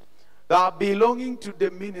see that belonging to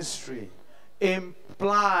the ministry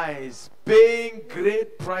implies paying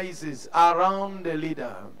great prices around the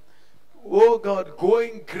leader. Oh God,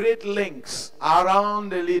 going great lengths around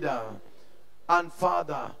the leader. And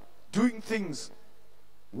Father, doing things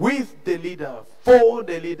with the leader, for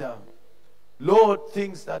the leader. Lord,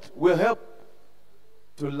 things that will help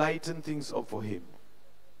to lighten things up for him.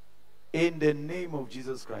 In the name of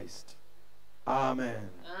Jesus Christ. Amen.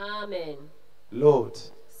 Amen. Lord,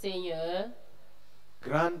 Seigneur,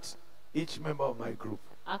 grant each member of my group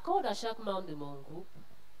accorde à chaque membre de mon groupe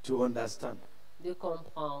to understand de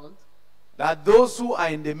comprendre that those who are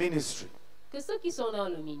in the ministry que ceux qui sont dans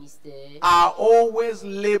le ministère are always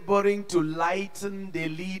laboring to lighten the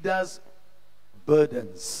leader's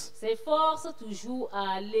burdens, s'efforcent toujours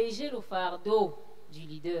à alléger le fardeau du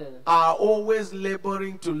leader, are always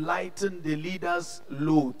laboring to lighten the leader's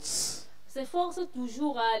loads. s'efforcent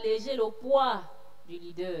toujours à alléger le poids du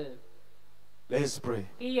leader. Let's pray.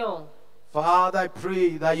 Prions. Father, I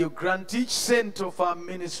pray that you grant each saint of our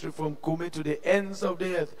ministry from Koume to the ends of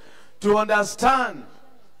the earth to understand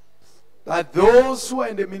that those who are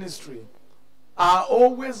in the ministry are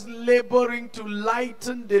always laboring to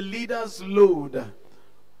lighten the leader's load,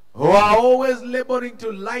 who are always laboring to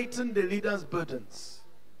lighten the leader's burdens.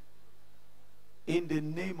 In the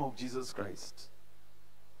name of Jesus Christ.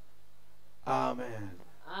 Amen.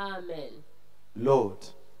 Amen. Lord,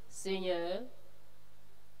 Seigneur,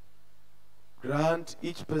 grant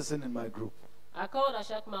each person in my group accorde à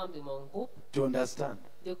chaque membre de mon groupe to understand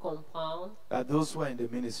de comprendre that those who are in the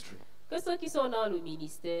ministry que ceux qui sont dans le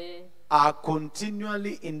ministère are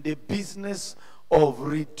continually in the business of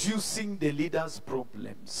reducing the leader's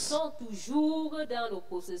problems. sont toujours dans le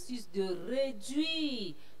processus de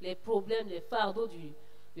réduire les problèmes, les fardeaux du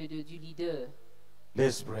leader.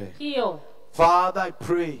 Let's pray. Prions. Father, I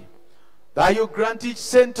pray that you grant each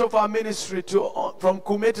saint of our ministry from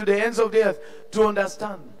Koume to the ends of the earth to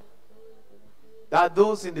understand that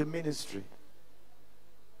those in the ministry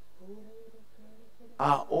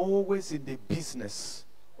are always in the business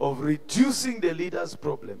of reducing the leaders'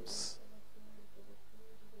 problems.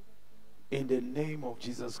 In the name of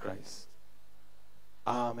Jesus Christ.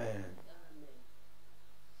 Amen.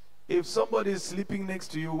 If somebody is sleeping next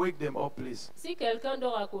to you, wake them up, please. Si quelqu'un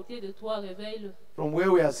dort à côté de toi, réveille-le. From where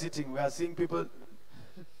we are sitting, we are seeing people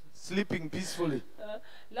sleeping peacefully.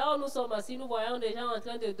 Là où nous sommes assis, nous voyons des gens en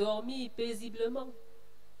train de dormir paisiblement.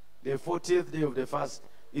 The 40th day of the fast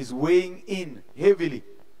is weighing in heavily.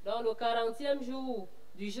 Dans le 40e jour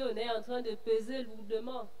du jeûne est en train de peser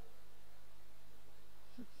lourdement.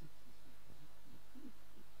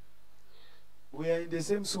 We are in the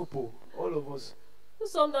same soup, all of us. Nous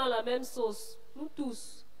sommes dans la même sauce, nous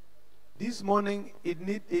tous. This morning,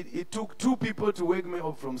 it took 2 people to wake me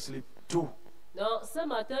up from sleep. 2. Donc, ce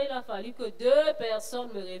matin, il a fallu que 2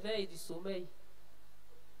 personnes me réveillent du sommeil.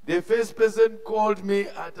 The first person called me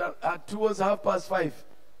at towards 5:30.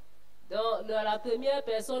 Donc, la première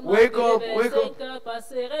personne m'a Wake appelé up, vers wake 5 heures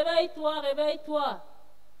passées. Réveille-toi, réveille-toi.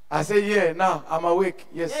 I said, yeah, now I'm awake.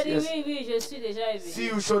 Yes, J'ai dit yes. oui, oui, je suis déjà éveillé. See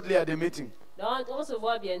you shortly at the meeting. Donc, on se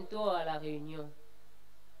voit bientôt à la réunion.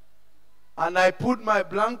 And I put my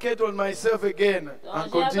blanket on myself again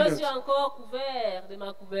and Donc, j'ai continued reçu encore couvert de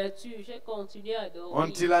ma couverture. J'ai continué à dormir.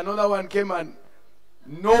 until another one came and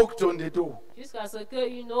knocked on the door. Jusqu'à ce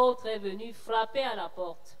qu'une autre est venue frapper à la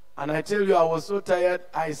porte. And I tell you, I was so tired,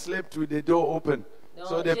 I slept with the door open. Donc,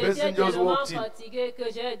 So the person j'étais just tellement walked in. fatigué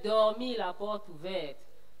que j'ai dormi la porte ouverte.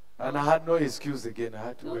 And I had no excuse again. I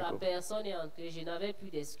had to Donc, wake la up. personne est entrée. Je n'avais plus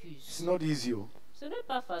It's d'excuses. not easy, oh. Ce n'est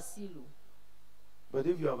pas facile. But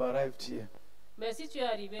if you have arrived here Mais si tu es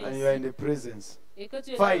arrivé and ici you are in the presence, et que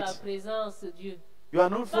tu es dans la fight. présence de Dieu, You are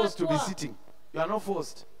not forced to be bats-toi. sitting. You are not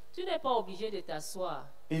forced. Tu n'es pas obligé de t'asseoir.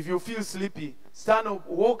 If you feel sleepy, stand up,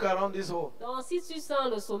 walk around this hall. Donc, si tu sens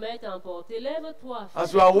le sommeil t'emporter, lève-toi. fais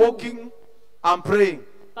As you are le tour. walking and praying,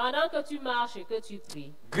 Pendant que tu marches et que tu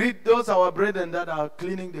pries, greet those our brethren that are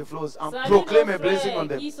cleaning the floors and salue proclaim nos a blessing frères on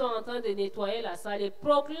them. qui sont en train de nettoyer la salle et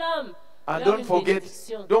proclame And leur don't une forget,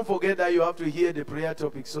 bénédiction. don't forget that you have to hear the prayer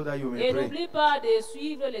topic so that you may Et pray. n'oublie pas de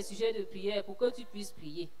suivre les sujets de prière pour que tu puisses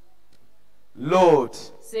prier. Lord,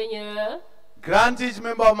 Seigneur, grant each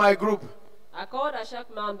member of my group accorde à chaque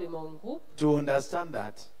membre de mon groupe to understand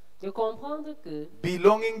that de comprendre que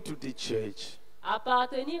belonging to the church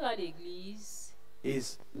appartenir à l'Église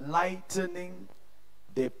is lightening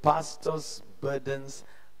the pastor's burdens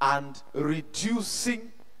and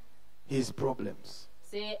reducing his problems.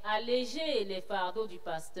 c'est alléger les fardeaux du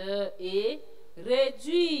pasteur et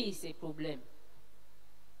réduire ses problèmes.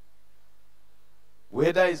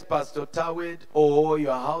 Whether it's Pastor Tawed or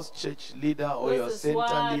your house church leader or Que your ce soit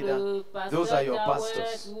center le leader, pasteur those are your Tawed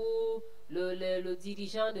pastors. ou le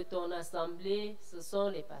dirigeant de ton assemblée, ce sont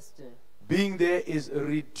les pasteurs. Being there is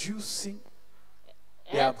reducing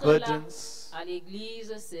their Être là burdens, à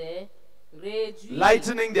l'église, c'est réduire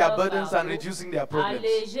lightening their leurs burdens and fardeaux, reducing their problems.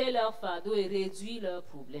 alléger leurs fardeaux et réduire leurs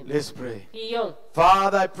problèmes. Let's pray. Prions.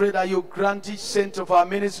 Father, I pray that you grant each saint of our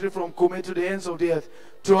ministry from Koume to the ends of the earth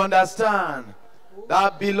to understand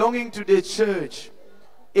that belonging to the church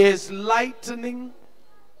is lightening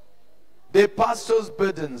the pastor's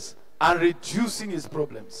burdens and reducing his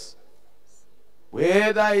problems.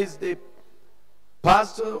 Whether it's the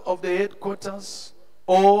pastor of the headquarters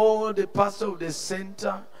or the pastor of the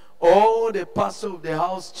center or the pastor of the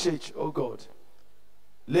house church, oh God,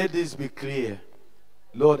 let this be clear.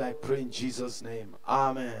 Lord, I pray in Jesus' name.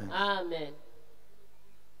 Amen. Amen.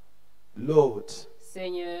 Lord,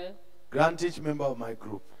 Seigneur, grant each member of my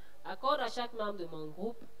group accorde à chaque membre de mon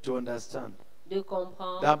groupe to understand de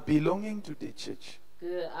comprendre that belonging to the church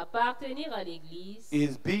que appartenir à l'Église,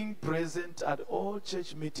 is being present at all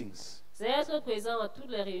church meetings, c'est être présent à toutes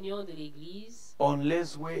les réunions de l'Église,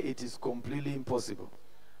 unless where it is completely impossible.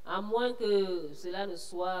 à moins que cela ne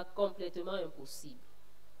soit complètement impossible.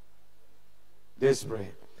 Let's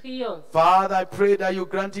pray. Prions. Father, I pray that you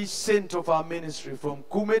grant each saint of our ministry from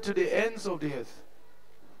Koume to the ends of the earth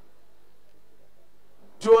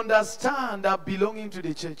to understand that belonging to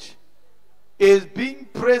the church is being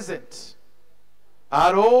present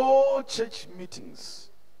at all church meetings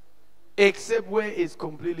except where it's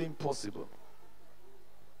completely impossible.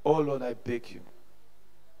 Oh Lord, I beg you.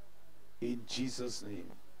 In Jesus'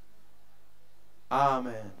 name.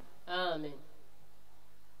 Amen. Amen.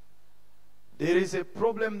 There is a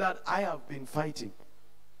problem that I have been fighting.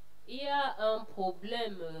 Il y a un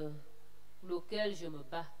problème pour lequel je me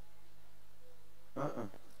bats,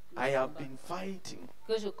 I have been fighting.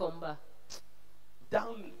 que je combats.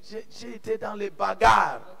 J'ai été dans les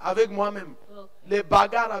bagarres avec moi-même. Les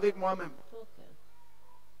bagarres avec moi-même.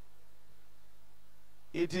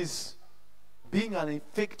 It is being an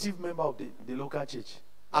effective member of the local church.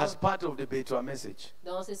 as part of the Betwa message.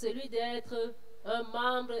 Donc c'est celui d'être un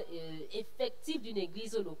membre effectif d'une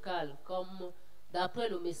église locale, comme d'après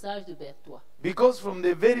le message de Berthois. Because from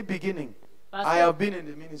the very beginning, Parce I que have been in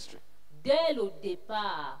the ministry. dès le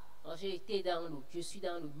départ, je suis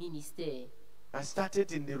dans le ministère. I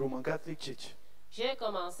started in the Roman Catholic Church, J'ai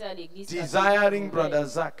commencé à l'église desiring catholique Brother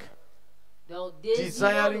Zach, Donc,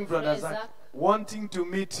 desiring le Brother frère Zach, Zach, wanting to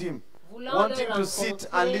meet him, voulant wanting le to sit rencontrer,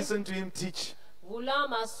 and listen to him teach. voulant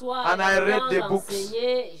m'asseoir And I read the books.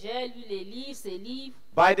 enseigner. J'ai lu les livres, ces livres.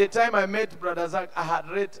 By the time I met Brother Zach, I had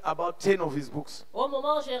read about 10 of his books. Au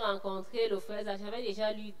moment où j'ai rencontré le frère Zach, j'avais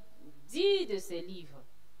déjà lu 10 de ses livres.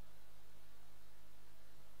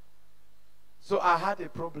 So I had a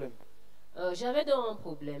problem. J'avais donc un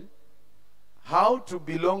problème. How to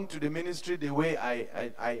belong to the ministry the way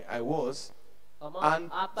I was and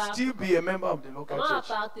still be a member of the local Comment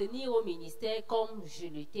church. appartenir au ministère comme je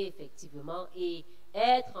l'étais effectivement et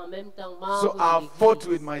être en même temps membre So de I fought l'église.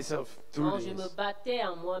 with myself through Donc, je me this. battais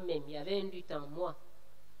en moi-même. Il y avait une lutte en moi.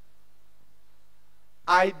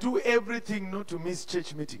 I do everything not to miss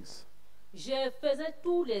church meetings. Je faisais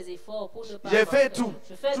tous les efforts pour ne pas J'ai fait manquer. tout,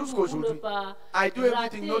 Je fais tout pour ne jusqu'aujourd'hui. pas I do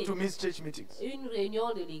everything not rater to miss church meetings. une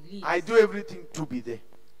réunion de l'église. I do everything to be there,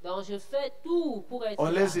 Donc je fais tout pour être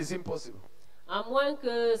unless là. it's impossible. À moins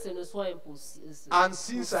que ce ne soit impossible. And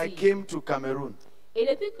since I came to Cameroon, Et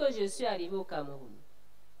depuis que je suis arrivé au Cameroun,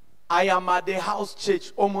 I am at the house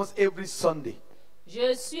church almost every Sunday.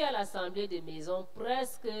 je suis à l'assemblée de maison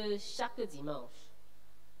presque chaque dimanche.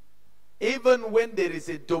 Even when there is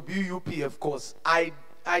a WUPF course, I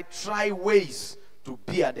try ways to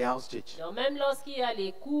be at the house church. Donc même lorsqu'il y a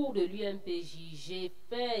les cours de l'UMPJ, j'ai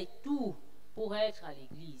fait tout pour être à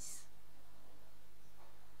l'église.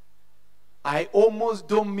 I almost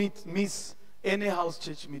don't miss any house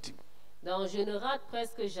church meeting. Donc je ne rate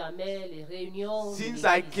presque jamais les réunions. de Since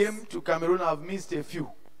I l'église. came to Cameroon, I've missed a few.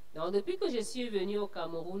 Donc depuis que je suis venu au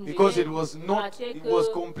Cameroun, Because j'ai it was not- raté it que was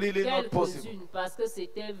completely not quelques-unes possible. parce que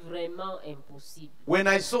c'était vraiment impossible. When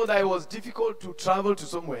I saw that it was difficult to travel to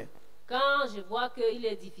somewhere Quand je vois qu'il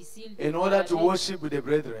est difficile de in order to voyager worship with the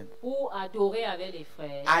brethren, pour adorer avec les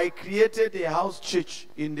frères, I created a house church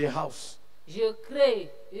in the house. je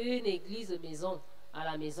crée une église maison à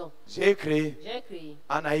la maison. J'ai créé, J'ai créé.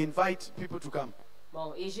 and I invite people to come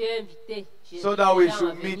Bon, et j'ai invité. J'ai so invité that we les gens à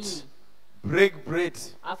should venir, meet, break bread,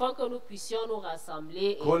 afin que nous puissions nous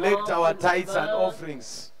rassembler et collect rompre our le tithes and pain,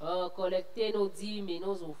 offerings. Collecter nos dîmes et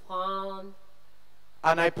nos offrandes.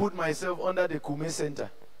 And I put myself under the Koume Center.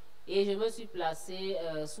 Et je me suis placé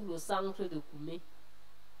sous le centre de Koume.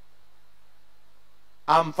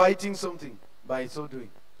 I'm fighting something by so doing.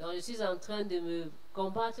 Donc je suis en train de me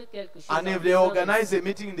combattre quelque chose. And en if they faisant organize ainsi. a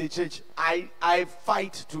meeting in the church, I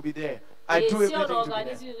fight to be there. I Et do si on everything to be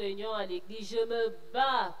organise there. une réunion à l'église, je me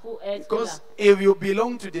bats pour être Because là. if you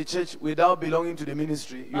belong to the church without belonging to the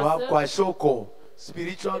ministry, you Parce have que- kwashoko,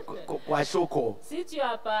 spiritual kwashoko. Si tu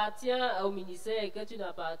appartiens au ministère et que tu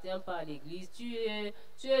n'appartiens pas à l'église, tu es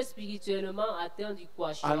spirituellement atteint du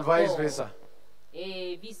kwashoko. And vice versa.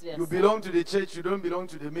 Et vice versa. You belong to the church, you don't belong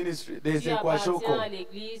to the ministry. There's Tu a appartiens à kwashoko.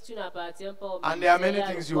 l'église, tu n'appartiens pas au And there are many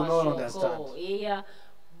ministère, things le you will not kwashoko. understand. Et il y a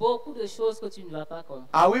beaucoup de choses que tu ne vas pas comprendre.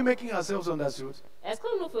 Are we making ourselves understood? Est-ce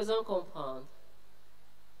que nous faisons comprendre?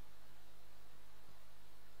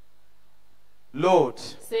 Lord,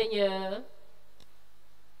 Seigneur,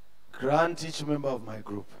 grant each member of my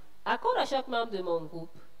group accorde à chaque membre de mon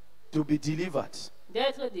groupe to be delivered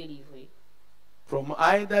d'être délivré, from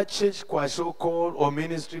either church kwashoko or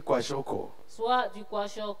ministry kwashoko. soit du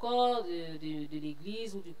kwashoko de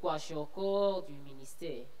l'église ou du kwashoko du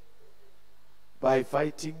ministère, By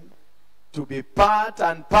fighting to be part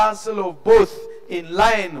and parcel of both in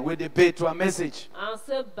line with the Betwa message. en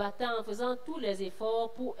se battant, en faisant tous les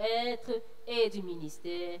efforts pour être et du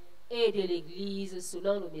ministère et de l'église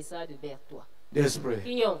selon le message de Berthois. Let's pray.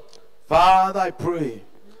 Prions. Father, I pray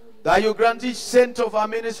that you grant each center of our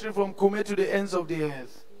ministry from Koume to the ends of the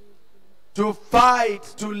earth to fight,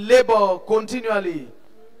 to labor continually,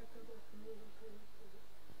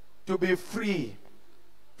 to be free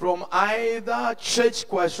from either church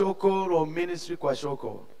kwashoko or ministry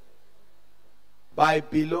kwashoko by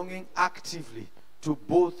belonging actively to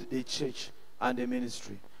both the church and the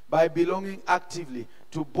ministry, by belonging actively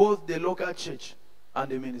to both the local church and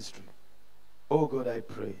the ministry. Oh God, I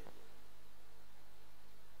pray.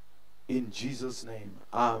 In Jesus' name,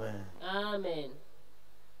 amen. Amen.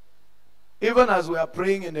 Even as we are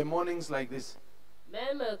praying in the mornings like this,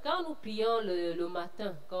 Même quand nous prions le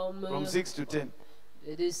matin, comme from 6 to 10,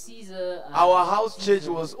 de 6 heures à our house church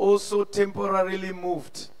was also temporarily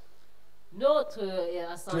moved notre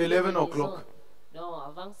to assemblée 11 de maison o'clock. Non,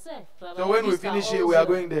 avancez. So when we finish here, we are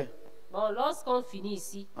going there. Bon, lorsqu'on finit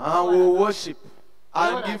ici, And we'll worship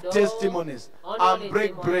and on give adore, testimonies on donne and les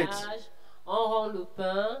break bread. témoignages, on rend le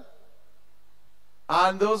pain.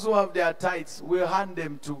 And those who have their tithes, we'll hand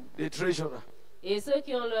them to the treasurer. Et ceux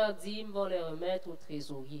qui ont leurs dîmes vont les remettre au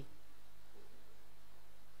trésorier.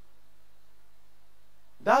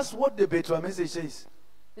 That's what the Betua message says.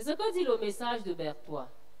 C'est ce que dit le message de Berthois.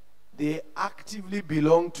 They actively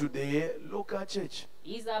belong to the local church.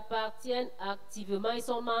 Ils appartiennent activement, ils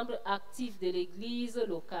sont membres actifs de l'église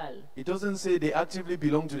locale. It doesn't say they actively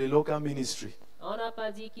belong to the local ministry. On n'a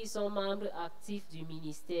pas dit qu'ils sont membres actifs du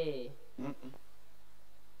ministère.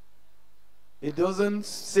 It doesn't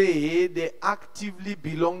say they actively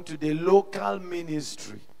belong to the local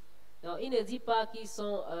ministry. Donc, il ne dit pas qu'ils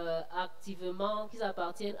sont activement, qu'ils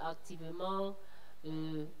appartiennent activement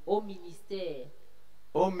au ministère.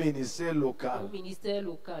 Au ministère local. Au ministère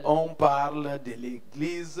local. On parle de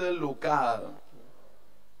l'église locale.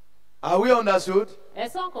 Are we understood?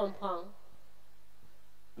 Est-ce qu'on comprend?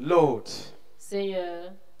 Lord,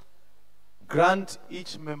 Seigneur, grant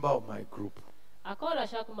each member of my group accorde à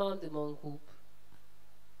chaque membre de mon groupe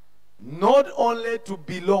not only to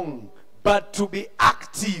belong, but to be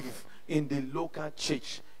active in the local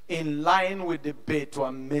church in line with the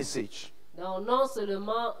Betua message. donc non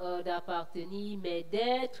seulement d'appartenir, mais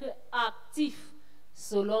d'être actif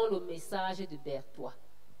selon le message de Berthois.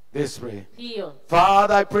 Let's pray. Prions.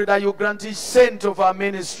 Father, I pray that you grant each saint of our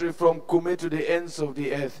ministry from Koume to the ends of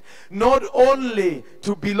the earth, not only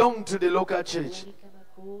to belong to the local church,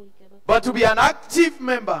 but to be an active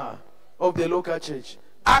member of the local church.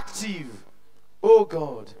 Active, oh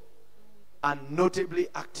God, and notably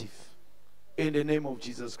active in the name of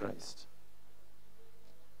Jesus Christ.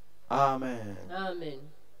 Amen. Amen.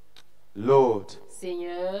 Lord,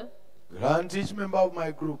 Seigneur, grant each member of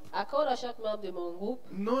my group accorde à chaque membre de mon groupe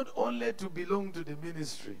not only to belong to the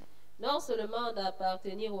ministry, non seulement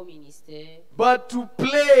d'appartenir au ministère, but to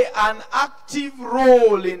play an active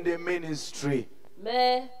role in the ministry.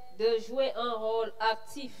 mais de jouer un rôle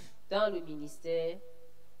actif dans le ministère.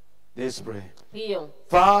 Let's pray. Prions.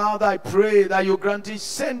 Father, I pray that you grant each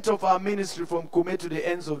saint of our ministry from Koume to the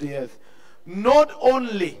ends of the earth, not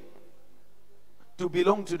only to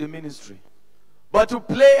belong to the ministry, but to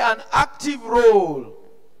play an active role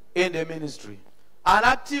in the ministry. An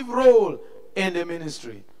active role in the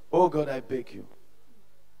ministry. Oh God, I beg you.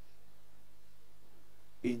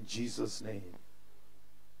 In Jesus' name.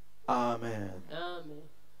 Amen. Amen.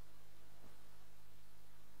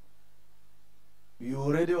 You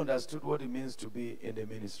already understood what it means to be in the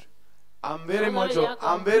ministry. I'm very much of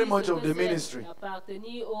the ministry.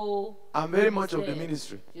 I'm very much of the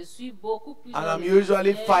ministry. And I'm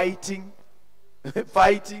usually fighting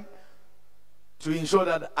to ensure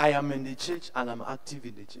that I am in the church and I'm active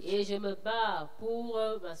in the church. Et je me bats pour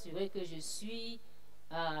m'assurer que je suis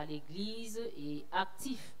à l'église et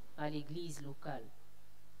actif à l'église locale.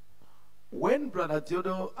 When Brother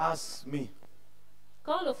Theodore asked me,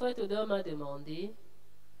 quand le frère Théodore m'a demandé,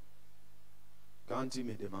 quand il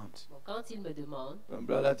me demande, when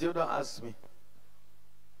Brother Theodore asked me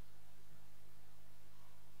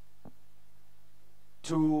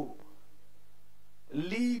to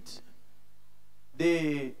lead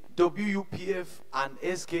the WUPF and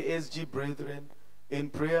SKSG brethren in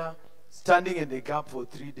prayer, standing in the gap for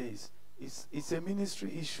 3 days, it's a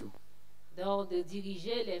ministry issue. Donc de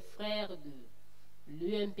diriger les frères de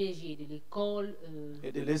l'UMPG, de l'école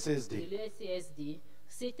et de l'SSD,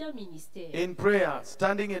 c'est un ministère. In prayer,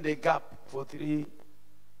 standing in the gap for 3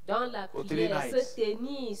 dans la prière, se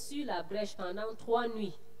tenir sur la brèche pendant 3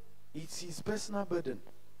 nuits. It's his personal burden.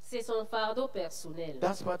 C'est son fardeau personnel.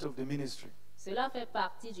 That's part of the ministry. Cela fait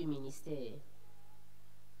partie du ministère.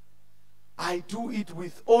 I do it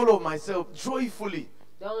with all of myself joyfully.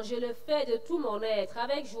 Donc je le fais de tout mon être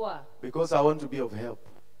avec joie. Because I want to be of help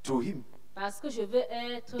to him. Parce que je veux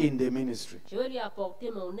être in the ministry. Je veux lui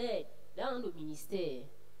apporter mon aide dans le ministère.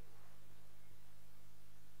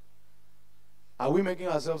 Are we making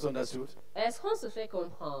ourselves understood? Est-ce qu'on se fait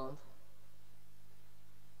comprendre?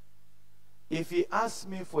 If he asks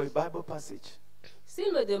me for a Bible passage,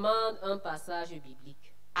 s'il me demande un passage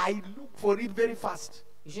biblique, I look for it very fast.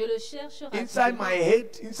 Je le cherche rapidement. Inside my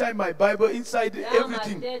head, inside my Bible, inside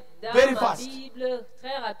everything. Ma tête, dans very ma fast. Bible,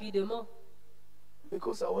 très rapidement.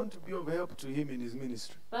 Because I want to be of help to him in his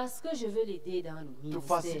ministry. Parce que je veux l'aider dans le ministère. To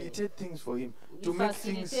facilitate things for him. To make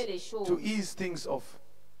things, to ease things off.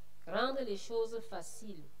 Rendre les choses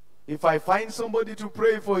faciles. If I find somebody to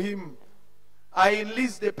pray for him, I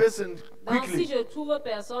enlist the person quickly. Donc si je trouve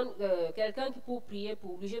personne, quelqu'un qui peut prier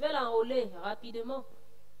pour lui, je vais l'enrôler rapidement.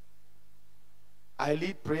 I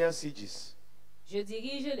lead prayer sieges. Je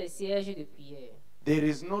dirige les sièges de prière. There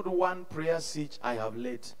is not one prayer siege I have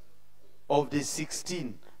led. Of the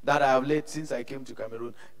 16 that I have led since I came to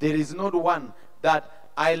Cameroon, there is not one that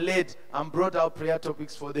I led and brought out prayer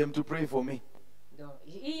topics for them to pray for me. Donc,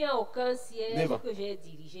 il n'y a aucun siège Never. que j'ai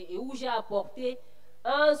dirigé et où j'ai apporté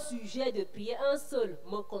un sujet de prière, un seul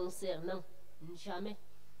me concernant. Jamais.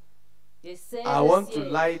 Des I want to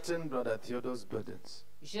sièges. lighten Brother Theodore's burdens.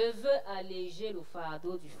 Je veux alléger le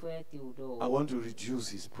fardeau du frère Théodore. I want to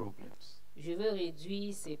reduce his problems. Je veux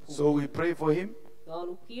réduire ses problèmes. So we pray for him, Donc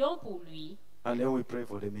nous prions pour lui and then we pray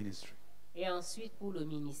for the ministry. et ensuite pour le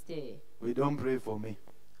ministère. We don't pray for me.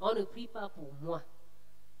 On ne prie pas pour moi.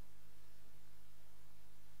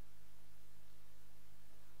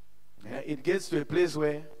 Yeah, it gets to a place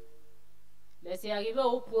where Mais c'est arrivé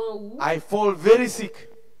au point où I fall very sick,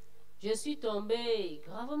 je suis tombé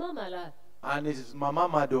gravement malade. and it is Mama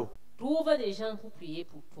Mado. Trouve des gens pour prier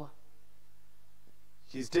pour toi.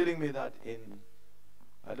 She's telling me that in,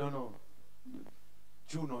 I don't know,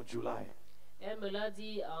 June or July. Elle me l'a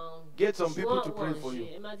dit en Get some juin people to ou pray en for juillet.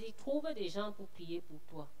 you. Elle m'a dit, trouve des gens pour prier pour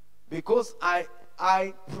toi. Because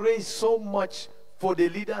I pray so much for the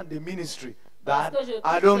leader and the ministry that Parce que je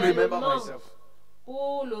I prie don't remember tellement myself.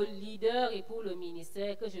 pour le leader et pour le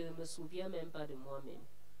ministère que je ne me souviens même pas de moi-même.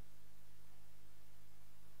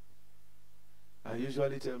 I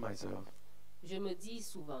usually tell myself, Je me dis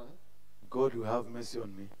souvent, God will have mercy on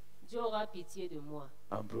me Dieu aura pitié de moi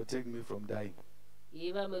and protect me from dying. et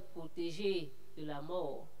il va me protéger de la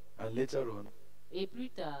mort. And later on, Et plus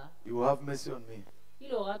tard, He will have mercy on me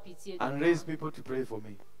il aura pitié de and moi. raise people to pray for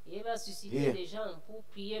me. Et il va susciter Here. des gens pour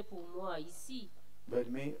prier pour moi ici. But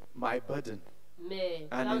me, my burden, Mais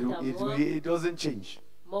quant and à moi, it doesn't change.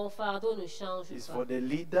 mon fardeau ne change It's pas. for the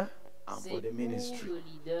leader and C'est for the pour ministry. le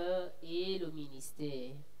leader et le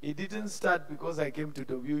ministère. It didn't start because I came to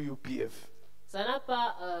WUPF. Ça n'a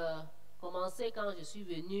pas commencé quand je suis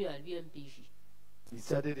venu à l'UMPJ. It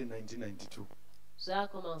started in 1992. Ça a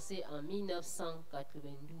commencé en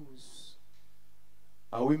 1992.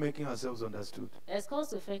 Are we making ourselves understood? Est-ce qu'on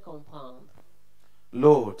se fait comprendre?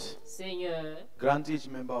 Lord, Seigneur, grant each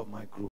member of my group